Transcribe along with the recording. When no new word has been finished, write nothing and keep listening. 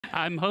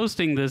I'm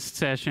hosting this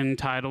session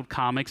titled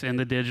Comics in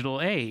the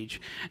Digital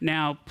Age.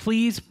 Now,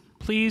 please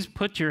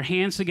put your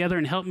hands together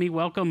and help me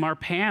welcome our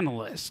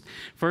panelists.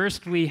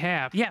 First, we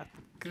have, go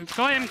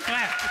ahead and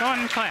clap. Go ahead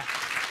and clap.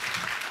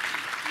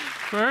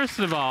 First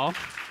of all,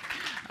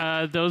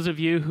 those of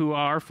you who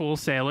are full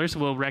sailors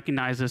will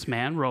recognize this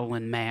man,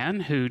 Roland Mann,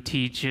 who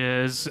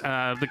teaches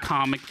the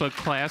comic book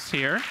class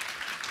here.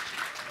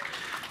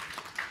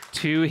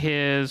 To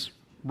his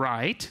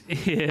right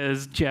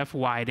is Jeff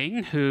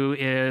Whiting, who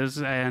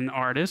is an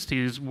artist.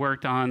 He's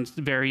worked on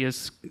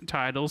various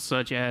titles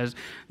such as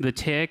The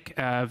Tick,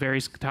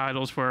 various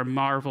titles for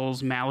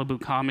Marvel's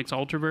Malibu Comics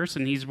Ultraverse,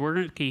 and he's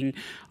working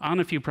on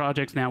a few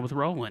projects now with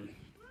Roland.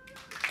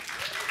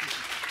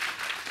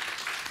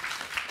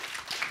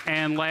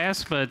 And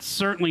last but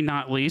certainly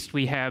not least,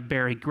 we have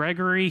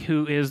Gregory,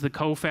 who is the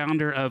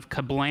co-founder of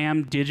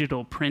Ka-Blam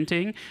Digital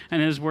Printing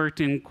and has worked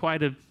in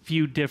quite a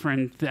few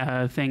different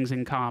things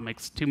in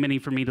comics. Too many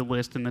for me to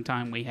list in the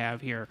time we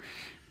have here.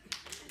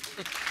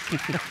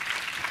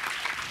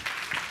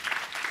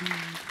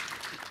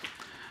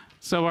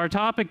 So our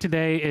topic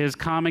today is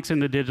comics in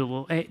the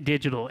digital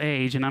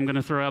age, and I'm going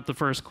to throw out the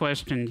first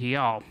question to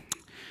y'all.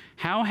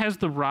 How has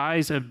the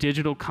rise of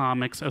digital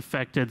comics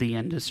affected the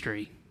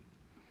industry?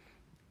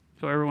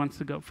 Whoever wants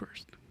to go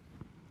first.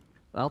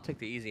 I'll take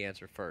the easy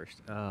answer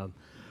first.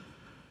 Comics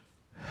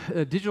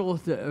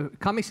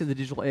in the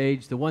digital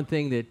age, the one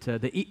thing that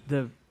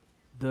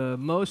the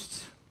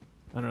most,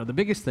 I don't know, the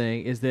biggest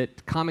thing is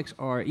that comics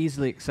are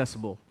easily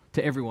accessible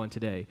to everyone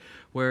today.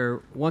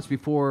 Where once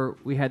before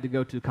we had to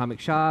go to comic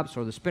shops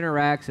or the spinner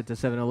racks at the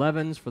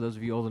 7-Elevens, for those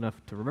of you old enough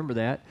to remember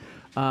that,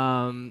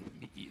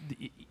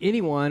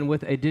 anyone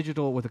with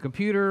a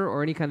computer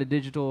or any kind of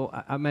digital,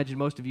 I imagine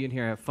most of you in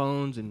here have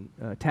phones and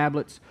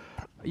tablets.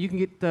 You can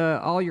get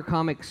all your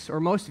comics, or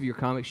most of your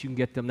comics, you can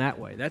get them that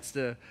way. That's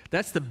the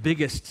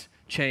biggest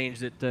change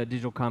that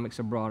digital comics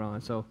have brought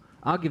on. So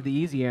I'll give the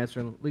easy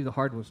answer and leave the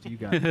hard ones to you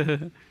guys.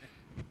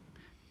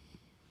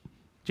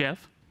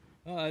 Jeff?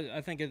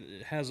 I think it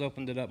has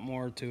opened it up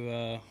more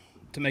to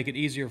make it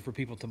easier for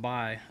people to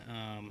buy.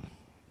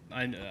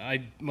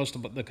 Most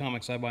of the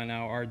comics I buy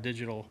now are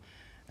digital,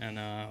 and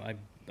I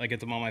get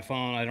them on my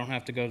phone. I don't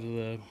have to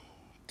go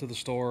to the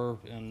store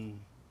and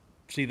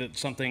see that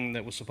something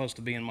that was supposed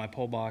to be in my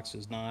pull box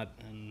is not,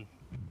 and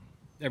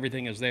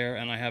everything is there,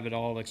 and I have it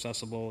all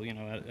accessible,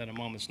 at a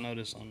moment's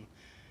notice on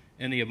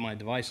any of my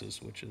devices,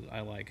 which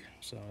I like.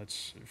 So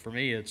for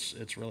me,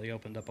 it's really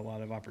opened up a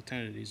lot of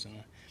opportunities,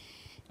 and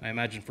I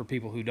imagine for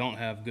people who don't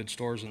have good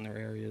stores in their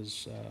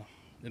areas,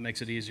 it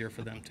makes it easier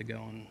for them to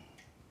go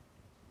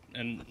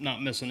and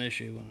not miss an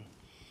issue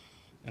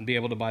and be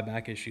able to buy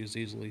back issues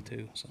easily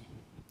too. So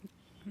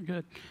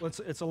good. Well,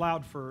 it's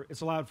allowed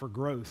for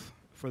growth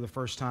for the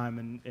first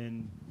time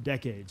in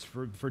decades.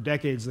 For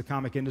decades, the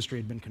comic industry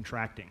had been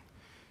contracting,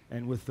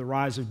 and with the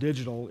rise of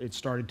digital, it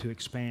started to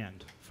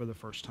expand for the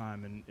first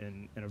time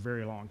in a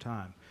very long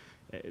time.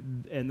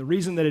 And the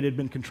reason that it had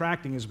been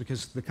contracting is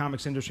because the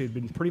comics industry had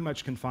been pretty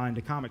much confined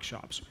to comic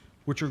shops,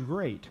 which are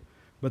great,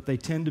 but they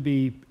tend to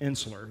be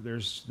insular.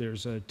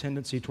 There's a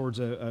tendency towards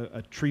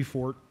a tree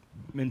fort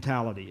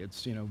mentality.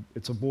 It's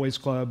a boys'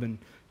 club, and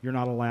you're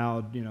not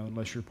allowed,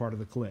 unless you're part of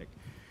the clique.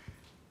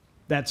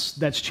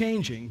 That's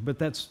changing, but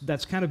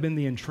that's kind of been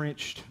the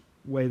entrenched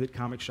way that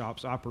comic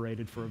shops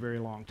operated for a very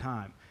long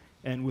time.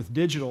 And with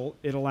digital,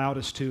 it allowed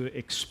us to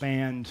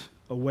expand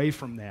away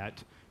from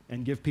that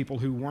and give people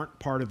who weren't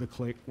part of the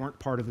clique, weren't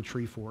part of the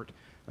tree fort,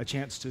 a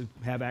chance to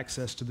have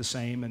access to the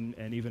same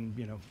and even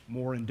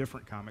more and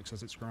different comics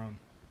as it's grown.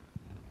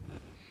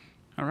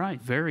 All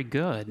right, very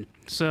good.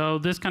 So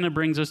this kind of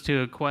brings us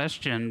to a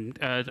question,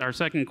 our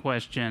second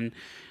question,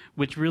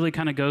 which really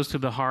kind of goes to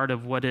the heart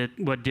of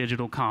what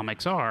digital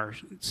comics are.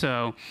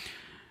 So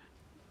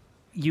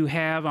you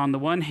have, on the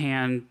one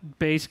hand,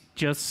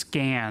 just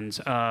scans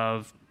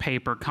of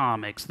paper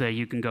comics that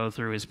you can go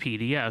through as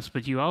PDFs,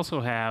 but you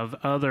also have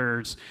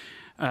others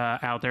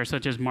out there,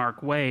 such as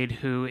Mark Waid,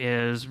 who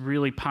is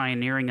really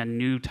pioneering a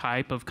new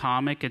type of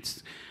comic.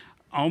 It's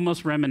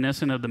almost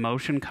reminiscent of the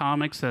motion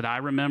comics that I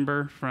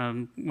remember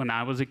from when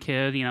I was a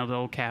kid, the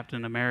old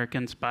Captain America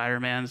and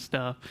Spider-Man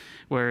stuff,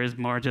 where it's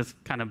more just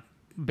kind of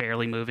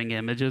barely moving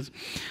images.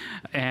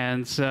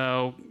 And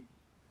so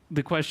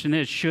the question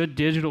is, should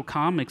digital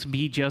comics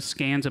be just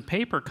scans of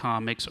paper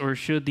comics, or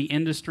should the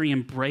industry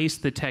embrace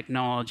the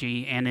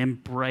technology and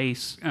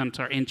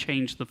and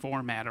change the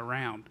format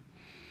around?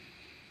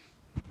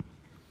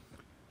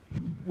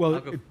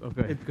 Well,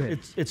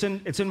 it's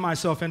in my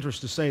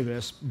self-interest to say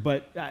this,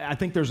 but I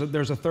think there's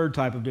a third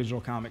type of digital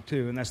comic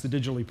too, and that's the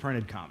digitally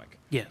printed comic.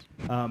 Yes.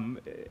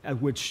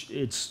 Which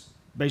it's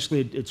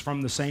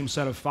from the same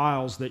set of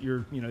files that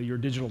your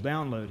digital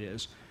download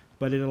is,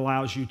 but it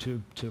allows you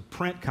to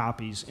print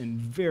copies in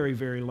very,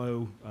 very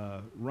low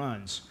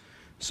runs.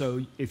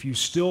 So if you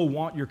still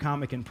want your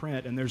comic in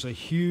print, and there's a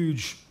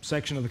huge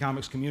section of the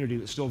comics community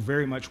that still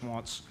very much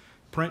wants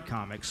print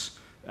comics,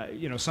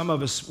 some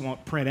of us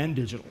want print and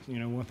digital.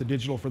 We want the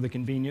digital for the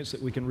convenience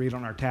that we can read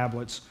on our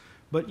tablets,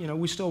 But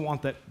we still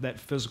want that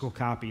physical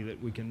copy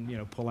that we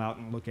can pull out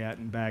and look at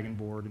and bag and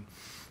board.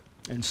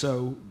 And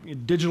so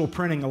digital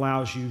printing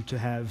allows you to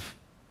have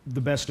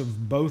the best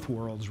of both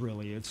worlds,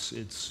 really.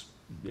 It's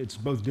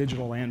both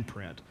digital and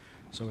print.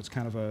 So it's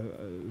kind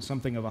of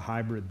something of a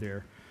hybrid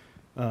there.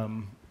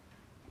 On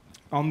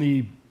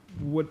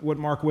what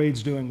Mark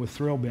Wade's doing with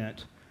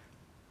ThrillBent,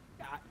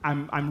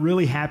 I'm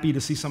really happy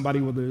to see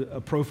somebody with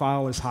a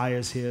profile as high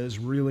as his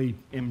really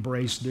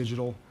embrace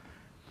digital.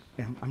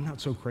 And I'm not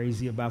so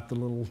crazy about the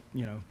little,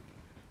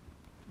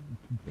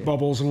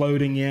 bubbles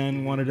loading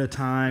in one at a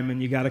time,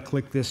 and you got to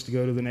click this to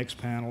go to the next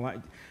panel.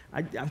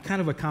 I'm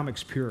kind of a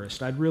comics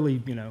purist. I'd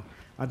really,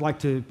 I'd like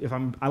to,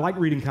 I like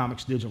reading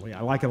comics digitally.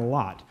 I like it a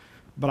lot.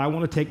 But I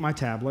want to take my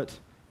tablet,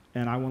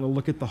 and I want to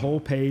look at the whole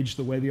page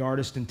the way the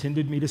artist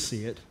intended me to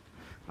see it.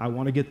 I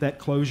want to get that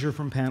closure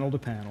from panel to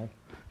panel.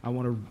 I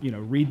want to,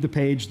 read the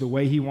page the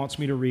way he wants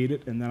me to read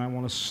it, and then I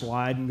want to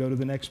slide and go to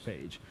the next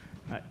page.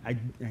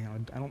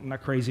 I'm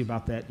not crazy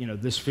about that.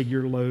 This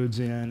figure loads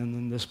in, and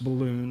then this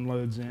balloon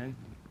loads in.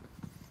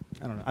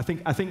 I don't know.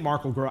 I think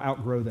Mark will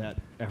outgrow that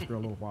after a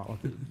little while.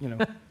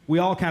 We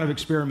all kind of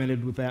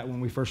experimented with that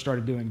when we first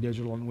started doing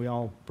digital, and we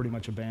all pretty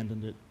much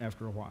abandoned it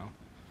after a while.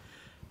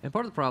 And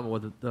part of the problem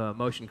with the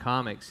motion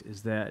comics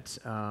is that,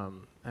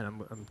 and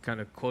I'm kind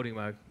of quoting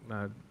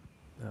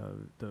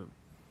the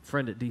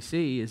friend at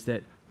DC, is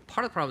that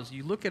part of the problem is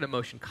you look at a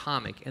motion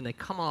comic and they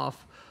come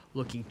off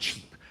looking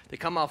cheap. They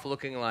come off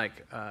looking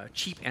like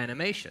cheap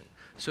animation.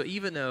 So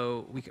even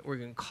though we're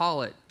going to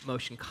call it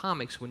motion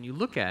comics, when you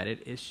look at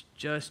it, it's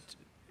just,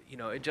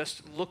 it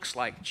just looks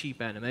like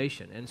cheap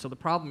animation. And so the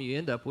problem you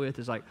end up with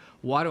is like,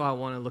 why do I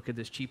want to look at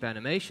this cheap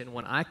animation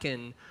when I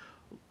can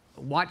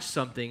watch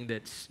something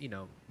that's,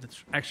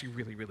 that's actually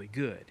really, really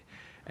good?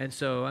 And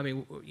so, I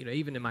mean,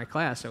 even in my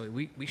class,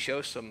 we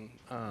show some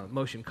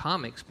motion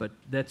comics, but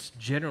that's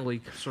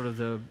generally sort of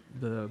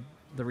the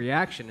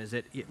reaction is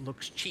that it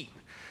looks cheap.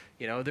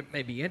 That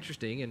may be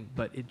interesting,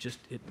 but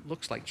it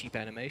looks like cheap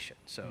animation.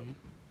 So,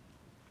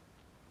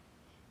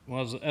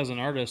 well, as an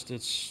artist,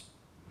 it's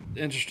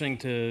interesting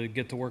to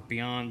get to work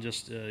beyond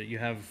just you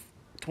have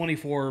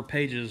 24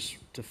 pages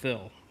to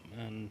fill,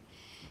 and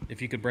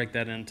if you could break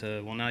that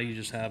into, well, now you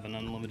just have an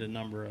unlimited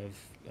number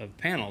of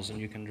panels, and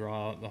you can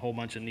draw a whole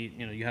bunch of neat.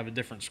 You have a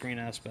different screen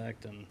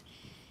aspect and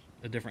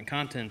a different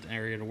content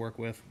area to work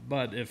with.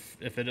 But if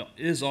it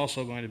is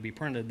also going to be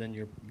printed, then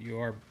you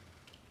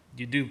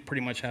do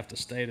pretty much have to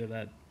stay to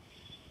that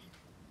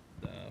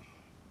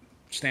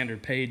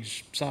standard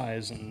page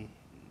size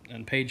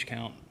and page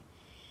count.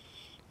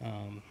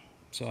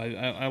 So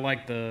I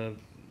like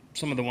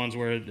some of the ones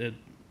where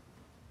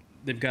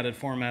they've got it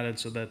formatted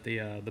so that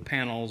the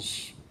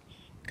panels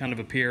kind of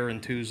appear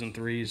in 2s and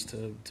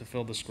 3s to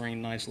fill the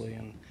screen nicely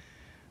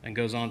and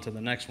goes on to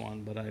the next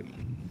one. But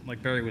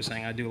like Barry was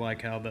saying, I do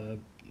like how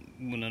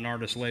when an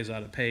artist lays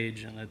out a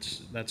page and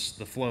that's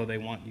the flow they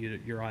want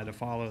your eye to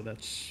follow.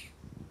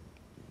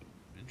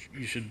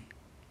 You should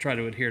try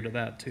to adhere to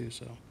that too.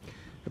 So,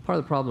 part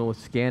of the problem with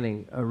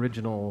scanning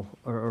original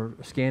or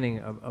scanning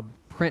a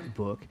print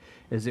book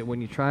is that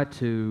when you try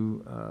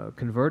to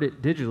convert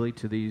it digitally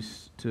to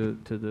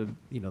the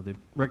the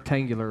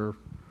rectangular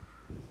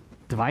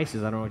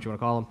devices, I don't know what you want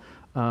to call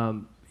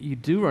them, you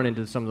do run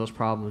into some of those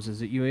problems.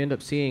 Is that you end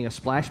up seeing a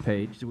splash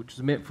page, which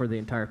is meant for the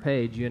entire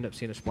page. You end up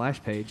seeing a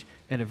splash page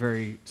in a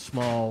very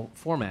small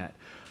format,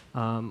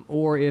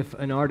 or if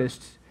an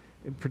artist,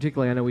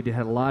 particularly, I know we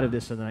had a lot of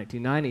this in the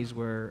 1990s,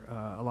 where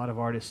a lot of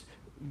artists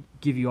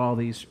give you all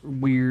these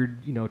weird,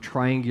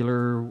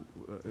 triangular,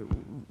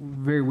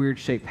 very weird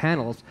shaped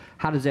panels.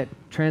 How does that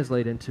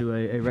translate into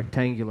a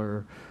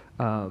rectangular,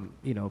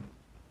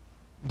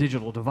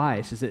 digital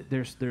device? Is that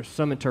there's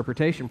some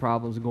interpretation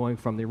problems going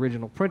from the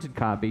original printed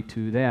copy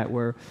to that,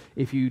 where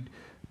if you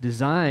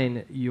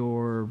design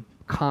your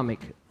comic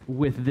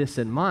with this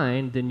in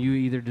mind, then you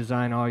either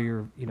design all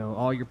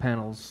your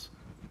panels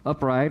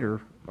upright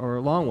or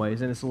long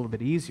ways, and it's a little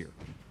bit easier.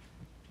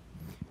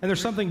 And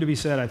there's something to be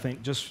said, I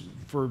think, just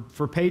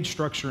for page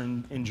structure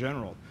in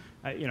general.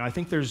 I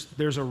think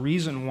there's a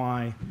reason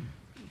why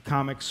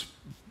comics,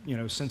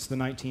 since the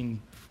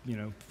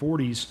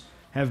 1940s,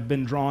 have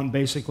been drawn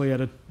basically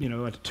at a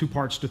 2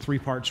 parts to 3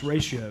 parts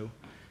ratio,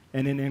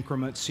 and in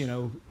increments,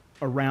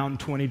 around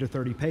 20 to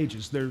 30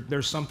 pages.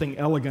 There's something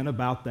elegant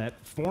about that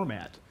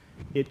format.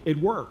 It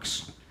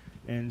works,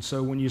 and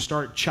so when you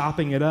start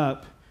chopping it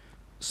up,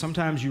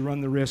 sometimes you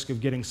run the risk of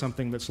getting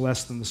something that's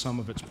less than the sum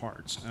of its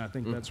parts, and I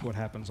think that's what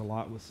happens a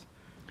lot with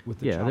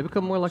the Yeah, they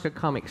become more like a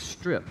comic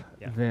strip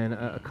than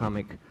a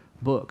comic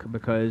book,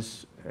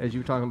 because as you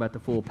were talking about the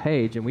full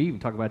page, and we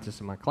even talk about this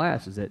in my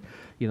class, is that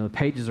the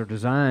pages are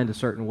designed a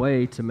certain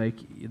way to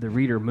make the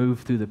reader move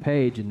through the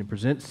page, and it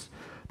presents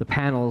the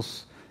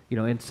panels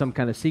in some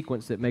kind of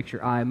sequence that makes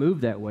your eye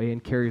move that way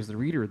and carries the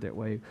reader that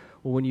way.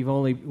 Well,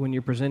 when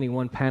you're presenting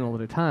one panel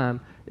at a time,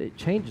 it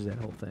changes that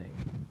whole thing.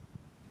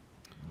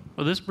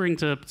 Well, this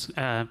brings us to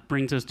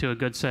a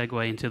good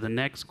segue into the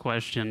next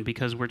question,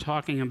 because we're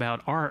talking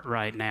about art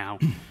right now.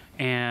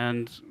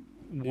 And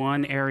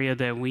one area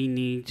that we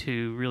need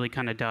to really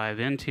kind of dive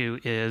into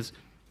is,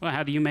 well,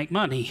 how do you make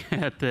money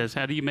at this?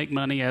 How do you make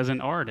money as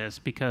an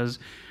artist? Because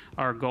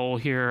our goal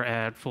here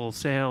at Full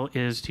Sail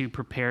is to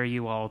prepare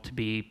you all to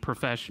be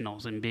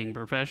professionals, and being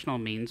professional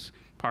means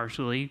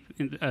partially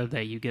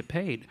that you get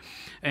paid.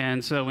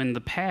 And so in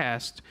the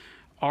past,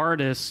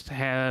 artists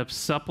have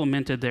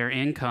supplemented their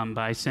income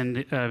by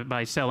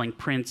selling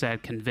prints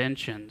at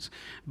conventions,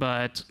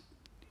 but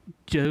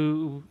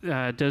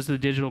does the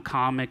digital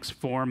comics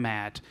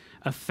format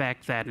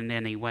affect that in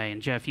any way?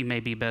 And Jeff, you may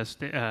be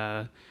best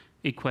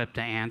equipped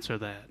to answer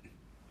that.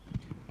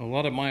 A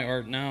lot of my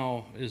art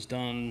now is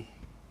done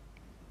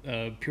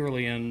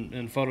purely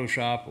in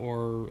Photoshop,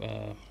 or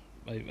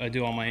I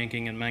do all my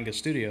inking in Manga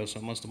Studio,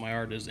 so most of my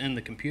art is in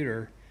the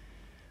computer.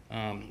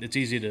 It's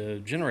easy to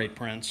generate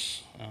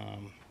prints.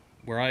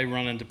 Where I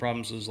run into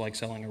problems is like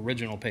selling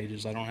original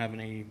pages. I don't have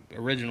any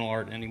original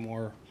art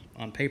anymore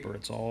on paper.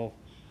 It's all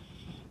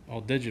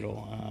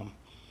digital.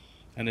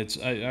 And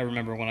I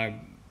remember when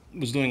I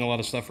was doing a lot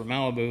of stuff for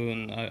Malibu,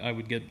 and I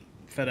would get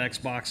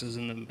FedEx boxes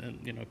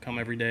and come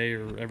every day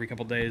or every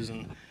couple days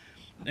and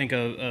ink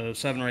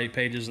 7 or 8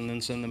 pages and then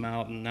send them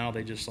out. And now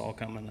they just all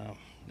come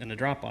in a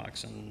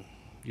Dropbox, and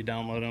you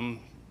download them,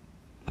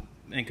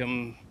 ink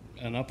them,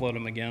 and upload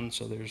them again.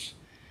 So there's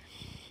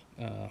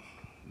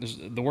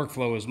the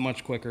workflow is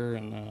much quicker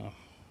and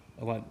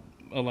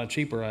a lot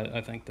cheaper,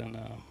 I think, than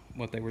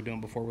what they were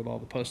doing before with all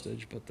the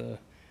postage. But the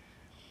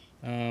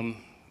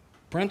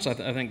prints, I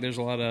think there's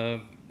a lot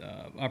of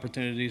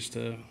opportunities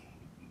to,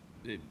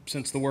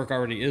 since the work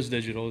already is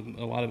digital,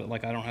 a lot of it,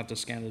 like, I don't have to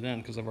scan it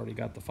in because I've already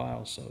got the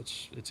files, so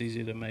it's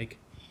easy to make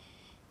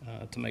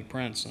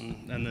prints,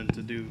 and then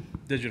to do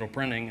digital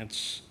printing,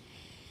 it's.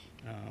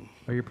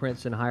 Are your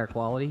prints in higher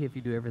quality if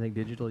you do everything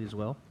digitally as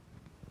well?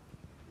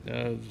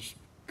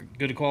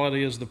 Good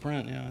quality as the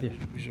print, yeah.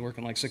 Usually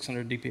working like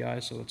 600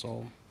 DPI, so it's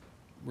all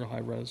real high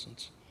res.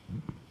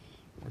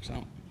 Works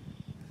out.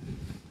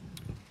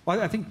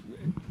 Well, I think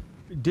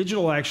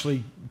digital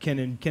actually can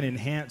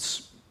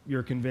enhance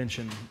your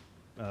convention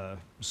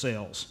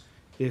sales.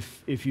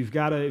 If you've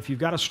got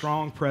a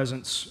strong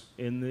presence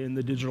in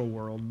the digital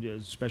world,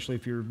 especially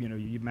if you're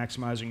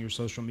maximizing your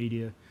social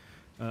media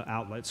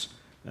outlets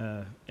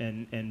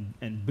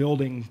and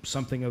building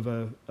something of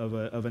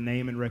a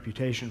name and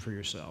reputation for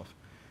yourself,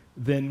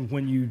 then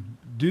when you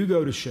do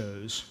go to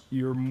shows,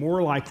 you're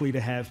more likely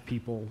to have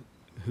people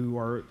who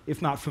are,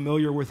 if not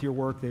familiar with your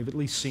work, they've at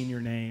least seen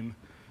your name.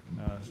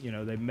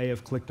 They may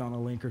have clicked on a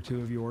link or two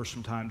of yours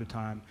from time to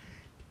time,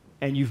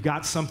 and you've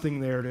got something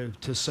there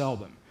to sell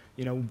them.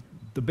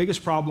 The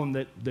biggest problem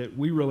that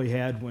we really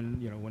had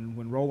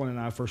when Roland and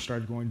I first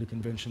started going to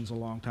conventions a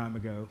long time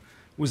ago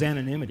was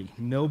anonymity.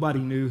 Nobody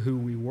knew who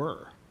we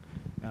were.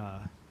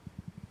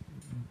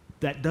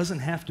 That doesn't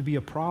have to be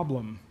a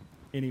problem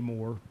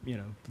anymore,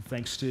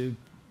 thanks to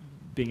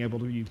being able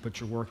to put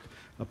your work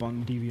up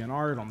on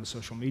DeviantArt, on the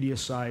social media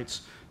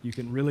sites. You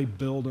can really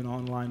build an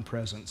online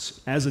presence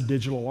as a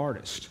digital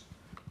artist.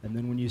 And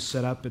then when you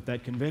set up at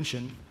that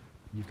convention,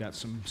 you've got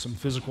some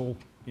physical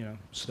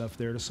stuff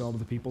there to sell to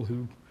the people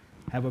who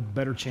have a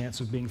better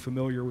chance of being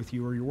familiar with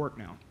you or your work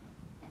now.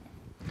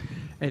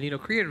 And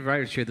creative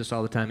writers share this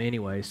all the time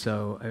anyway,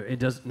 so it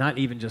does not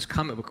even just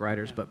comic book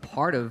writers, but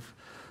part of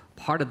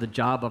the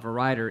job of a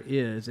writer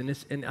is,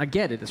 and I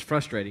get it, it's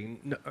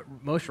frustrating.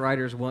 Most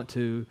writers want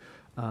to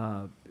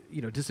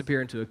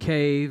disappear into a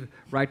cave,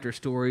 write their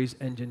stories,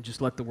 and then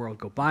just let the world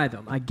go by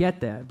them. I get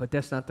that, but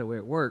that's not the way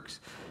it works.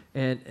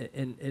 And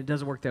it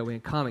doesn't work that way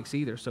in comics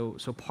either. So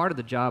part of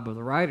the job of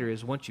the writer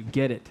is, once you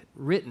get it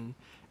written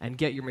and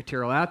get your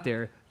material out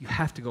there, you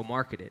have to go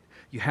market it.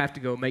 You have to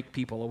go make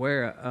people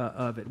aware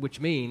of it, which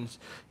means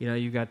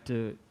you got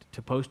to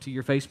post to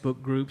your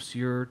Facebook groups,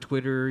 your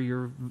Twitter,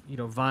 your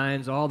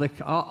Vines,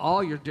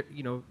 all your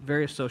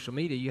various social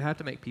media. You have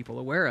to make people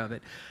aware of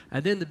it.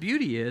 And then the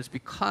beauty is,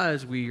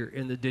 because we are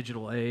in the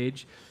digital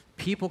age,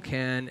 people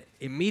can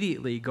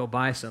immediately go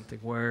buy something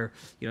where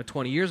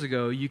 20 years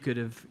ago you could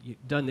have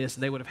done this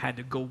and they would have had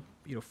to go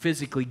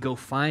physically go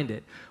find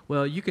it.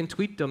 Well, you can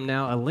tweet them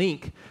now a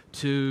link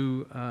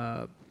to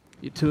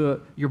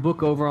your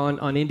book over on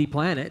Indie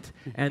Planet,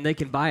 and they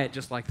can buy it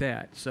just like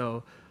that.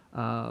 So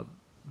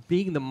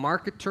being the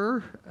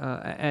marketer,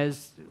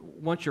 as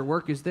once your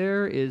work is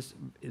there, is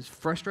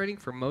frustrating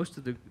for most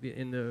of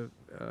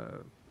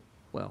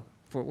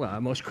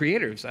most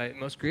creators.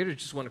 Most creators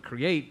just want to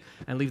create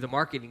and leave the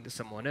marketing to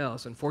someone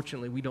else.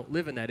 Unfortunately, we don't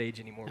live in that age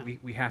anymore.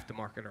 We have to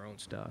market our own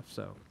stuff.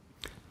 So,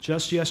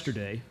 just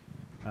yesterday,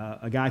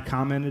 a guy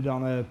commented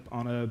on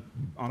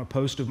a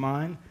post of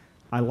mine.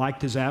 I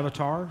liked his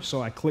avatar,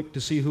 so I clicked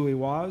to see who he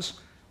was.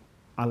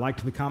 I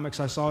liked the comics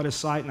I saw at his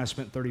site, and I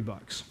spent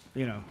 $30.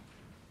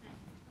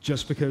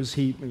 Just because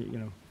he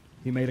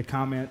made a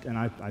comment, and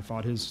I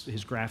thought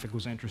his graphic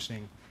was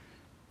interesting,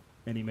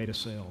 and he made a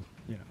sale.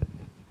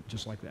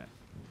 Just like that.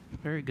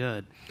 Very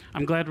good.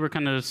 I'm glad we're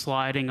kind of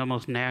sliding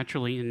almost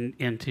naturally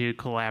into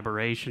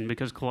collaboration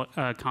because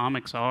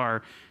comics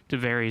are, to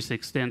various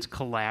extents,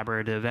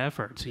 collaborative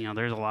efforts. You know,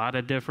 there's a lot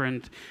of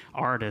different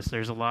artists.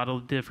 There's a lot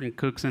of different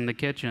cooks in the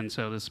kitchen,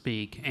 so to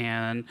speak.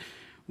 And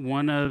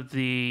one of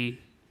the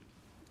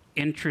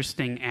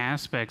interesting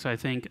aspects, I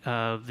think,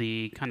 of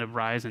the kind of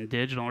rise in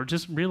digital, or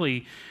just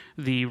really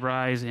the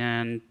rise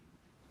in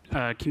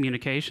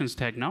communications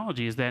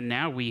technology, is that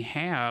now we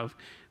have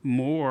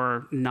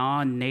more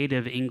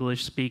non-native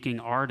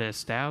English-speaking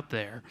artists out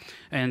there.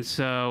 And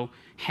so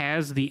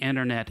has the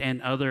internet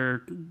and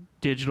other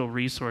digital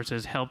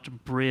resources helped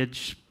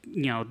bridge,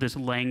 you know, this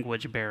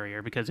language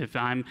barrier? Because if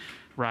I'm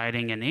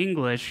writing in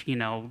English, you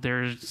know,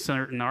 there's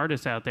certain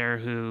artists out there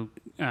who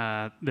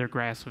their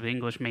grasp of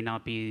English may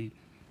not be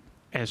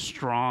as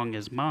strong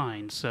as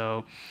mine.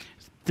 So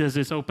does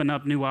this open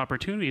up new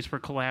opportunities for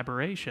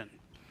collaboration?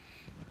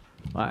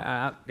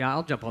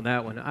 I'll jump on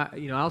that one.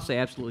 I'll say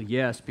absolutely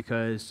yes,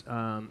 because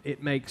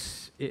it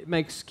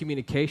makes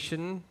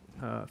communication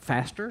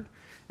faster.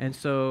 And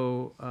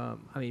so,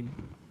 I mean,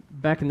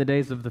 back in the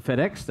days of the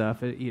FedEx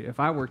stuff, if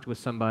I worked with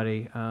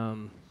somebody,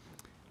 and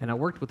I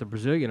worked with a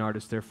Brazilian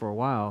artist there for a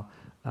while,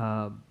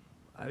 I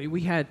mean,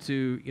 we had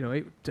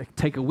to,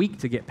 take a week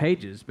to get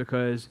pages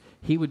because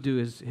he would do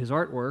his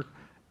artwork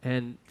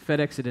and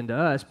FedEx it into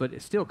us, but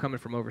it's still coming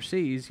from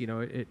overseas. You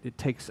know, it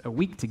takes a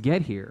week to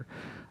get here.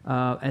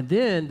 And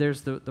then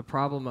there's the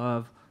problem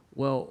of,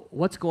 well,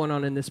 what's going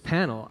on in this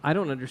panel? I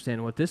don't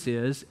understand what this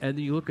is. And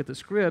then you look at the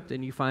script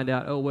and you find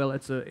out, oh, well,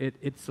 it's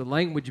a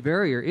language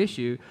barrier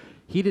issue.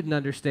 He didn't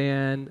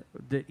understand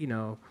that,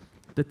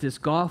 that this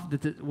golf,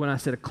 when I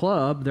said a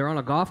club, they're on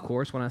a golf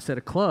course. When I said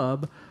a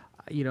club,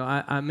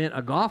 I meant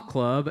a golf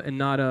club and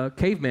not a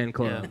caveman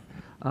club. Yeah.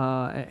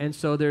 And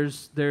so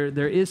there's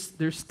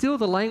still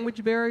the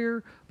language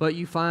barrier, but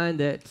you find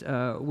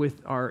that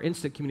with our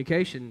instant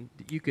communication,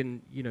 you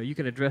can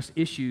address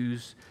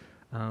issues,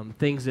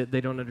 things that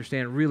they don't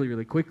understand really,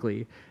 really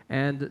quickly.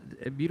 And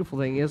the beautiful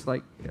thing is,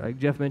 like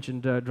Jeff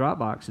mentioned,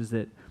 Dropbox, is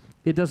that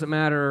it doesn't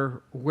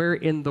matter where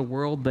in the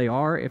world they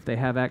are. If they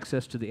have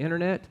access to the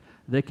internet,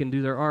 they can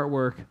do their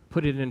artwork,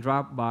 put it in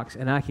Dropbox,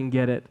 and I can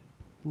get it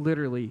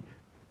literally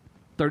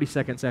 30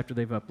 seconds after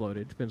they've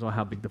uploaded. Depends on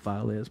how big the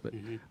file is, but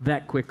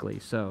that quickly.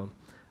 So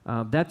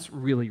that's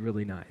really,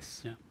 really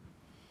nice. Yeah.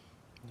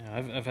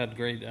 Yeah, I've had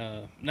great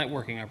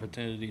networking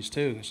opportunities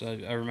too. So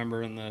I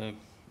remember in the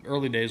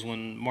early days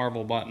when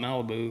Marvel bought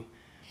Malibu,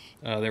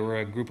 there were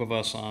a group of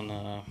us on,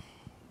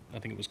 I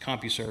think it was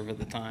CompuServe at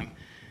the time,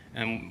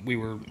 and we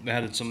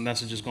had some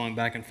messages going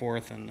back and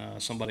forth, and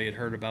somebody had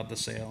heard about the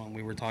sale, and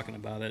we were talking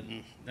about it.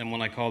 And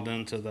when I called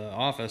into the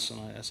office,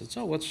 and I said,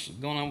 "So what's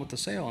going on with the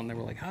sale?" And they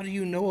were like, "How do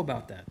you know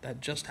about that?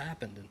 That just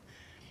happened." And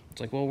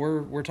it's like, well,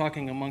 we're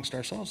talking amongst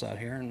ourselves out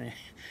here, and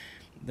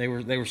they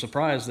were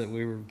surprised that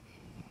we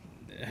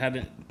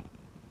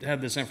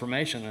had this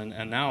information,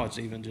 and now it's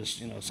even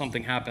just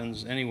something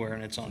happens anywhere,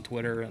 and it's on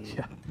Twitter,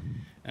 and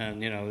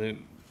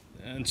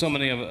and so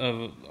many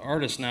of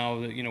artists now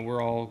that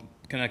we're all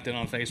connected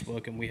on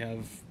Facebook, and we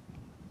have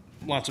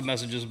lots of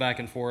messages back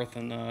and forth,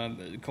 and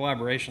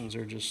collaborations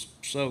are just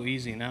so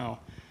easy now.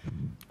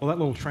 Well, that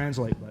little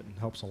translate button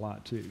helps a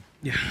lot too.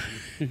 Yeah.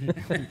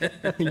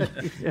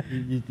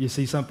 you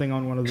see something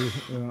on one of the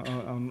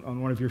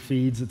on one of your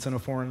feeds that's in a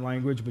foreign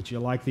language, but you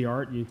like the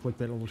art, you click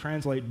that little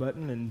translate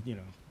button, and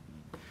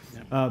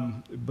Yeah.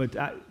 But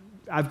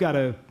I've got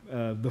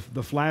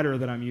the flatter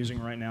that I'm using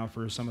right now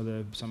for some of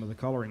the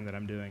coloring that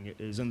I'm doing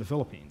is in the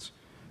Philippines.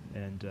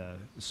 And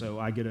so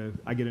I get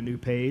a new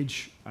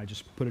page. I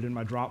just put it in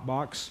my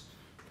Dropbox,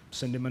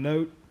 send him a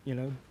note.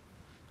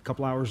 A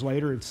couple hours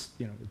later, it's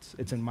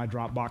in my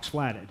Dropbox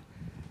flatted.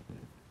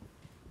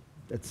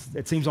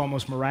 It seems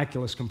almost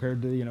miraculous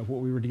compared to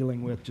what we were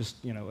dealing with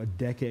just a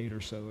decade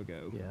or so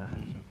ago. Yeah.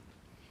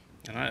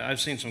 And I've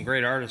seen some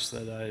great artists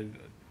that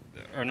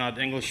are not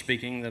English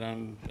speaking that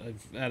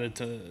I've added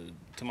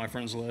to my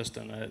friends list,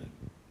 and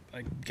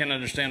I can't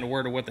understand a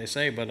word of what they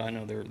say, but I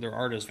know their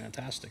art is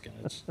fantastic, and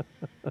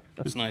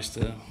it's nice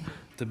to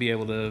be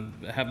able to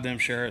have them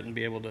share it and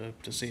be able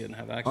to see it and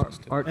have access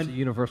to it. Art's a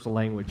universal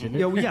language, isn't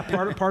it? Yeah,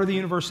 part of the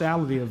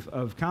universality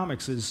of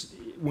comics is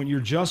when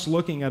you're just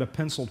looking at a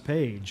penciled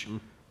page,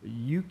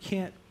 you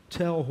can't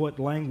tell what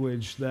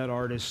language that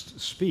artist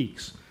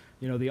speaks.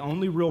 The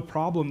only real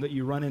problem that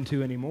you run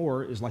into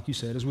anymore is, like you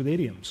said, is with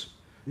idioms.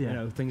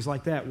 Yeah. Things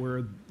like that,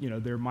 where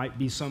there might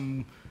be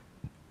some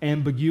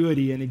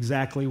ambiguity in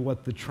exactly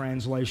what the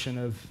translation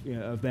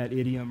of that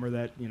idiom or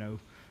that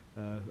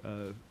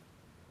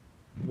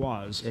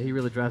was. Yeah, he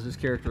really drives his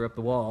character up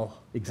the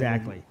wall.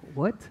 Exactly.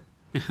 What?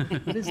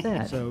 What is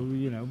that? So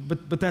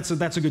but that's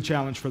a good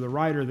challenge for the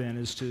writer then,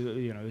 is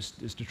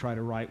to try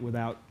to write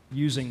without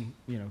using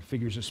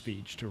figures of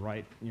speech, to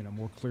write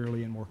more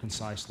clearly and more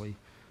concisely.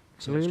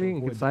 Clearly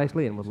and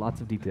concisely and with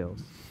lots of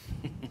details.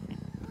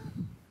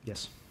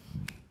 Yes.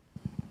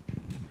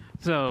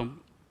 So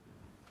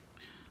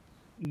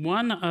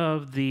one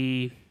of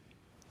the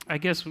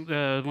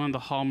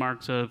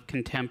hallmarks of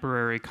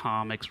contemporary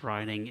comics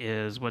writing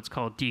is what's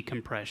called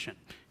decompression.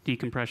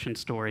 decompression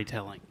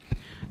storytelling.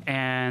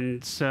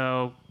 And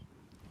so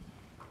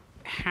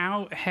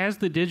how has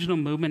the digital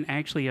movement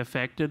actually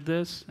affected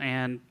this?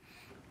 And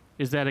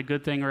is that a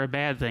good thing or a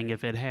bad thing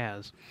if it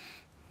has?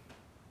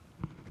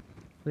 I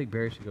think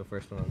Barry should go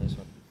first on this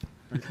one.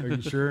 Are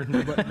you sure?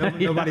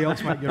 Nobody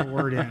else might get a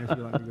word in if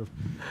you let me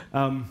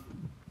go.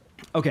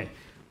 Okay.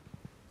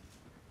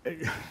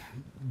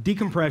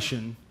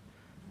 Decompression.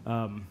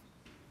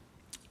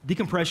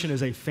 Decompression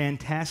is a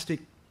fantastic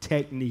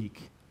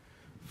technique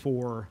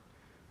for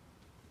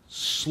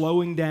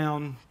slowing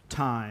down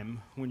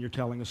time when you're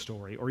telling a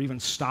story, or even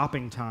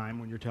stopping time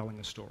when you're telling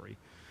a story,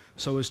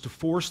 so as to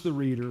force the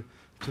reader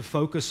to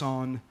focus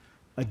on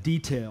a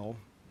detail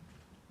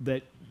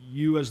that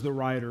you as the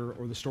writer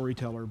or the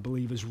storyteller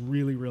believe is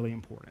really, really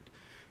important.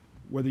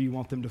 Whether you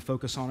want them to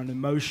focus on an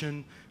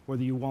emotion,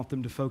 whether you want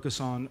them to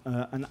focus on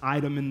an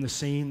item in the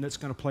scene that's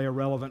going to play a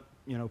relevant,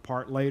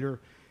 part later.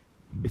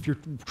 If you're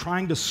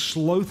trying to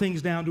slow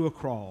things down to a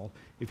crawl,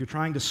 if you're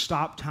trying to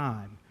stop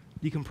time,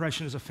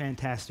 decompression is a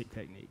fantastic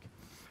technique.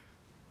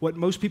 What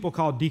most people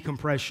call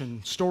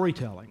decompression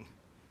storytelling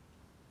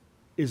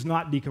is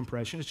not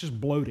decompression, it's just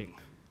bloating.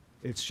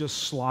 It's just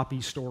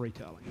sloppy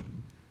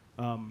storytelling.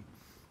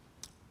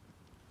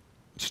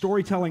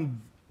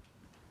 Storytelling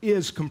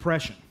is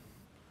compression.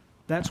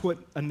 That's what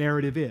a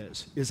narrative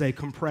is a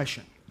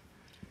compression.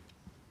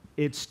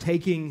 It's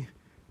taking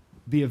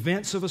the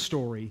events of a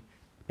story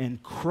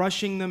and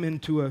crushing them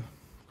into a,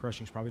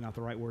 crushing is probably not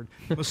the right word,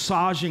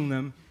 massaging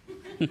them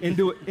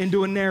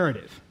into a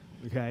narrative,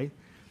 okay?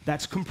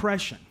 That's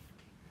compression.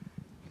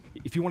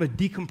 If you want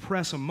to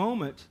decompress a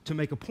moment to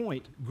make a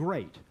point,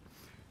 great.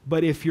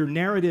 But if your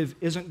narrative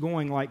isn't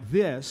going like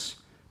this,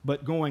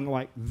 but going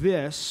like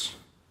this,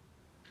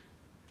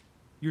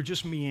 you're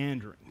just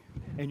meandering,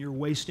 and you're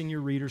wasting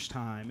your reader's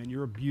time, and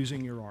you're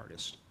abusing your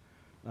artist.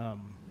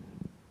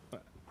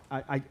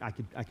 I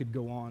could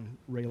go on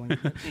railing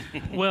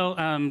Well,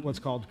 what's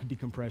called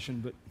decompression,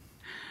 but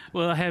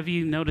well, have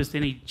you noticed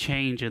any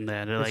change in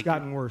that? it's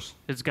gotten worse.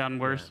 It's gotten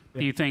worse. Yeah.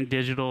 Do you think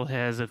digital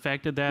has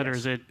affected that, or Yes.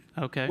 is it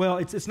okay? Well,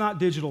 it's not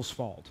digital's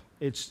fault.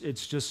 It's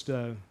just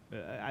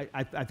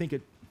I think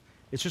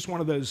it's just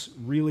one of those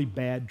really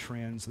bad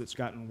trends that's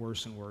gotten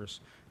worse and worse.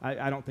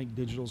 I don't think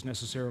digital's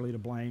necessarily to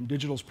blame.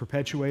 Digital's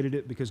perpetuated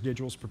it because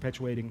digital's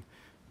perpetuating,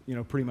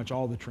 pretty much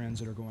all the trends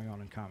that are going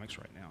on in comics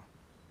right now.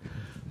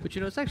 But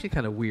it's actually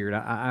kind of weird.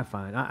 I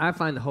find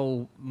the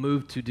whole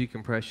move to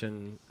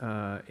decompression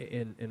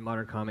in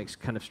modern comics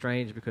kind of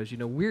strange because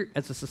we're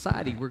as a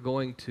society we're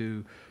going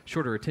to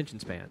shorter attention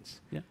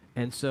spans. Yeah.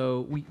 And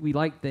so we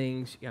like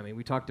things. I mean,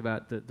 we talked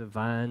about the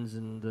Vines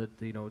and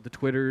the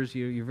Twitters.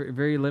 You're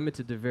very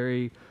limited to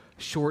very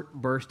short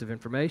burst of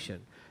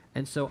information.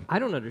 And so I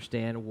don't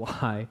understand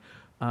why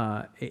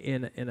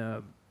in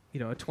a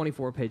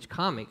 24-page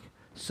comic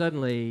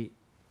suddenly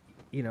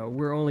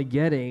we're only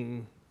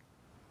getting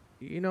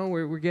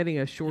we're getting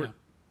a short,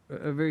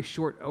 a very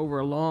short over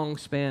a long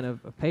span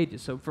of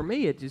pages. So for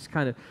me, it's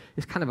kind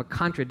of a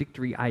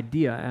contradictory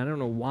idea. And I don't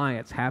know why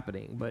it's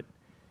happening, but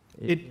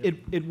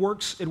it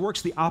works. It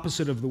works the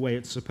opposite of the way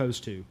it's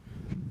supposed to.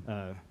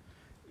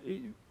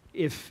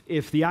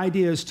 If the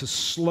idea is to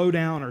slow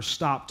down or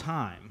stop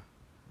time,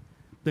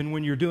 then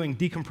when you're doing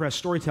decompressed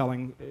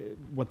storytelling,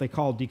 what they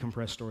call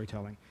decompressed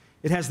storytelling,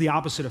 it has the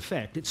opposite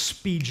effect. It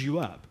speeds you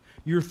up.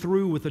 You're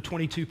through with a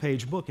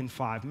 22-page book in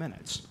 5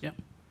 minutes. Yeah.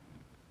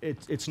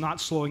 It's not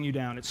slowing you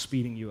down, it's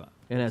speeding you up.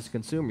 and as a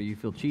consumer, you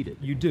feel cheated.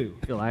 You do. You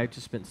feel I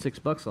just spent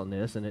 $6 on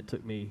this, and it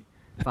took me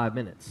 5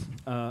 minutes.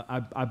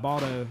 I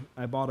bought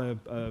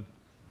a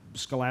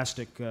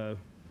Scholastic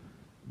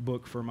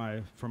book for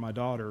my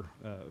daughter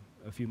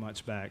a few months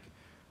back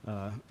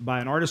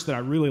by an artist that I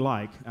really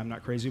like. I'm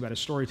not crazy about his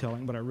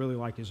storytelling, but I really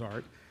like his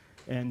art.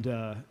 And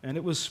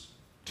it was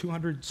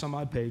 200 some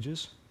odd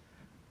pages.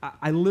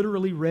 I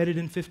literally read it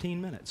in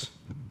 15 minutes.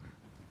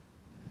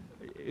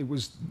 It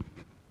was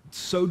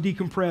so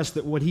decompressed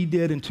that what he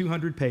did in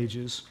 200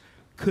 pages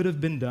could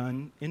have been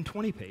done in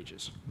 20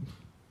 pages.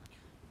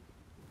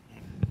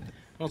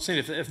 Well, see,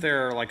 if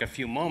there are like a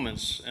few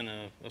moments in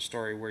a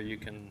story where you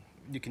can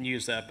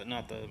use that, but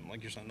not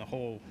like you're saying the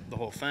whole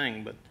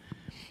thing. But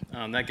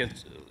that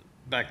gets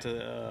back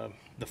to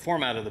the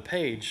format of the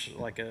page.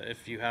 Like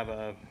if you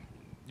have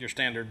your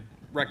standard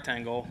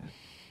rectangle,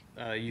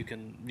 you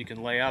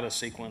can lay out a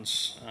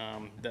sequence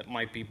that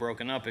might be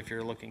broken up if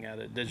you're looking at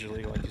it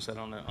digitally, like you said,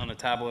 on a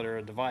tablet or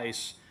a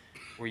device,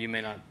 where you may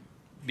not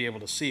be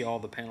able to see all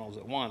the panels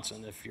at once.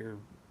 And if you're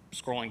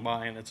scrolling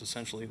by and it's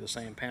essentially the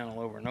same panel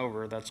over and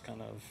over, that's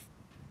kind of,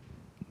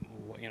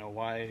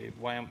 why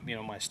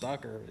am I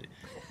stuck? Or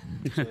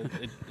so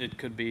it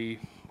could be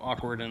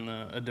awkward in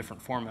a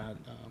different format.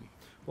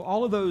 Well,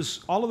 all of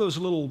those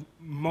little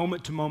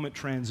moment-to-moment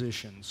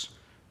transitions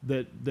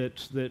that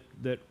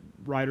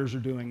writers are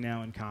doing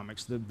now in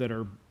comics that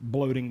are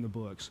bloating the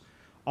books,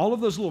 all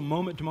of those little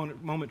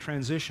moment-to-moment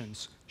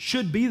transitions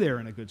should be there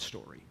in a good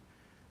story,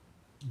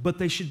 but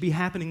they should be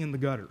happening in the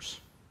gutters.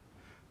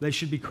 They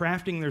should be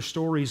crafting their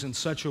stories in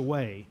such a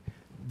way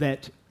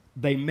that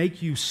they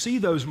make you see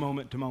those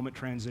moment-to-moment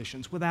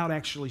transitions without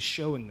actually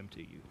showing them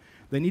to you.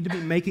 They need to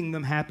be making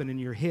them happen in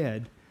your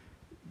head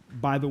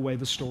by the way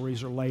the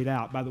stories are laid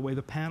out, by the way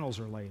the panels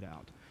are laid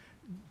out.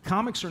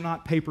 Comics are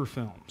not paper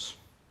films.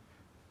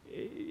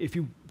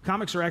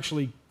 Comics are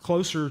actually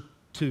closer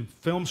to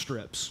film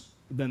strips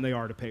than they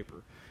are to paper.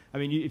 I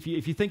mean, if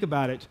you think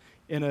about it,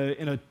 in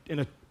a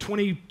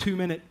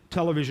 22-minute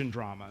television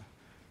drama,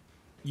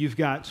 you've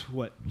got,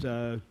 what,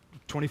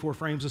 24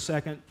 frames a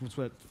second? What's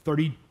what,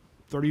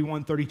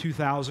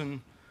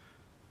 32,000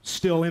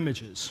 still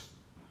images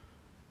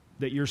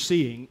that you're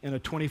seeing in a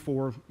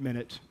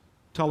 24-minute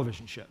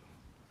television show.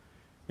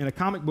 In a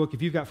comic book,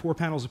 if you've got 4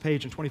 panels a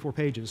page and 24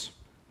 pages,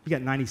 you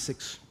got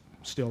 96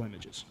 still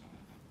images,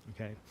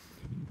 okay?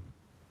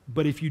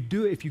 But if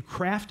you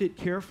craft it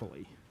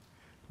carefully,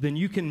 then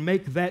you can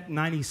make those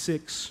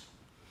 96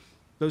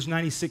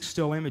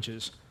 still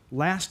images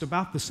last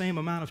about the same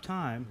amount of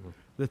time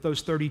that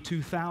those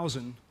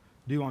 32,000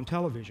 do on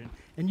television,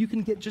 and you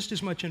can get just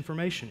as much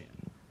information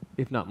in.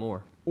 If not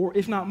more. Or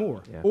if not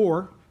more. Yeah.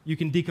 Or you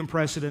can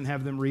decompress it and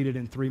have them read it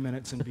in 3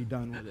 minutes and be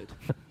done with it.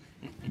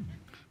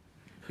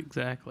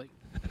 Exactly.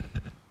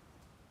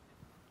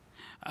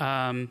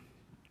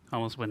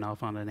 Almost went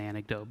off on an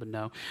anecdote, but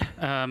no.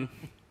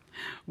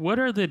 What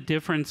are the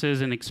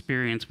differences in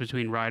experience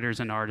between writers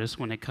and artists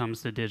when it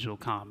comes to digital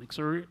comics,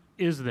 or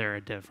is there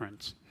a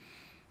difference?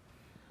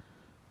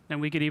 And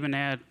we could even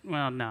add,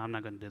 well, no, I'm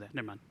not going to do that.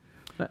 Never mind.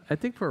 I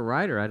think for a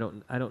writer, I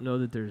don't know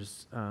that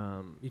there's.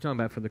 You're talking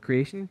about for the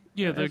creation?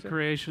 Yeah, the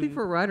creation. I think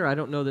for a writer, I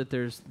don't know that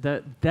there's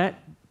that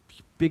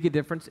big a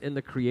difference in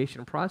the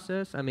creation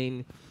process. I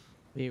mean,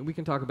 we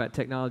can talk about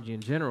technology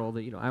in general.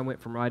 That I went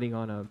from writing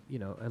on a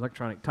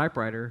electronic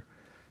typewriter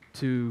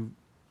to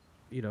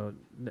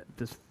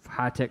this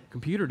high-tech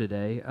computer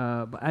today.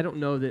 But I don't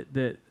know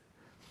that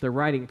the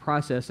writing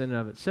process in and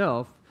of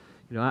itself.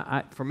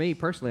 For me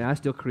personally, I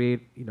still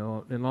create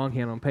in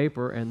longhand on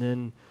paper and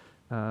then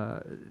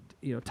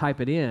type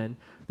it in.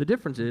 The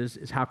difference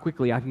is how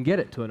quickly I can get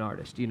it to an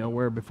artist.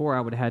 Where before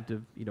I would have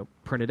had to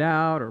print it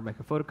out or make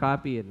a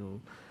photocopy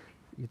and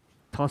you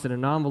toss it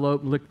in an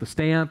envelope and lick the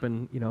stamp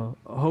and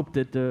hope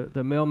that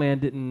the mailman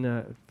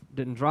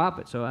didn't drop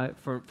it. So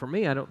for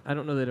me, I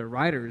don't know that a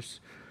writer's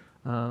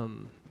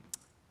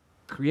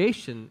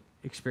creation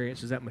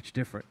experience is that much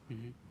different.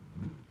 Mm-hmm.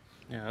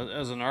 Yeah,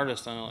 as an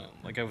artist,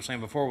 like I was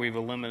saying before, we've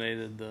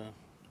eliminated the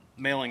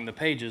mailing the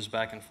pages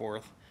back and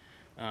forth.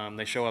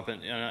 They show up,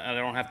 and I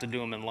don't have to do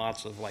them in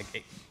lots of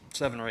like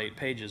 7 or 8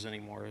 pages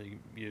anymore.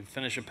 You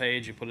finish a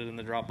page, you put it in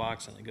the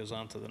Dropbox, and it goes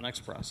on to the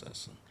next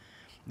process. And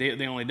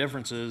the only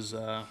difference is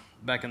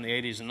back in the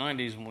 80s and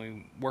 90s when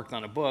we worked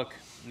on a book,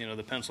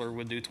 the penciler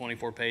would do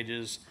 24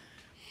 pages.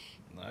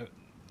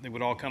 They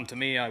would all come to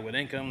me, I would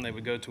ink them, they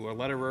would go to a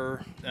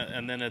letterer,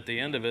 and then at the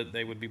end of it,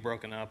 they would be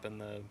broken up,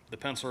 and the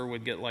penciler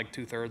would get like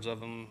 2/3 of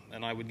them,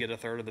 and I would get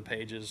 1/3 of the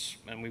pages,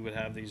 and we would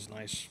have these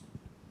nice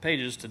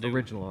pages to do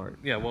original art.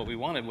 Yeah, what we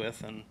wanted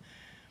with, and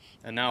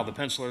now the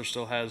penciler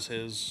still has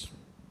his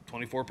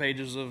 24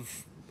 pages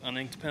of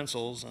uninked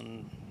pencils,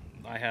 and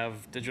I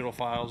have digital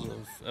files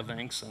of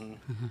inks. And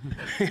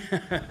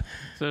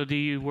So do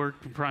you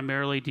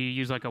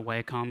use like a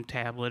Wacom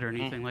tablet or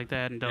anything like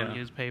that and don't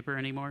use paper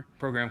anymore?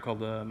 Program called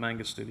the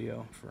Manga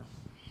Studio for.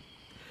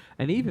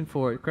 And even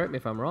correct me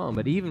if I'm wrong,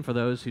 but even for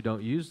those who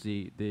don't use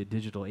the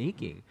digital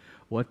inking,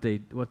 what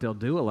they'll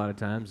do a lot of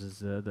times is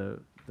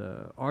the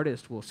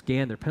artist will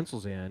scan their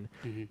pencils in,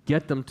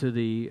 get them to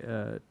the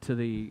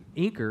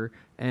inker,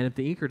 and if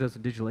the inker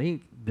doesn't digital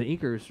ink, the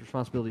inker's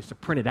responsibility is to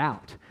print it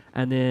out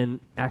and then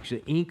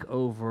actually ink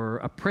over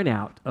a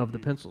printout of the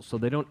pencils. So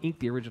they don't ink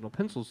the original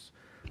pencils.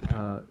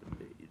 Am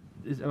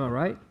I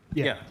right?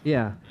 Yeah.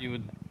 Yeah.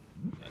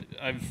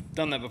 I've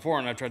done that before,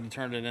 and I've tried to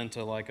turn it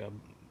into like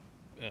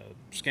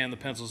scan the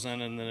pencils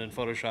in, and then in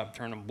Photoshop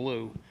turn them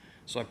blue.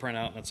 So I print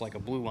out, and it's like a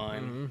blue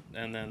line,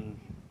 and then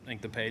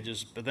ink the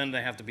pages. But then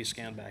they have to be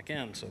scanned back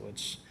in. So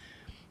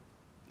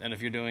and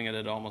if you're doing it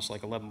at almost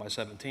like 11 by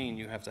 17,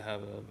 you have to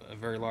have a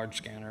very large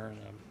scanner and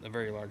a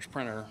very large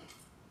printer.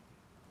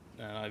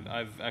 And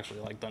I've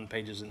actually done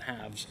pages in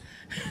halves,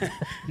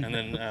 and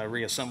then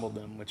reassembled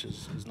them, which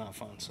is not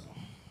fun. So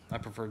I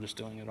prefer just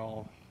doing it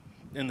all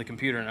in the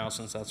computer now,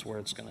 since that's where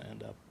it's going to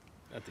end up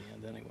at the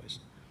end anyways.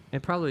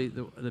 And probably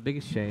the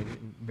biggest change,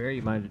 and Barry,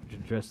 you might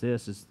address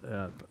this, is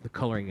the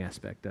coloring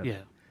aspect of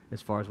it,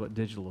 as far as what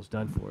digital has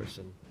done for us.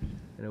 And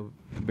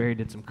Barry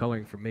did some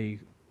coloring for me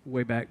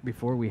way back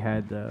before we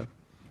had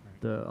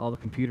all the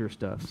computer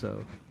stuff.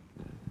 So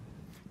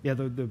yeah,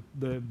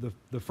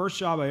 the first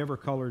job I ever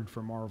colored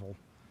for Marvel,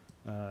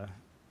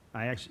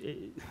 I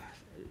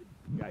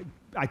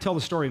tell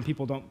the story and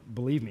people don't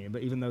believe me,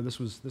 but even though this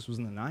was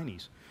in the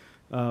 90s,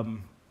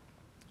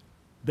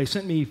 they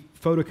sent me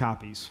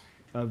photocopies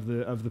of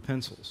the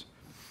pencils,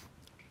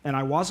 and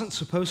I wasn't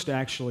supposed to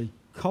actually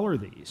color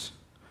these.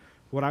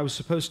 What I was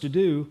supposed to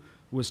do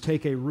was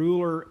take a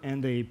ruler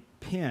and a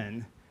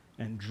pen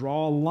and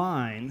draw a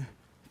line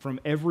from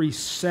every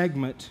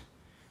segment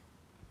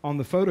on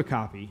the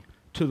photocopy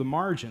to the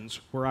margins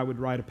where I would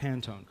write a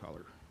Pantone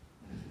color.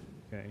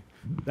 Okay,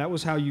 that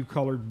was how you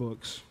colored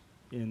books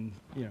in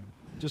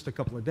just a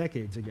couple of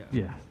decades ago.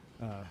 Yeah.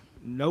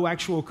 No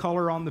actual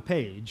color on the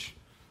page,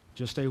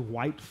 just a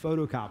white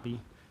photocopy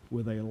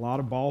with a lot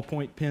of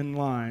ballpoint pen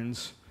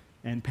lines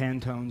and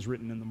Pantones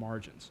written in the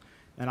margins.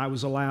 And I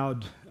was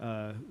allowed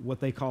what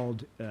they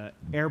called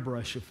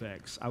airbrush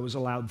effects. I was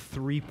allowed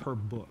 3 per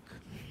book.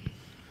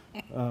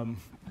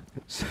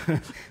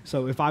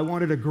 So if I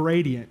wanted a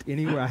gradient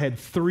anywhere, I had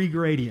 3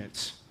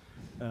 gradients,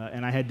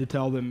 and I had to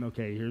tell them,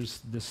 okay,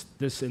 here's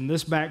this in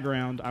this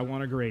background, I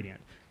want a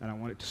gradient. And I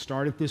want it to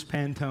start at this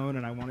Pantone,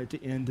 and I want it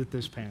to end at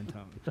this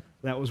Pantone.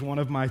 That was one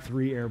of my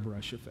 3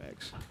 airbrush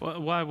effects.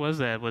 Why was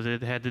that? Was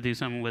it had to do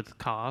something with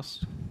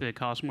cost? Did it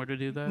cost more to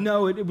do that?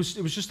 No, it was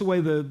just the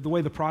way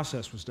the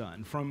process was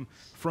done. From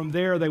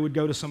there, they would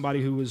go to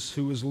somebody who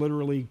was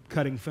literally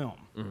cutting film,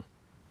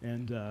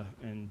 and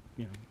cutting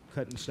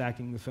and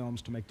stacking the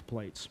films to make the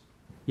plates.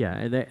 Yeah,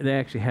 and they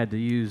actually had to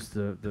use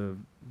the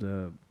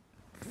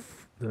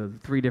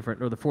 3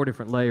 different or the 4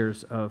 different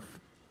layers of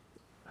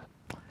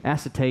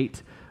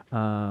acetate.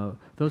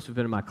 Those who've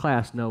been in my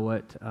class know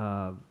what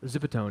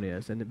Zipatone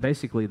is, and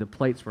basically the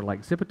plates were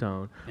like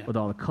Zipatone with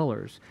all the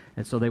colors,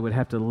 and so they would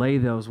have to lay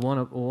those one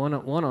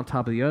on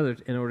top of the other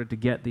in order to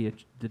get the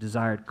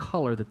desired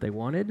color that they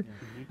wanted,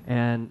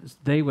 and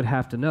they would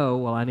have to know,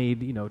 well, I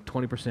need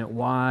 20%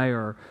 Y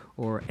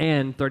or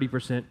N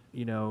 30%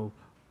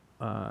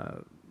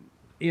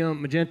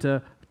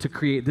 magenta to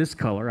create this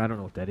color. I don't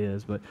know what that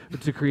is, but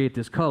to create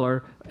this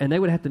color, and they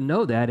would have to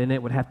know that, and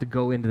it would have to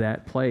go into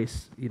that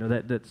place,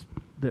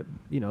 that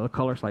a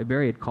color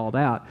librarian had called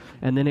out,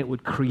 and then it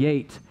would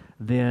create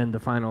then the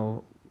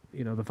final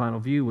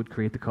view would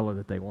create the color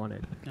that they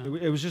wanted.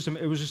 It was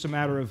just a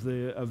matter of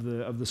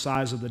the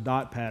size of the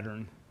dot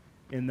pattern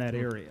in that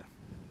area.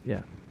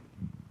 Yeah.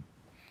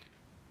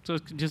 So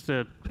just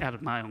out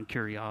of my own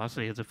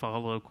curiosity, as a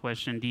follow-up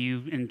question, do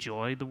you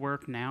enjoy the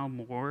work now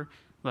more?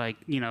 Like,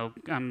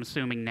 I'm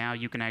assuming now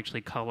you can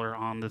actually color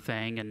on the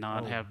thing and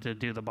not have to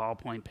do the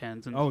ballpoint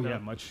pens and stuff. Oh yeah,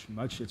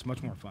 it's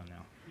much more fun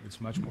now. It's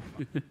much more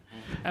fun.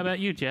 How about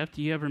you, Jeff?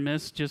 Do you ever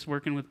miss just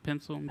working with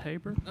pencil and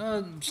paper?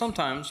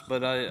 Sometimes,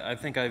 but I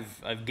think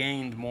I've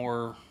gained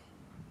more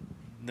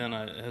than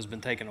has been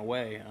taken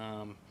away.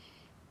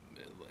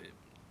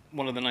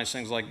 One of the nice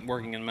things like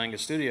working in Manga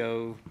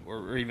Studio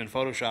or even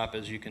Photoshop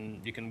is you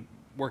can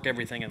work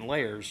everything in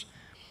layers.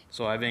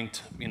 So I've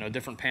inked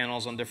different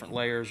panels on different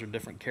layers or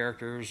different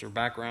characters or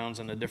backgrounds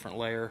in a different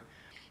layer.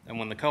 And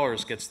when the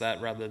colorist gets that,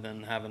 rather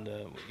than having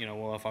to,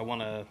 well, if I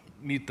want to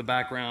mute the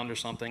background or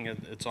something,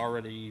 it's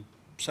already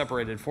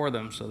separated for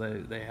them, so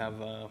they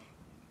have a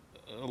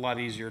lot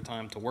easier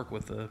time to work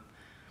with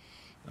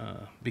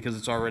because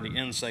it's already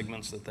in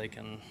segments that they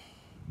can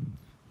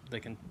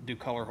do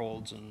color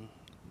holds and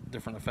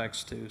different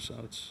effects too. So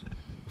it's.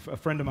 A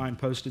friend of mine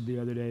posted the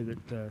other day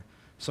that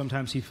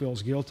sometimes he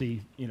feels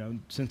guilty,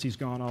 since he's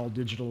gone all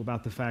digital,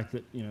 about the fact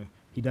that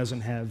he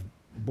doesn't have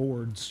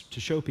boards to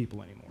show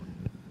people anymore.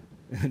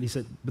 And he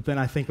said, but then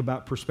I think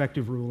about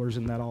perspective rulers,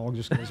 and that all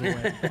just goes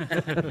away.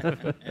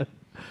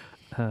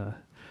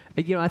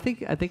 I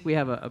think we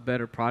have a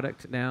better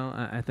product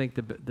now. I think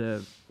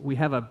we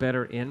have a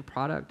better end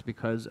product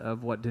because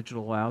of what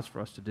digital allows for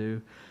us to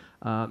do.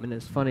 And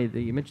it's funny that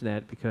you mentioned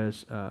that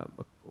because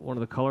one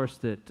of the colorists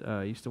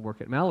that used to work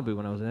at Malibu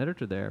when I was an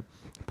editor there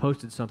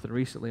posted something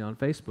recently on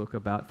Facebook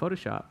about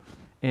Photoshop.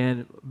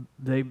 And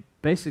they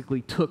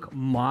basically took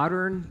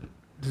modern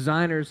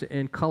designers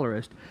and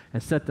colorists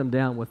and set them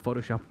down with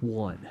Photoshop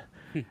 1.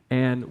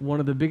 And one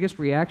of the biggest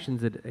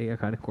reactions that,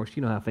 of course,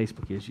 you know how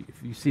Facebook is.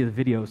 If you see the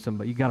video of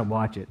somebody, you got to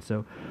watch it.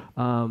 So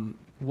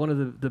one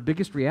of the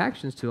biggest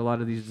reactions to a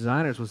lot of these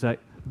designers was that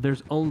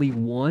there's only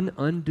one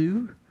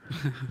undo.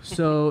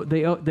 So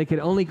they could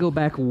only go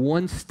back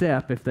one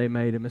step if they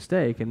made a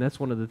mistake, and that's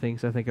one of the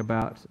things I think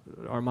about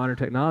our modern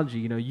technology.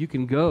 You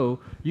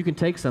can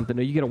take something,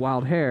 or you get a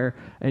wild hair,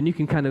 and you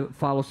can kind of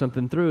follow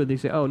something through, and they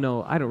say, oh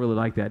no, I don't really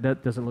like that.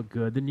 That doesn't look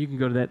good. Then you can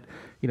go to that,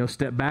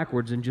 step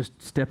backwards and just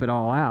step it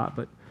all out.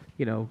 But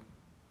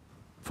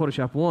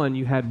Photoshop 1,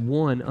 you had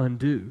one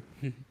undo.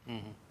 Mm-hmm.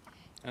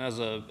 As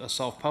a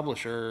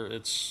self-publisher,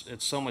 it's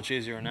so much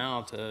easier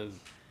now to.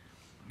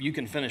 You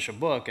can finish a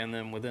book, and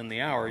then within the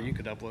hour, you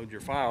could upload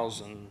your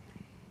files and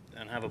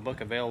have a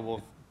book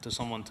available to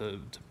someone to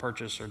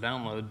purchase or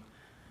download,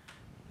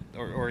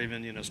 or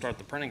even start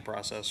the printing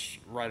process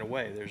right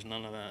away. There's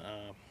none of that.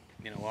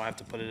 I have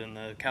to put it in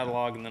the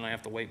catalog, and then I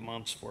have to wait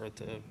months for it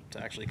to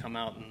actually come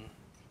out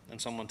and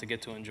someone to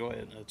get to enjoy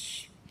it.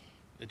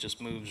 It just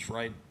moves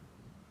right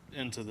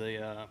into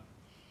the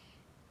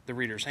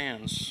reader's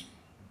hands.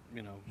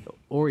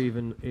 Or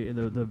even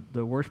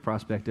the worst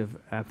prospect of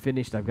I've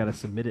finished, I've got to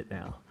submit it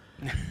now,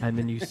 and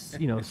then you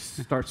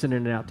start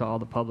sending it out to all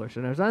the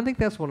publishers. I think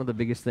that's one of the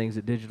biggest things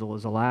that digital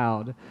has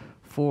allowed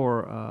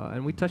for,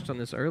 and we touched on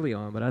this early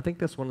on, but I think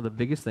that's one of the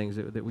biggest things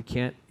that we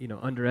can't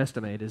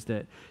underestimate is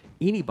that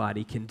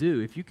anybody can do.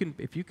 If you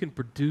can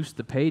produce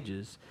the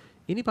pages,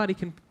 anybody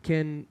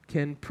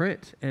can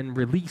print and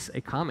release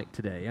a comic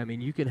today. I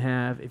mean, you can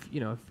have if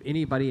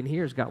anybody in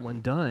here has got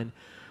one done.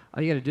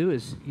 all you got to do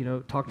is,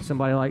 talk to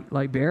somebody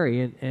like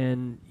Barry,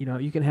 and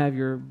you can have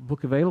your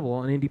book available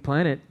on Indie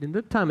Planet in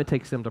the time it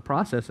takes them to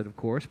process it, of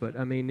course. But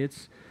I mean,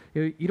 it's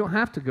you don't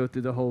have to go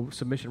through the whole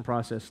submission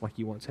process like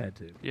you once had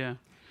to. Yeah.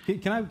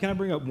 Can I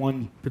bring up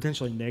one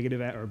potentially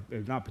negative, or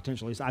not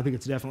potentially? I think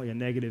it's definitely a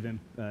negative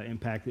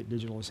impact that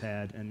digital has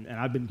had, and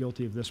I've been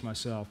guilty of this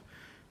myself.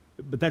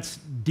 But that's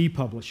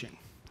depublishing,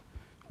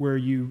 where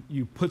you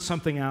put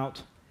something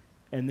out,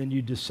 and then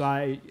you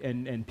decide,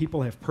 and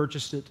people have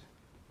purchased it,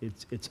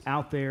 it's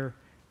out there,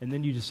 and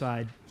then you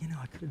decide,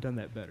 I could have done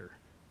that better,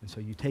 and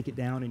so you take it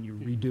down and you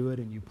redo it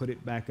and you put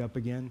it back up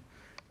again.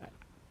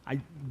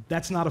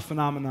 That's not a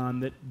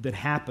phenomenon that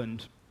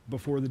happened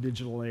before the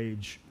digital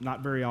age, not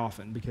very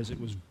often, because it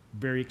was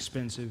very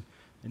expensive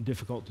and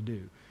difficult to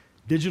do.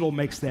 Digital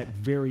makes that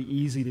very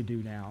easy to do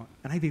now,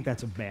 and I think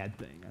that's a bad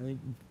thing. I think,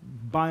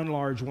 by and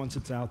large, once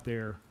it's out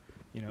there,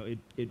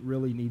 it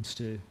really needs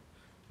to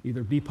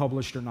either be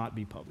published or not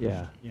be published.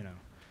 Yeah.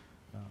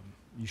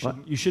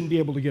 You shouldn't be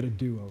able to get a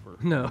do-over.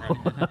 No.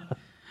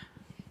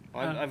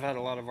 Well, I've had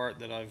a lot of art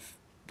that I've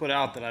put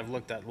out that I've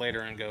looked at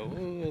later and go,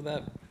 oh,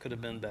 that could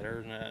have been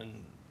better,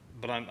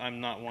 but I'm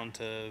not one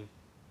to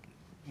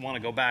want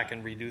to go back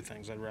and redo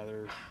things. I'd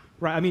rather.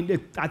 Right. I mean,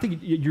 I think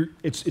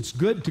it's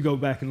good to go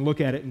back and look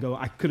at it and go,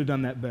 I could have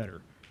done that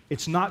better.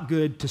 It's not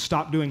good to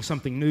stop doing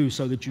something new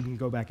so that you can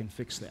go back and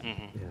fix that.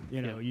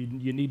 Mm-hmm.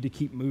 You need to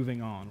keep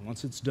moving on.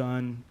 Once it's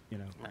done,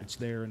 it's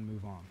there and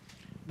move on.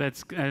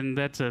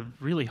 That's a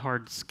really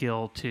hard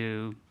skill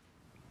to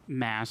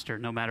master,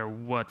 no matter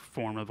what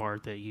form of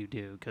art that you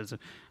do, because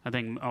I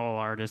think all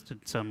artists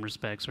in some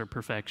respects are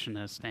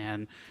perfectionists,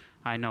 and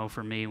I know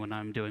for me, when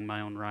I'm doing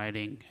my own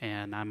writing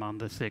and I'm on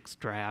the 6th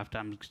draft,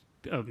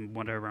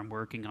 whatever I'm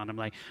working on, I'm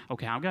like,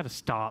 okay, I've got to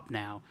stop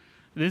now.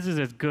 This is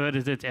as good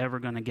as it's ever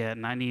going to get,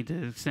 and I need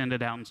to send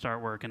it out and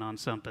start working on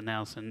something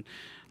else, and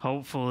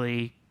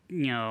hopefully,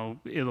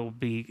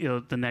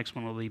 the next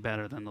one will be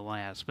better than the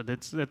last. But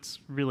that's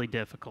really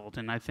difficult,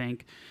 and I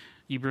think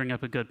you bring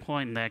up a good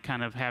point in that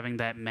kind of having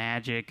that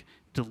magic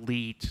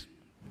delete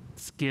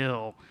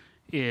skill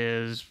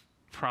is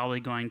probably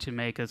going to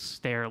make us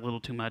stare a little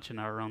too much in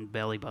our own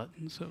belly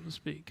button, so to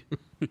speak.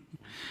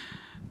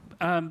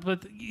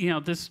 But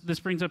this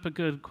brings up a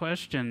good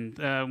question.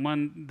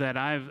 One that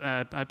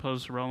I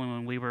posed to Roland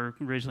when we were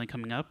originally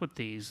coming up with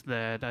these,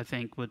 that I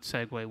think would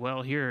segue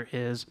well here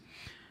is,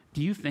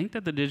 do you think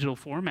that the digital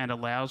format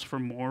allows for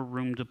more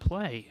room to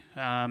play,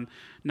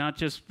 not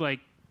just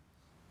like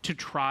to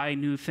try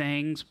new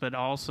things, but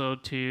also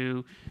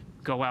to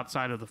go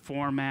outside of the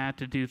format,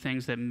 to do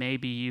things that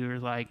maybe you're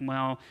like,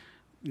 well,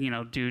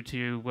 due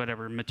to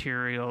whatever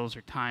materials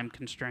or time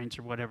constraints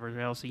or whatever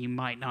else that you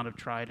might not have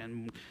tried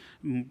in,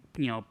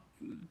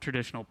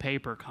 traditional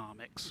paper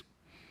comics?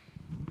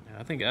 Yeah,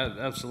 I think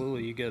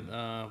absolutely you get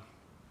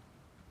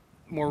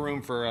more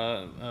room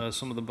for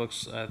some of the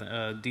books.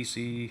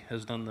 DC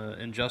has done the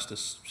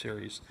Injustice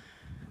series,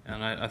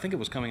 and I think it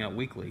was coming out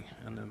weekly,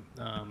 and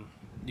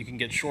you can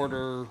get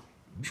shorter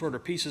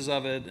pieces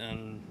of it,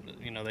 and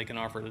they can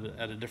offer it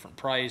at a different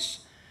price.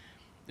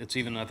 It's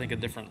even, I think,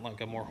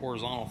 a more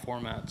horizontal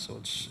format, so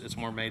it's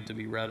more made to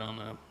be read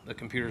on a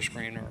computer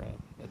screen or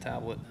a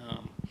tablet.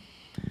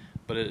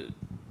 But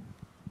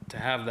to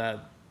have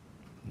that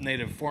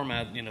native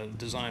format,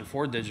 designed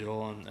for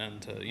digital,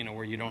 and to,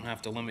 where you don't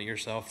have to limit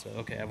yourself to,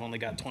 okay, I've only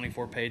got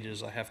 24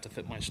 pages, I have to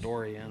fit my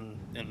story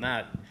in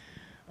that.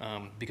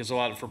 Because a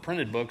lot for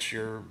printed books,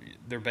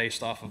 they're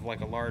based off of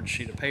like a large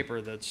sheet of paper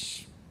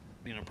that's,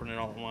 printed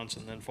all at once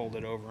and then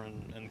folded over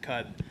and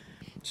cut.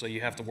 So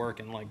you have to work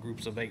in like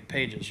groups of 8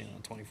 pages,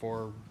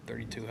 24,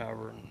 32,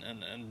 however,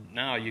 and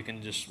now you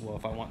can just, well,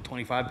 if I want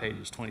 25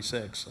 pages,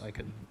 26, I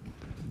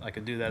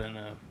could do that in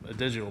a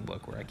digital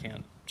book, where I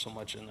can't so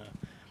much in a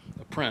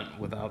print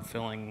without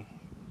filling,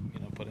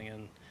 putting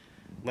in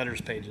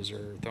letters pages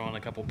or throwing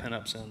a couple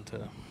pinups in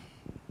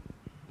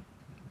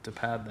to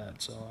pad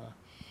that. So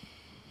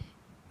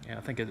yeah,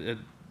 I think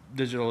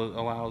digital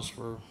allows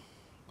for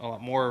a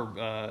lot more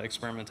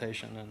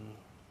experimentation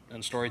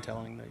and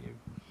storytelling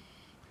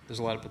there's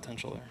a lot of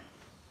potential there.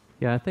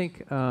 Yeah, I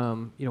think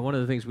one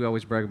of the things we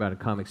always brag about in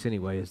comics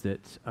anyway is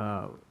that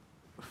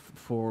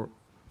for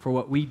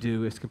what we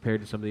do as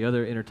compared to some of the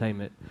other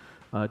entertainment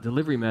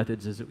delivery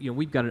methods is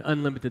we've got an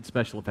unlimited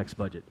special effects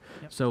budget.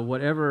 Yep. So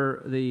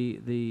whatever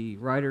the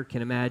writer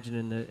can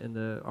imagine and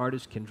the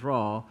artist can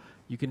draw,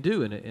 you can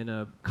do in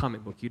a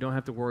comic book. You don't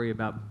have to worry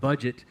about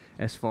budget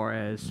as far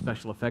as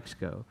special effects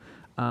go.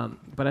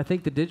 But I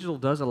think the digital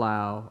does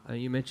allow,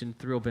 you mentioned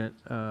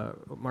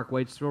Mark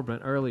Waid's Thrillbent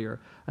earlier.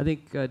 I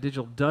think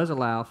digital does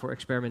allow for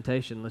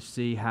experimentation. Let's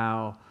see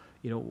how,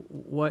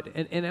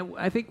 and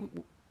I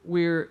think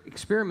we're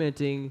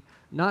experimenting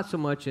not so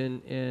much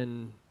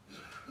in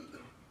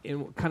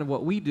kind of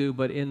what we do,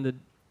 but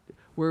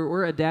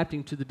we're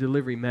adapting to the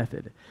delivery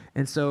method.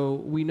 And so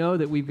we know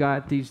that we've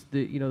got the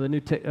new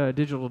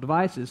digital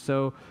devices,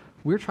 so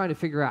we're trying to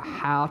figure out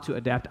how to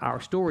adapt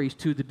our stories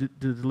to the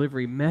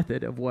delivery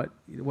method of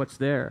what's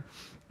there.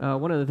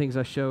 One of the things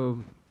I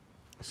show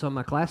some of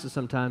my classes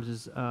sometimes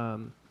is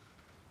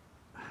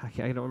I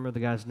don't remember the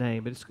guy's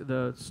name, but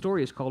the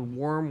story is called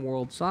Worm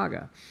World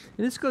Saga.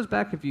 And this goes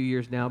back a few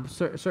years now,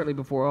 certainly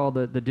before all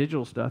the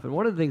digital stuff. And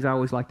one of the things I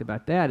always liked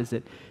about that is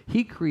that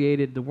he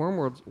created the Worm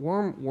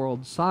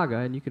World Saga,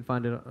 and you can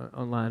find it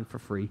online for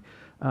free,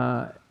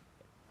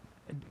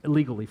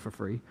 legally for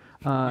free.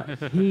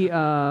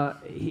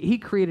 He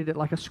created it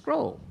like a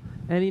scroll.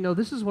 And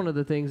this is one of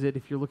the things that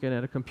if you're looking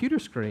at a computer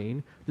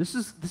screen, this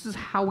is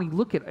how we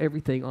look at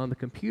everything on the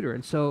computer.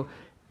 And so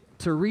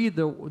to read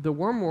the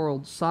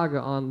Wormworld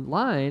Saga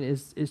online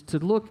is to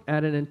look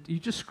at it, and you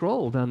just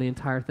scroll down the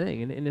entire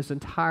thing. And in this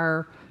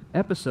entire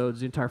episodes,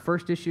 the entire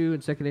first issue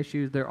and second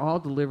issue, they're all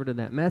delivered in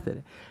that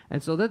method.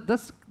 And so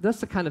that's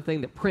the kind of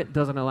thing that print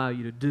doesn't allow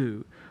you to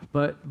do.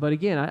 But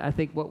again, I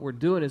think what we're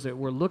doing is that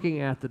we're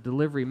looking at the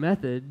delivery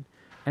method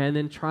and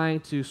then trying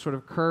to sort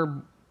of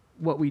curb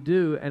what we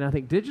do. And I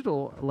think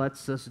digital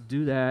lets us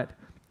do that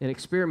and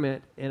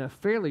experiment in a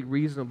fairly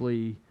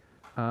reasonably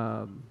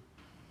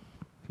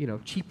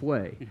cheap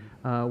way,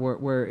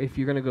 where if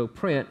you're going to go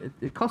print,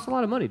 it costs a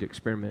lot of money to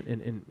experiment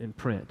in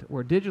print.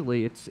 Where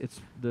digitally,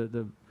 it's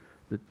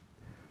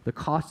the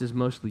cost is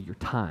mostly your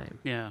time.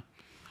 Yeah.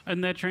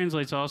 And that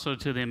translates also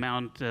to the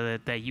amount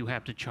that you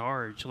have to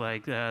charge.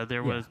 Like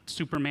there was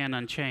Superman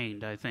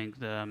Unchained, I think.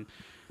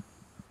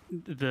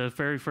 The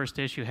very first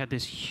issue had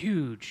this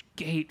huge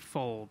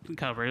gatefold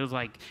cover. It was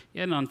like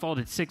it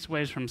unfolded 6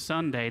 ways from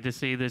Sunday to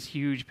see this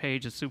huge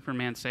page of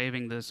Superman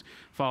saving this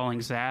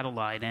falling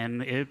satellite,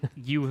 and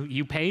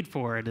you paid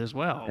for it as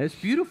well. It's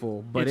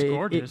beautiful, but it's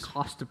gorgeous. It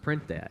costs to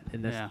print that,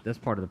 and that's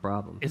part of the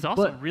problem. It's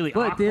also really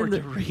awkward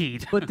to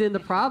read. But then the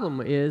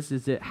problem is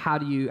that how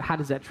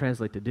does that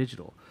translate to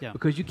digital? Yeah.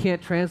 Because you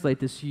can't translate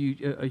this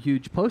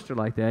huge poster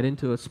like that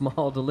into a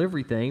small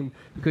delivery thing,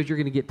 because you're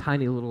going to get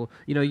tiny little.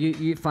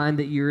 You find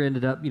that you're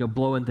ended up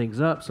blowing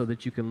things up so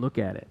that you can look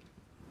at it.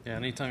 Yeah,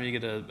 anytime you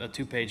get a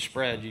 2-page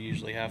spread, you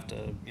usually have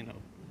to,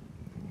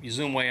 you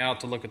zoom way out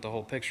to look at the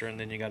whole picture, and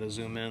then you got to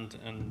zoom in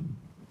and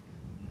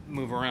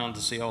move around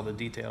to see all the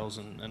details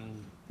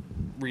and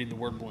read the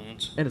word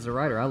balloons. And as a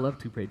writer, I love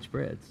 2-page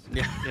spreads.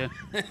 Yeah.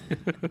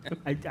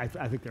 I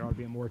think there ought to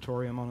be a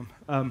moratorium on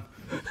them.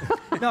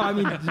 No, I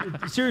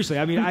mean, seriously,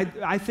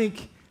 I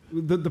think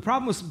the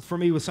problem for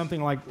me with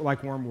something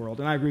like Worm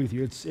World, and I agree with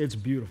you, it's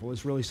beautiful,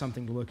 it's really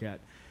something to look at,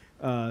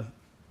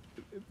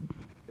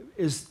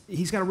 is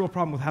he's got a real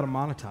problem with how to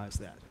monetize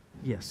that.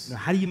 Yes. Now,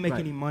 how do you make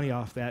any money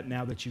off that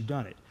now that you've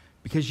done it?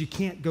 Because you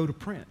can't go to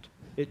print.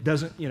 It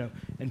doesn't,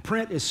 and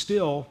print is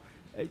still,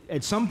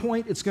 at some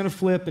point it's going to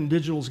flip and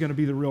digital is going to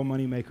be the real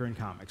money maker in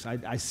comics.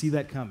 I see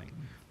that coming.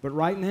 But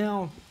right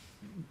now,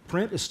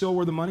 print is still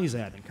where the money's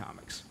at in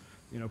comics.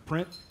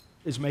 Print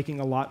is making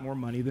a lot more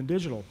money than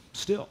digital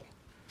still.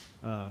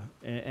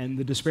 And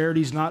the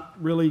disparity's not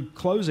really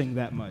closing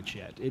that much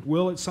yet. It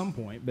will at some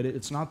point, but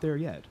it's not there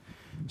yet.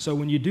 So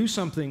when you do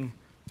something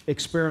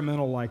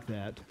experimental like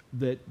that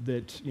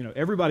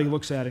everybody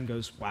looks at and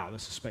goes, wow,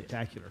 this is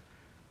spectacular.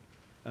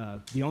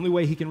 The only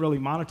way he can really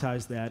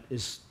monetize that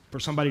is for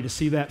somebody to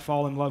see that,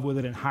 fall in love with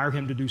it, and hire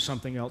him to do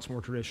something else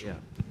more traditional.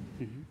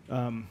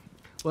 Yeah.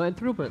 Well, and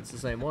Thrill Print's the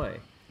same way.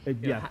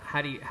 Yeah.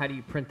 How do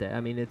you print that? I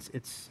mean, it's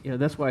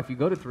that's why if you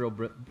go to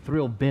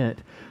Thrill Bent,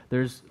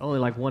 there's only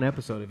like one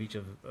episode of each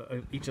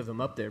of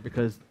them up there,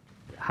 because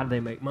how do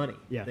they make money?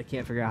 Yeah. They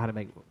can't figure out how to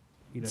make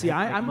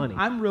money.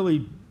 I'm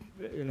really,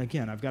 and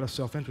again, I've got a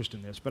self-interest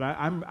in this, but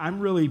I'm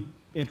really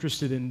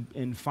interested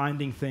in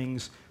finding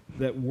things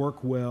that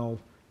work well,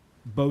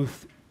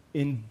 both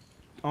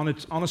on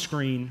a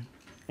screen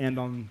and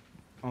on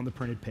the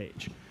printed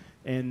page.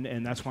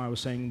 And that's why I was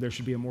saying there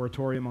should be a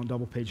moratorium on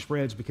double-page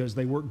spreads, because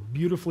they work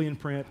beautifully in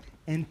print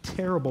and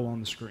terrible on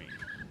the screen.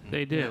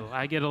 They do.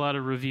 I get a lot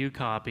of review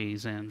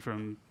copies in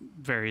from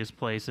various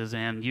places,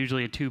 and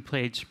usually a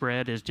 2-page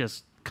spread is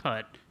just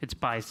cut. It's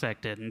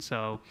bisected, and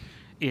so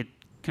it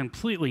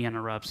completely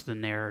interrupts the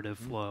narrative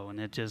flow,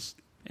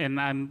 and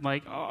I'm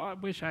like, oh, I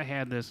wish I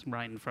had this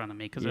right in front of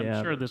me, because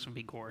I'm sure this would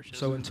be gorgeous.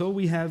 So until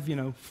we have,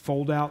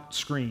 fold-out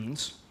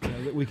screens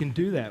that we can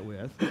do that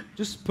with,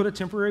 just put a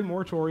temporary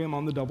moratorium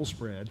on the double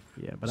spread.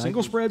 Yeah, but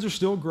single spreads are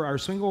still great. Our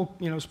single,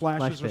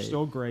 splashes are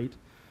still great.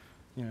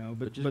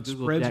 But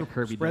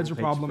spreads are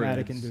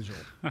problematic in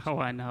digital. Oh,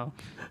 I know.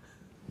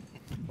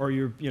 Or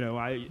I've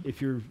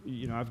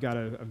got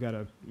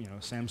a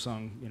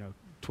Samsung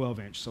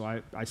 12-inch, so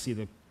I see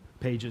the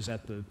pages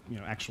at the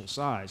actual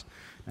size,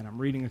 and I'm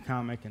reading a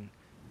comic, and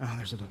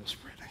there's a double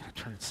spread. I gotta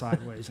turn it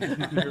sideways. It's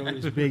not nearly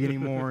as big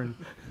anymore. And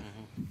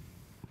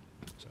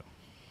so,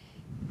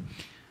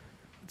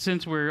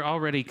 since we're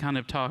already kind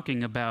of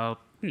talking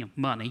about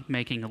money,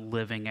 making a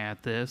living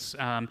at this,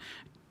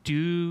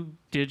 do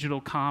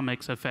digital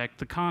comics affect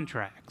the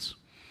contracts?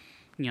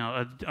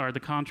 Are the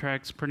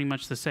contracts pretty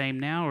much the same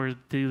now, or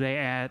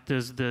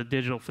does the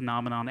digital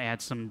phenomenon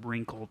add some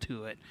wrinkle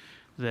to it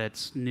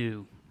that's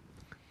new?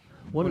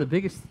 One of the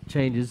biggest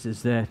changes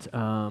is that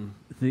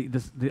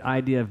the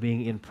idea of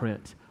being in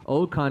print.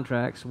 Old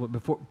contracts,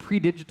 before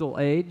pre-digital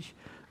age,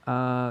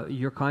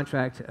 your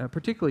contract,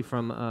 particularly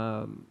from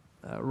a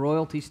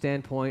royalty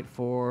standpoint,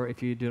 for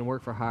if you're doing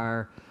work for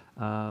hire,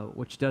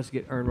 which does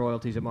earn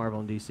royalties at Marvel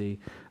and DC.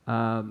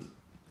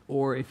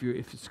 Or if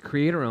it's a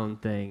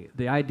creator-owned thing,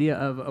 the idea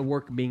of a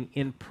work being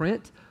in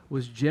print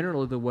was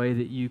generally the way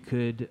that you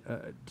could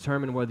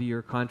determine whether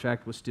your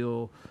contract was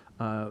still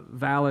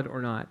valid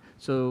or not.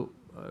 So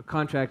a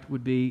contract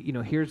would be,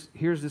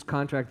 here's this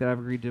contract that I've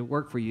agreed to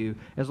work for you.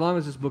 As long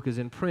as this book is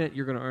in print,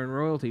 you're going to earn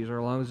royalties, or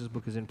as long as this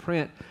book is in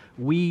print,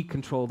 we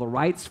control the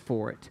rights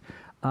for it.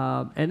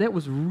 And that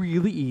was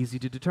really easy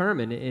to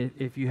determine.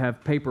 If you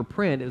have paper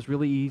print, it was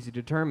really easy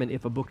to determine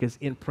if a book is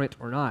in print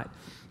or not.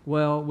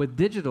 Well, with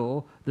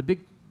digital, the big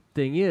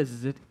thing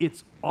is that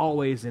it's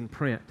always in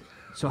print.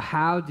 So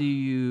how do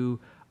you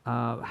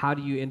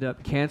end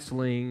up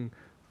canceling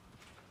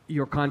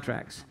your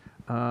contracts?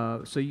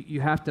 So you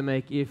have to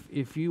make,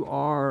 if you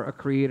are a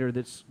creator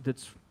that's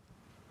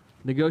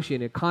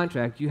negotiating a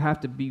contract, you have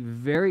to be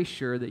very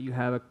sure that you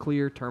have a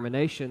clear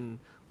termination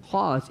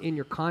clause in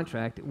your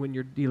contract when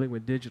you're dealing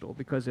with digital,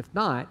 because if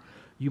not,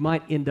 you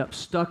might end up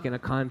stuck in a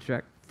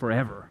contract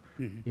forever.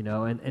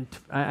 And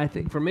I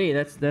think for me,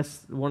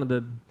 that's one of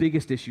the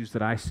biggest issues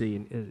that I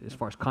see as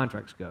far as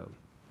contracts go.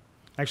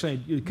 Actually,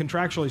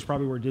 contractually is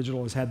probably where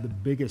digital has had the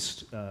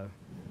biggest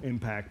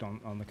impact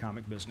on the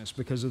comic business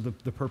because of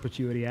the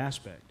perpetuity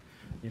aspect.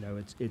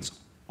 It's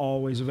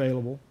always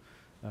available.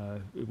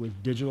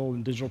 With digital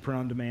and digital print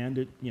on demand,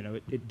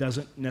 it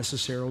doesn't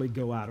necessarily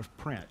go out of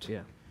print.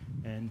 Yeah.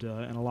 And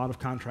a lot of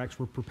contracts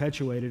were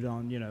perpetuated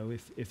on,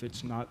 if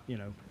it's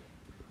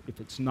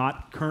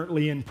not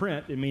currently in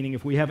print, meaning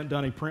if we haven't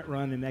done a print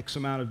run in X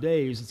amount of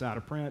days, it's out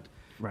of print,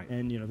 right?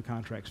 And the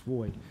contract's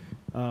void.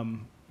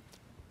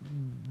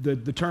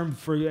 The term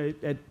for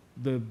at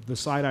the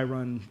site I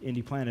run,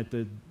 Indie Planet,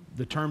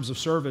 the terms of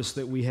service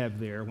that we have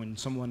there, when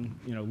someone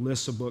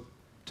lists a book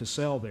to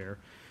sell there,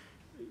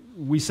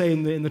 we say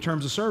in the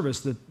terms of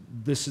service that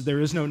there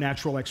is no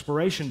natural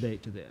expiration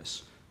date to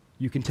this.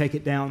 You can take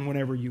it down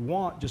whenever you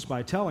want just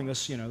by telling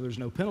us, there's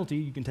no penalty,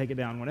 you can take it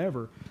down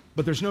whenever,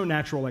 but there's no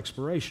natural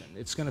expiration.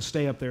 It's going to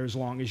stay up there as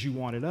long as you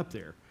want it up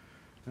there.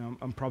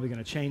 I'm probably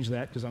going to change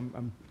that because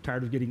I'm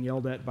tired of getting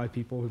yelled at by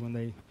people when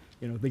they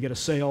get a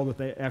sale that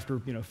they, after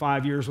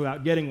 5 years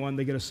without getting one,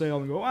 they get a sale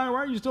and go, why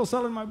are you still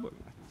selling my book?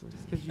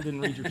 Because you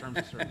didn't read your terms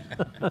of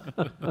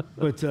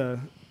service.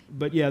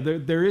 But yeah,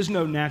 there is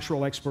no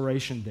natural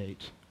expiration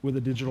date with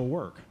a digital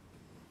work.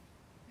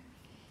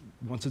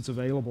 Once it's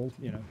available,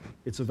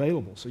 it's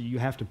available. So you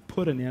have to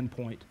put an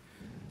endpoint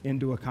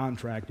into a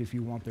contract if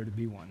you want there to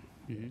be one.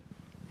 Mm-hmm.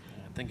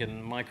 I think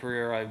in my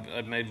career,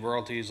 I've made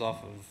royalties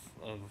off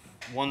of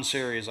one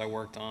series I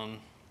worked on,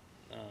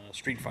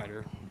 Street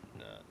Fighter,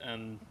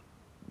 and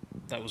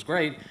that was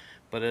great.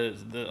 But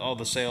all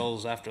the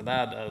sales after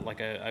that,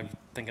 I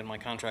think in my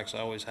contracts I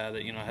always had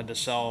it. I had to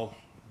sell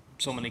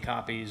so many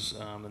copies,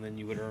 and then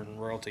you would earn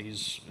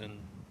royalties, and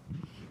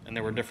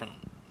there were different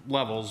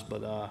levels,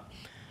 but.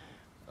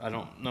 I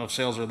don't know if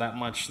sales are that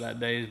much that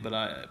day,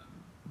 but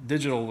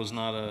digital was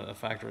not a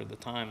factor at the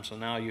time. So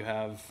now you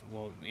have,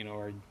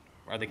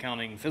 are they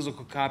counting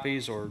physical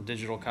copies or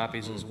digital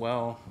copies as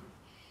well?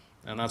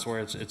 And that's where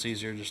it's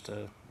easier just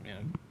to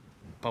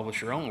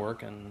publish your own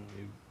work, and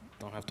you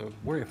don't have to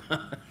worry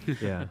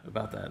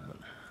about that. But.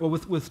 Well,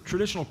 with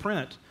traditional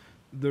print,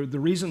 the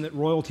reason that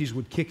royalties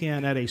would kick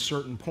in at a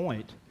certain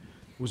point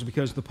was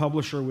because the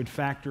publisher would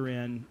factor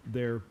in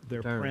their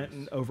print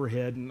and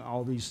overhead and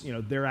all these,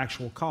 their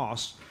actual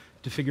costs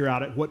to figure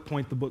out at what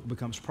point the book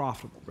becomes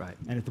profitable. Right.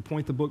 And at the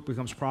point the book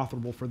becomes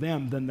profitable for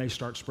them, then they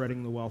start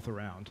spreading the wealth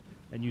around,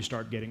 and you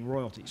start getting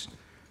royalties.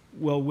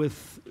 Well,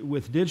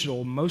 with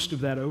digital, most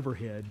of that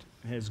overhead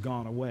has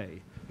gone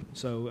away.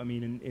 So,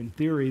 in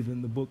theory,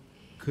 then the book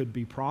could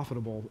be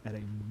profitable at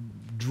a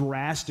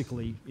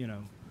drastically,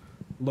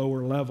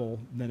 lower level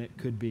than it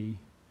could be.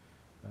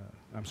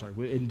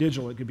 In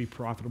digital, it could be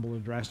profitable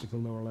at a drastically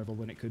lower level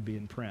than it could be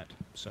in print.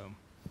 So.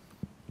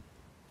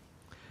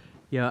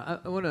 Yeah,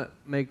 I want to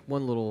make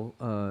one little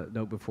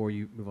note before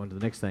you move on to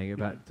the next thing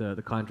about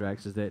the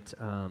contracts. Is that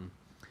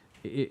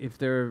if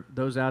there are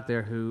those out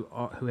there who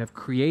have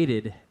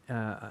created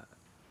a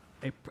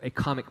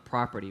comic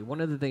property, one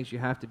of the things you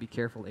have to be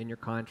careful in your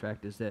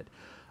contract is that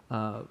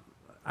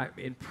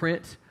in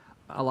print,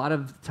 a lot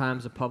of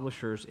times the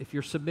publishers, if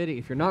you're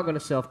not going to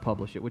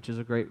self-publish it, which is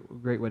a great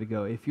way to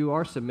go, if you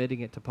are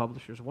submitting it to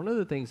publishers, one of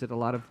the things that a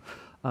lot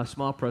of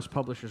small press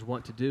publishers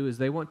want to do is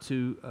they want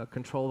to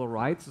control the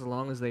rights as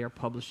long as they are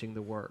publishing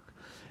the work.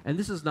 And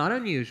this is not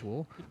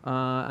unusual.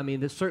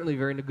 It's certainly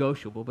very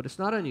negotiable, but it's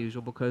not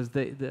unusual because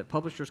the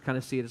publishers kind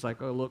of see it as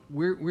like, oh, look,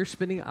 we're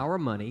spending our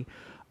money.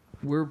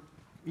 We're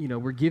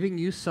giving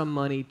you some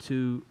money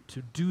to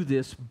do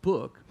this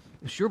book.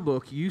 It's your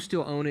book. You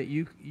still own it.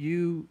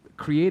 You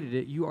created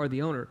it. You are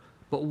the owner.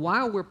 But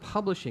while we're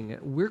publishing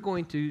it, we're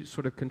going to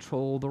sort of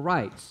control the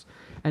rights.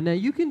 And now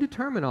you can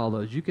determine all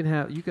those. You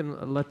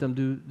can let them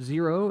do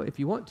 0 if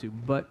you want to,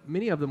 but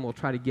many of them will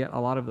try to get a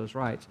lot of those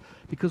rights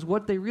because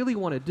what they really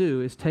want to do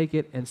is take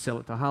it and sell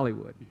it to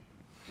Hollywood.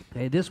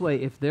 Okay, this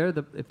way, if they're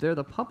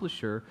the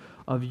publisher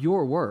of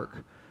your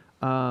work,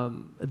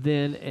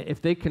 then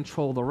if they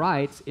control the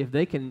rights, if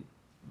they can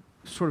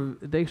sort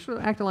of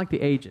acting like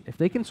the agent. If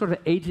they can sort of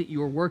agent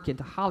your work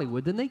into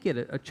Hollywood, then they get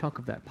a chunk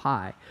of that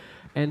pie.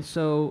 And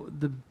so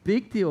the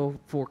big deal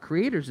for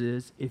creators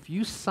is if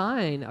you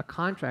sign a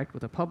contract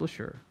with a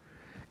publisher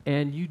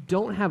and you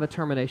don't have a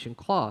termination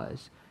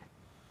clause,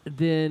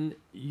 then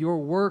your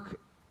work,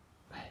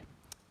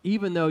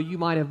 even though you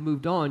might have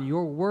moved on,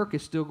 your work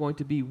is still going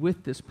to be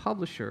with this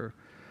publisher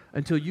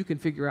until you can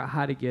figure out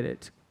how to get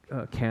it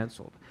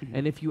canceled. Mm-hmm.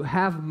 And if you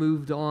have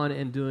moved on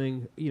and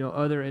doing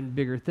other and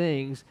bigger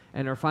things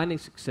and are finding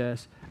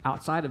success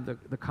outside of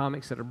the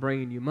comics that are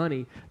bringing you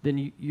money,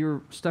 then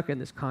you're stuck in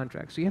this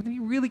contract. So you have to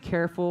be really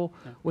careful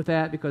with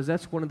that, because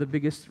that's one of the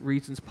biggest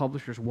reasons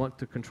publishers want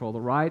to control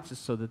the rights, is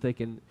so that they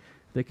can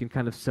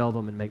kind of sell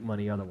them and make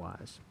money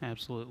otherwise.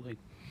 Absolutely.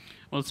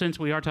 Well, since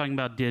we are talking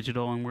about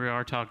digital and we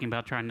are talking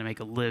about trying to make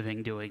a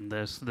living doing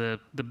this,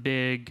 the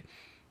big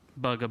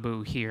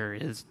bugaboo here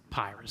is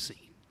piracy.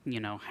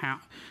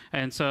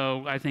 And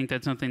so I think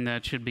that's something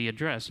that should be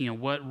addressed.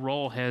 What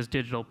role has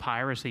digital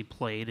piracy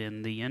played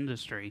in the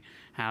industry?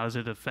 How has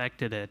it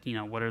affected it?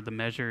 What are the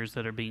measures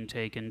that are being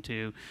taken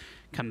to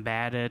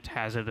combat it?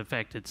 Has it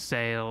affected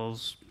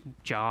sales,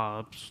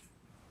 jobs,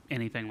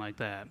 anything like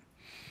that?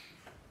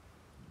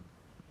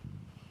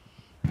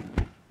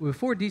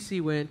 Before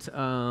DC went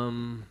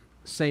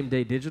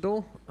same-day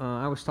digital,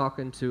 I was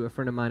talking to a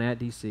friend of mine at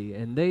DC,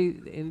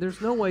 and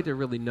there's no way to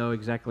really know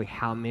exactly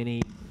how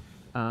many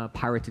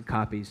pirated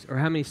copies or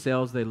how many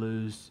sales they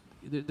lose.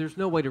 There's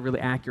no way to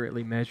really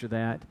accurately measure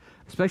that,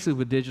 especially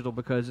with digital,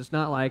 because it's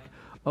not like,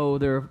 oh,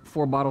 there are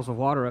 4 bottles of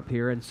water up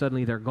here and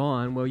suddenly they're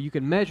gone. Well, you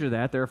can measure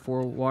that. There are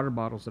 4 water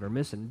bottles that are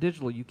missing.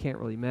 Digital, you can't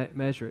really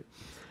measure it.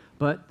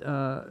 But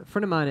a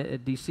friend of mine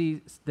at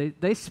DC,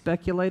 they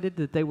speculated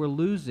that they were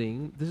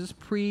losing, this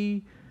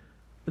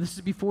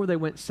is before they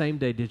went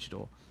same-day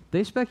digital.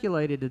 They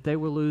speculated that they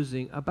were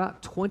losing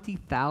about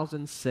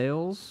 20,000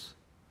 sales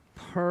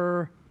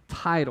per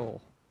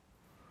title,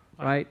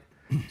 right?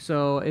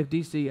 So if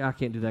DC, I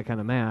can't do that kind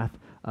of math.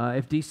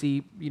 If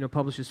DC,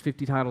 publishes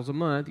 50 titles a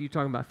month, you're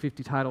talking about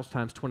 50 titles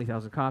times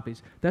 20,000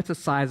 copies. That's a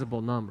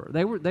sizable number.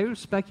 They were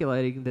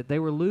speculating that they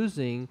were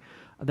losing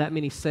that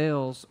many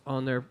sales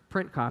on their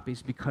print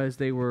copies because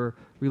they were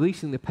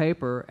releasing the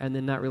paper and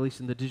then not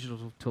releasing the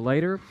digital till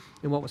later.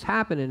 And what was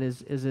happening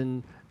is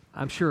in,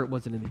 I'm sure it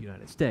wasn't in the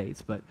United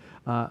States, but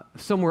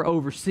somewhere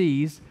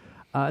overseas,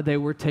 they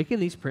were taking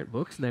these print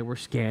books and they were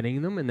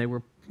scanning them and they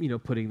were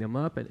putting them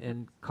up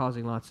and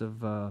causing lots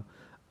of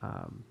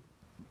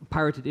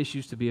pirated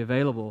issues to be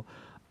available.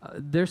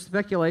 Their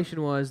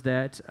speculation was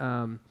that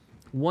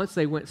once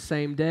they went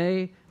same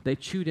day, they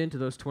chewed into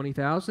those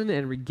 20,000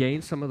 and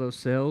regained some of those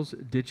sales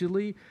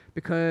digitally,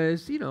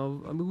 because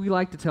we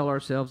like to tell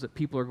ourselves that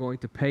people are going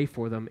to pay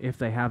for them if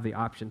they have the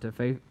option to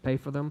pay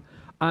for them.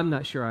 I'm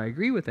not sure I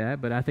agree with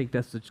that, but I think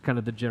that's kind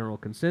of the general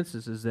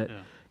consensus, is that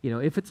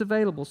if it's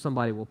available,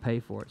 somebody will pay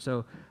for it.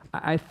 So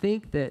I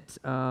think that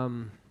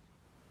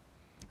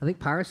I think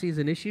piracy is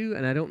an issue,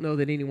 and I don't know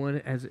that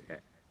anyone has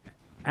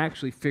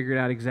actually figured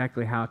out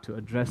exactly how to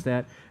address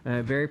that.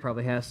 Barry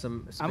probably has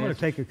some. I'm going to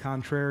take a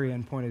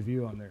contrarian point of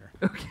view on there.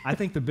 Okay. I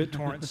think the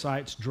BitTorrent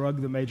sites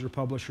drug the major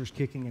publishers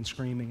kicking and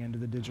screaming into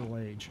the digital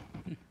age.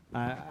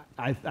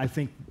 I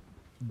think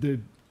the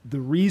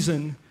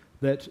reason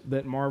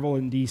that Marvel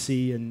and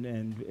DC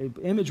and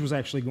Image was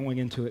actually going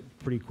into it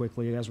pretty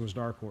quickly, as was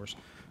Dark Horse,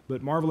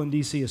 but Marvel and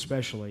DC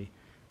especially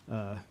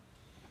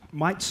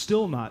might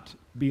still not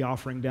be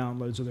offering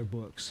downloads of their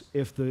books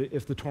if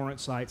the torrent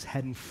sites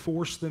hadn't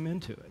forced them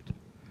into it,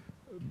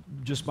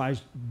 just by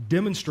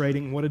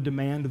demonstrating what a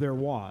demand there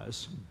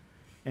was,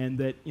 and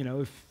that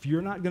if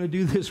you're not going to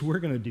do this, we're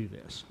going to do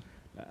this.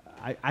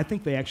 I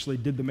think they actually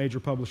did the major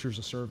publishers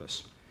a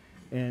service,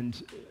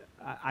 and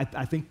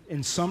I think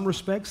in some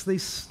respects they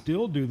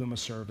still do them a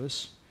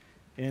service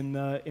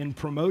in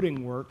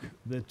promoting work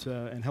that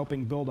and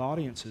helping build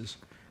audiences.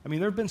 I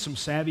mean, there have been some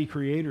savvy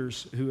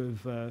creators who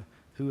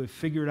have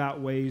figured out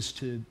ways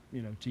to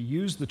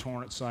use the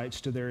torrent sites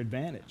to their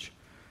advantage,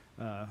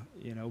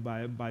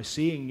 by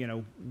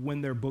seeing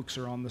when their books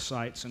are on the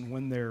sites and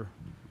when they're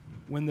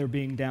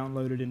being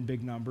downloaded in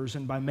big numbers,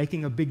 and by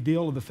making a big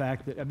deal of the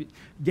fact that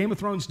Game of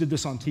Thrones did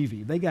this on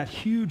TV. They got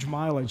huge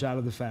mileage out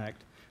of the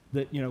fact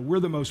that we're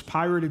the most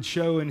pirated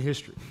show in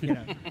history.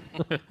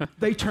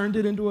 They turned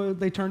it into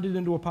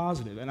a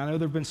positive, and I know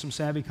there have been some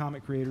savvy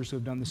comic creators who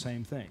have done the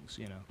same things.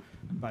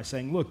 By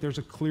saying, look, there's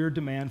a clear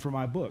demand for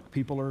my book.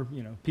 People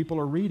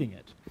are reading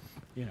it,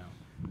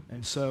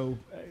 and so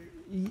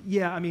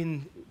I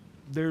mean,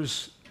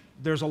 there's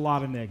a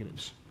lot of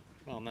negatives.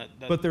 Well,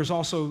 but there's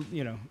also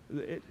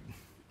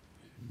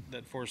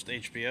that forced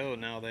HBO.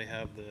 Now they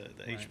have the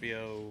right.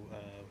 HBO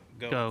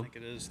Go. I think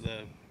it is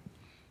the.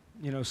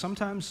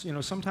 Sometimes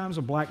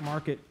a black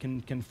market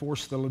can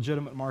force the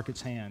legitimate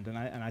market's hand, and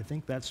I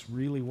think that's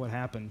really what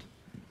happened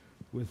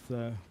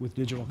with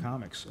digital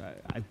comics.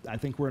 I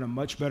think we're in a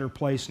much better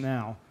place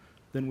now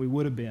than we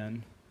would have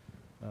been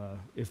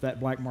if that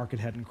black market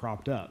hadn't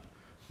cropped up.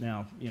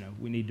 Now,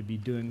 we need to be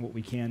doing what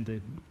we can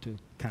to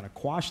kind of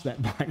quash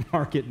that black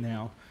market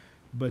now,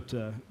 but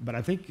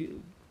I think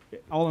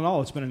all in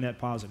all, it's been a net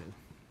positive.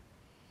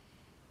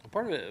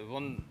 Part of it,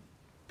 one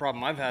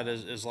problem I've had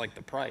is like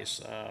the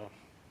price.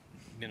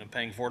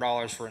 Paying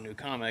 $4 for a new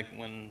comic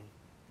when,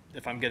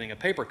 if I'm getting a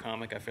paper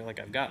comic, I feel like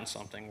I've gotten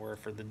something. Where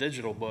for the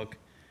digital book,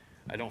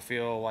 I don't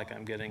feel like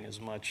I'm getting as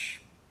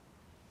much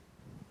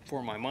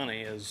for my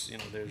money as,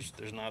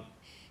 there's not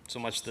so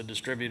much the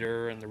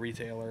distributor and the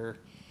retailer.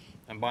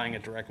 I'm buying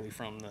it directly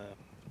from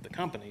the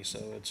company, so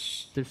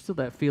there's still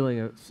that feeling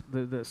of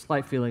the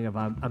slight feeling of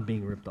I'm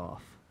being ripped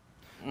off.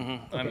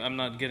 Mm-hmm. Okay. I'm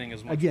not getting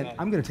as much Again, value.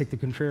 I'm going to take the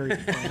contrarian.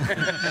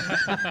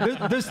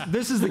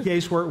 This is the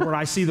case where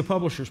I see the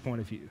publisher's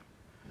point of view.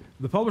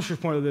 The publisher's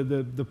point of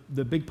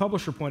the big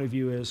publisher point of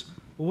view is,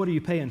 well, what are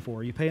you paying for?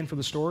 Are you paying for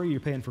the story? Or are you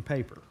paying for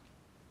paper?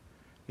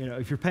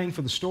 If you're paying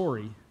for the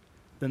story,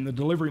 then the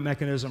delivery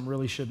mechanism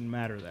really shouldn't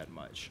matter that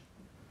much.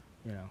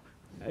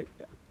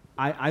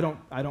 I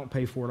don't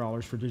pay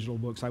 $4 for digital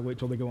books. I wait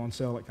till they go on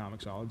sale at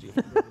Comixology.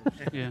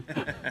 Yeah.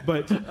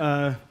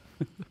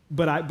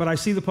 But I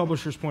see the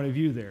publisher's point of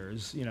view there.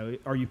 Is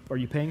are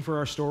you paying for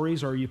our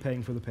stories, or are you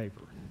paying for the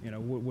paper?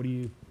 What do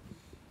you?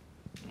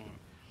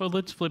 Well,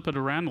 let's flip it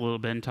around a little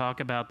bit and talk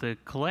about the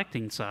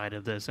collecting side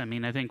of this. I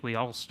mean, I think we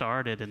all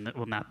started in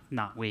well,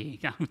 not we.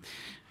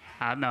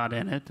 I'm not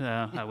in it.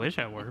 I wish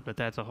I were, but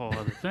that's a whole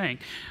other thing.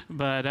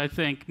 But I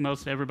think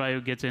most everybody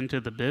who gets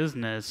into the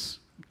business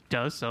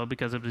does so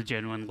because of the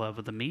genuine love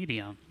of the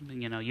medium.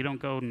 You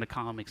don't go into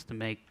comics to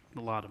make a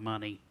lot of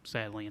money,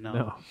 sadly enough.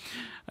 No.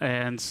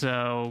 And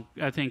so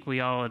I think we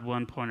all at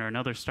one point or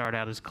another start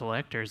out as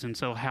collectors. And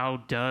so how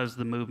does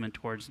the movement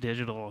towards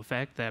digital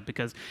affect that?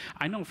 Because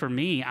I know for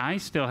me, I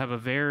still have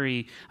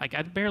I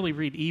barely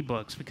read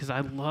ebooks because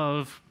I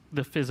love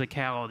the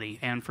physicality.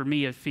 And for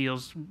me, it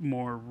feels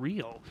more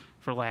real,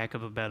 for lack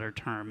of a better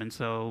term. And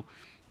so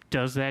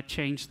does that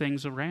change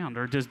things around,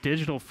 or does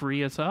digital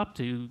free us up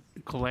to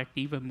collect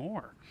even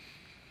more?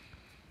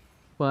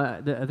 Well,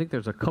 I think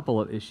there's a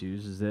couple of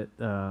issues. Is that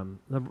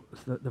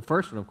the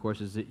first one, of course,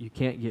 is that you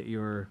can't get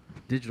your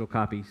digital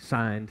copy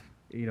signed,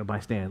 by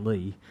Stan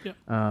Lee. Yep.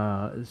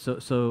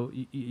 So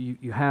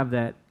you have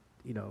that.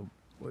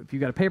 If you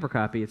got a paper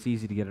copy, it's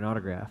easy to get an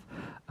autograph.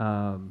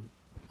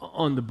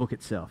 On the book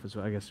itself is,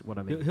 I guess, what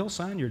I mean. He'll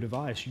sign your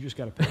device. You just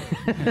got to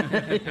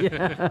pay.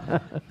 Yeah.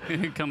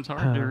 It comes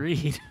hard to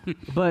read.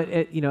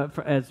 But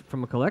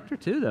from a collector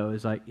too, though,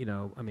 is like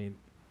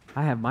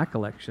I have my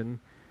collection,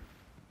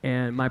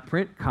 and my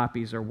print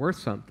copies are worth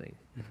something.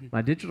 Mm-hmm.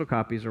 My digital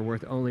copies are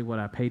worth only what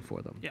I paid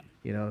for them.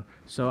 Yeah.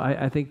 So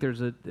I think there's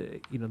a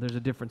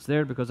difference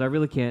there, because I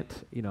really can't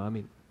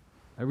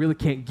I really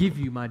can't give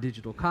you my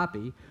digital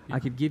copy. Yeah. I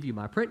could give you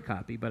my print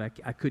copy, but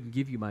I couldn't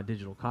give you my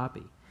digital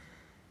copy.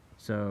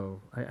 So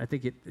I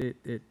think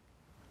it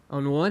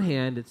on one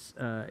hand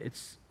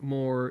it's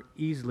more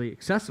easily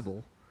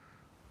accessible,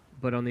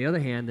 but on the other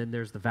hand, then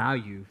there's the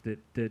value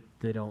that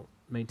they don't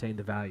maintain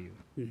the value.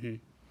 Mm-hmm.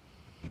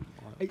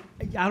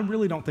 I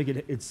really don't think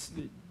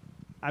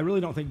I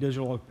really don't think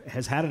digital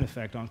has had an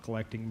effect on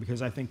collecting,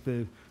 because I think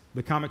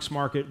the comics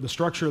market, the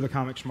structure of the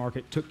comics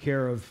market, took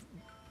care of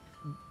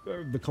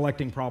the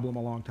collecting problem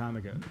a long time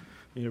ago.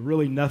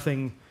 Really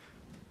nothing.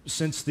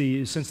 Since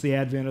the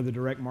advent of the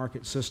direct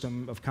market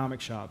system of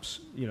comic shops,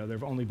 there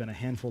have only been a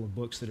handful of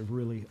books that have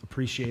really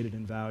appreciated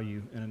in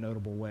value in a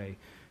notable way.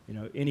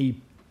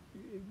 Any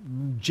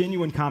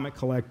genuine comic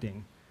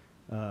collecting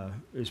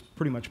is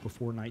pretty much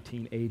before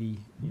 1980.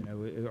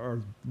 Are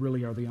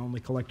the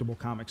only collectible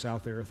comics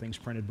out there are things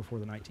printed before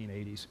the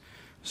 1980s.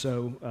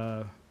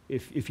 So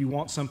if you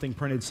want something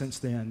printed since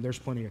then, there's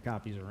plenty of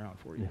copies around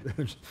for you.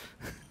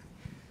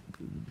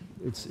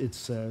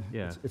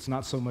 Yeah. It's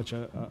not so much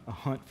a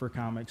hunt for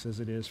comics as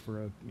it is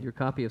for your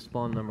copy of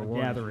Spawn #1 is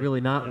gathering. really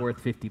not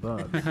worth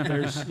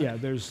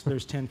 $50.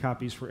 There's 10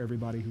 copies for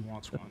everybody who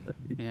wants one.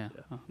 Yeah,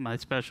 my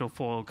special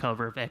foil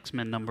cover of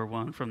X-Men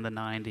 #1 from the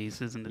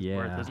 '90s isn't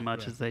worth as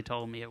much as they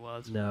told me it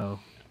was. No,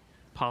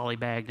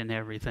 polybagged and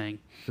everything.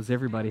 Because